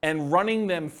 and running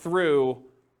them through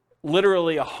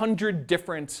literally 100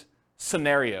 different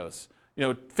scenarios.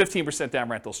 15% down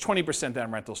rentals, 20%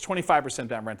 down rentals, 25%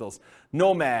 down rentals,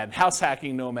 Nomad, house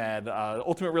hacking Nomad,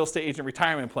 ultimate real estate agent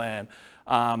retirement plan,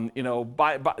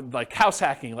 like house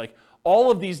hacking, like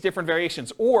all of these different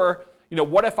variations. Or,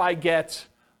 what if I get,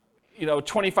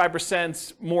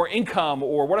 25% more income,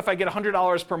 or what if I get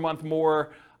 $100 per month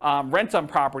more rent on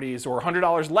properties, or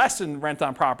 $100 less in rent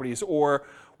on properties, or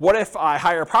what if I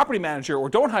hire a property manager or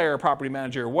don't hire a property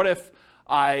manager? What if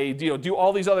I do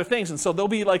all these other things? And so there'll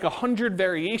be like 100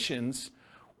 variations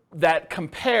that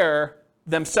compare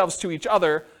themselves to each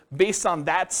other based on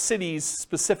that city's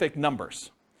specific numbers.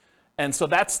 And so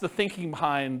that's the thinking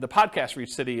behind the podcast for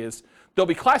each city is there'll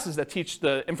be classes that teach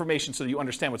the information so that you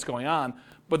understand what's going on,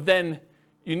 but then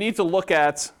you need to look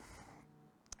at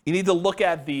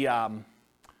the, I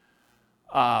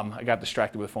got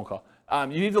distracted with a phone call.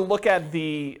 You need to look at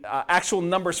the actual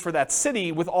numbers for that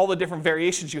city with all the different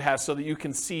variations you have so that you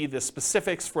can see the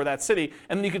specifics for that city.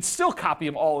 And then you could still copy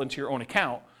them all into your own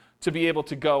account to be able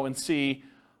to go and see,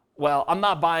 well, I'm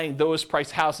not buying those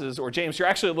price houses, or James, you're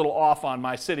actually a little off on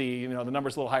my city, the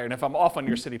number's a little higher. And if I'm off on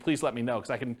your city, please let me know,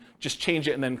 because I can just change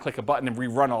it and then click a button and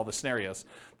rerun all the scenarios.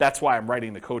 That's why I'm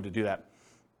writing the code to do that.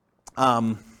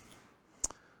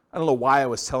 I don't know why I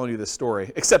was telling you this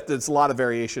story, except that it's a lot of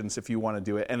variations if you want to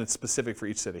do it, and it's specific for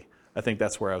each city. I think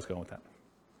that's where I was going with that.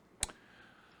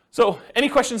 So, any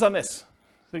questions on this?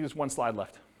 I think there's one slide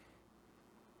left.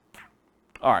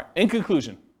 All right, in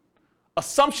conclusion,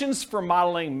 assumptions for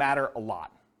modeling matter a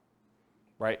lot.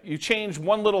 right? You change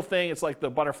one little thing, it's like the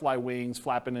butterfly wings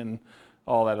flapping and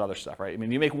all that other stuff, right? I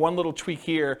mean, you make one little tweak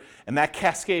here, and that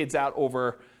cascades out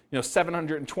over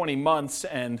 720 months,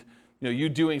 and you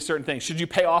doing certain things. Should you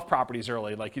pay off properties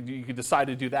early? Like you could decide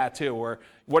to do that too. Or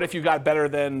what if you got better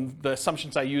than the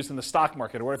assumptions I used in the stock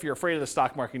market? Or what if you're afraid of the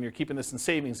stock market and you're keeping this in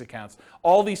savings accounts?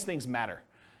 All these things matter.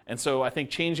 And so I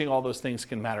think changing all those things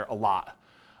can matter a lot.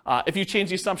 If you change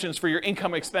the assumptions for your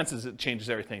income expenses, it changes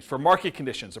everything. For market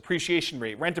conditions, appreciation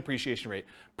rate, rent appreciation rate,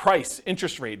 price,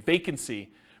 interest rate,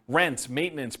 vacancy, rent,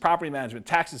 maintenance, property management,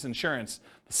 taxes, insurance,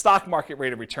 the stock market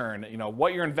rate of return,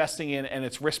 what you're investing in and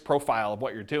its risk profile of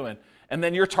what you're doing, and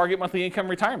then your target monthly income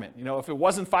retirement. If it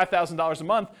wasn't $5,000 a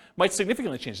month, might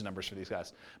significantly change the numbers for these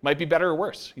guys. Might be better or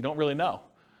worse. You don't really know.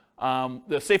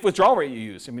 The safe withdrawal rate you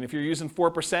use. I mean, if you're using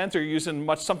 4% or you're using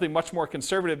something much more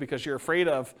conservative because you're afraid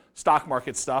of stock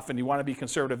market stuff and you want to be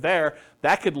conservative there,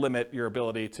 that could limit your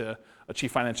ability to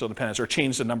achieve financial independence or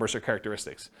change the numbers or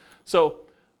characteristics. So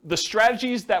the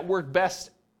strategies that work best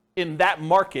in that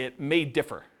market may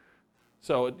differ.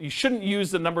 So you shouldn't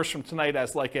use the numbers from tonight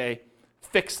as like a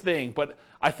fixed thing, but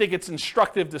I think it's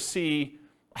instructive to see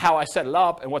how I set it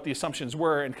up and what the assumptions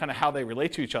were and kind of how they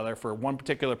relate to each other for one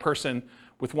particular person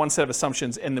with one set of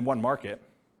assumptions in the one market.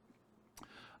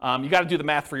 You got to do the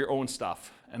math for your own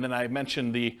stuff. And then I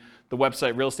mentioned the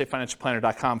website,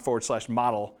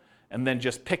 realestatefinancialplanner.com/model, and then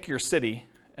just pick your city.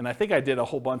 And I think I did a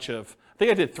whole bunch of, I think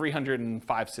I did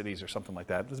 305 cities or something like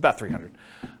that. It was about 300.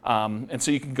 And so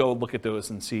you can go look at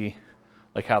those and see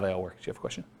like how they all work. Do you have a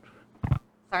question?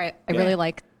 Sorry, I really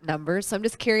like numbers. So I'm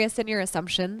just curious in your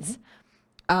assumptions,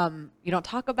 you don't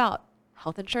talk about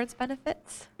health insurance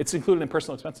benefits? It's included in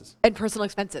personal expenses. And personal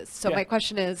expenses. So my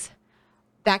question is,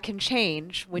 that can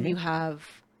change when you have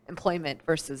employment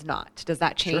versus not. Does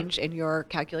that change in your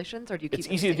calculations, or do you keep it?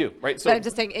 It's easy to do, right? So I'm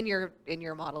just saying, in your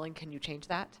modeling, can you change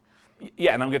that?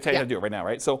 Yeah, and I'm going to tell you how to do it right now,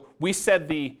 right? So we said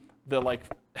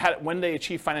when they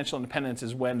achieve financial independence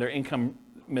is when their income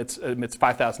emits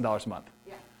 $5,000 a month.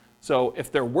 Yeah. So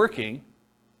if they're working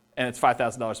and it's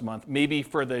 $5,000 a month, maybe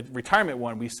for the retirement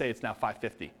one, we say it's now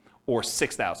 $550 or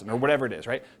 $6,000 or whatever it is,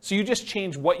 right? So you just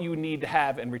change what you need to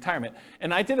have in retirement.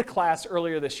 And I did a class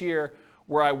earlier this year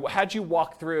where I had you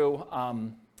walk through,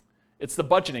 it's the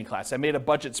budgeting class. I made a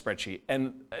budget spreadsheet,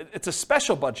 and it's a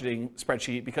special budgeting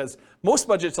spreadsheet because most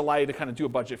budgets allow you to kind of do a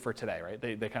budget for today, right?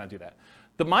 They kind of do that.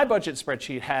 My budget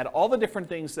spreadsheet had all the different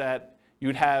things that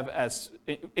you'd have as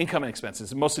income and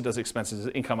expenses. It mostly does expenses,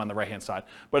 income on the right-hand side,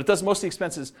 but it does mostly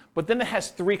expenses, but then it has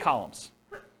 3 columns.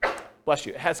 Bless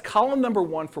you. It has column number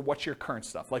 1 for what's your current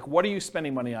stuff, like what are you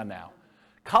spending money on now?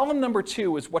 Column number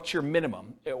 2 is what's your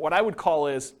minimum. What I would call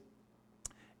is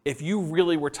if you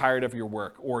really were tired of your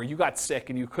work, or you got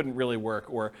sick and you couldn't really work,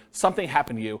 or something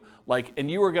happened to you, and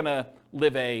you were gonna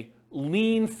live a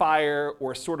lean fire,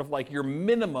 or sort of like your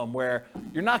minimum where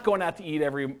you're not going out to eat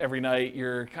every night,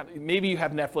 maybe you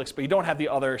have Netflix, but you don't have the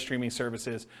other streaming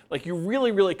services. Like you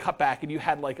really, really cut back and you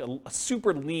had like a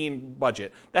super lean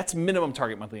budget. That's minimum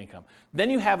target monthly income. Then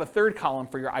you have a 3rd column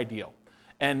for your ideal.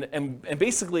 And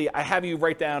basically I have you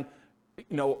write down,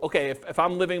 okay, if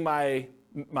I'm living my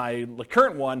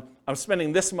current one, I'm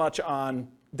spending this much on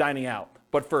dining out.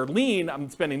 But for lean, I'm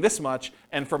spending this much,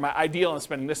 and for my ideal, I'm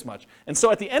spending this much. And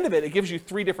so at the end of it, it gives you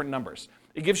 3 different numbers.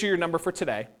 It gives you your number for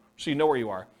today, so you know where you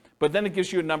are. But then it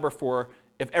gives you a number for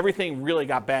if everything really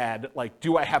got bad, like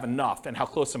do I have enough, and how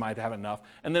close am I to have enough?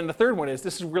 And then the 3rd one is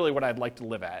this is really what I'd like to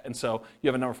live at. And so you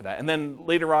have a number for that. And then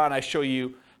later on, I show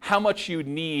you how much you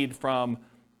need from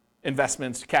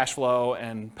investments, cash flow,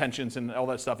 and pensions, and all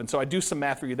that stuff. And so I do some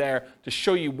math for you there to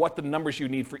show you what the numbers you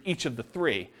need for each of the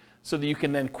 3, so that you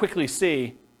can then quickly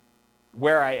see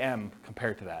where I am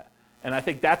compared to that. And I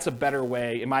think that's a better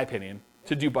way, in my opinion,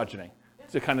 to do budgeting,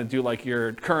 to kind of do like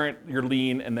your current, your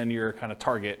lean, and then your kind of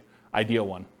target ideal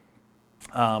one.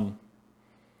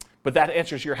 But that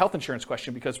answers your health insurance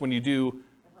question, because when you do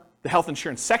the health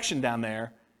insurance section down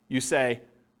there, you say,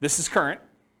 this is current.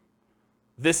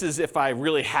 This is if I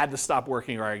really had to stop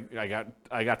working, or I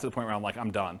got to the point where I'm like,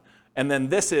 I'm done. And then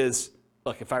this is,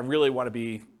 look, if I really want to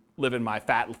be living my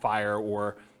fat fire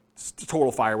or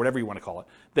total fire, whatever you want to call it,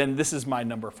 then this is my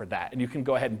number for that. And you can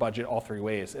go ahead and budget all 3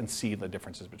 ways and see the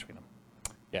differences between them.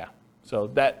 Yeah. So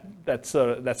that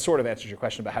sort of answers your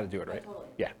question about how to do it, right? Totally.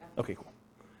 Yeah. Okay, cool.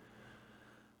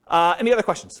 Any other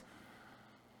questions?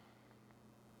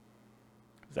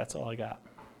 That's all I got.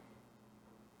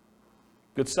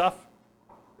 Good stuff?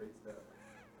 Great stuff.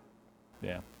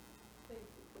 Yeah.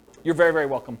 You're very, very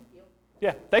welcome.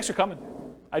 Yeah, thanks for coming.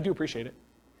 I do appreciate it.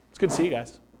 It's good to see you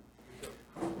guys.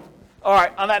 All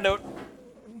right, on that note,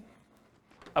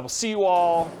 I will see you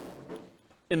all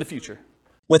in the future.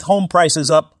 With home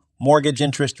prices up, mortgage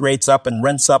interest rates up, and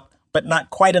rents up, but not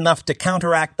quite enough to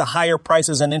counteract the higher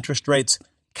prices and interest rates,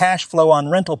 cash flow on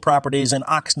rental properties in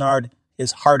Oxnard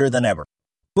is harder than ever.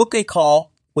 Book a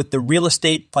call with the Real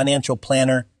Estate Financial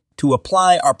Planner to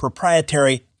apply our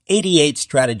proprietary 88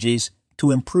 strategies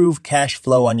to improve cash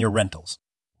flow on your rentals.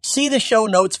 See the show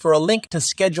notes for a link to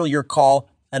schedule your call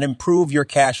and improve your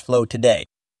cash flow today.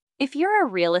 If you're a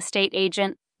real estate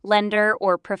agent, lender,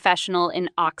 or professional in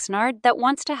Oxnard that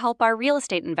wants to help our real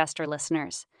estate investor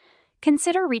listeners,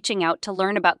 consider reaching out to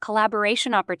learn about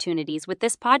collaboration opportunities with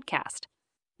this podcast.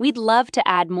 We'd love to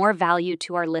add more value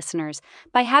to our listeners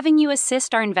by having you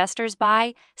assist our investors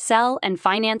buy, sell, and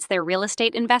finance their real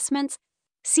estate investments.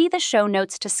 See the show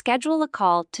notes to schedule a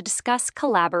call to discuss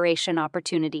collaboration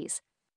opportunities.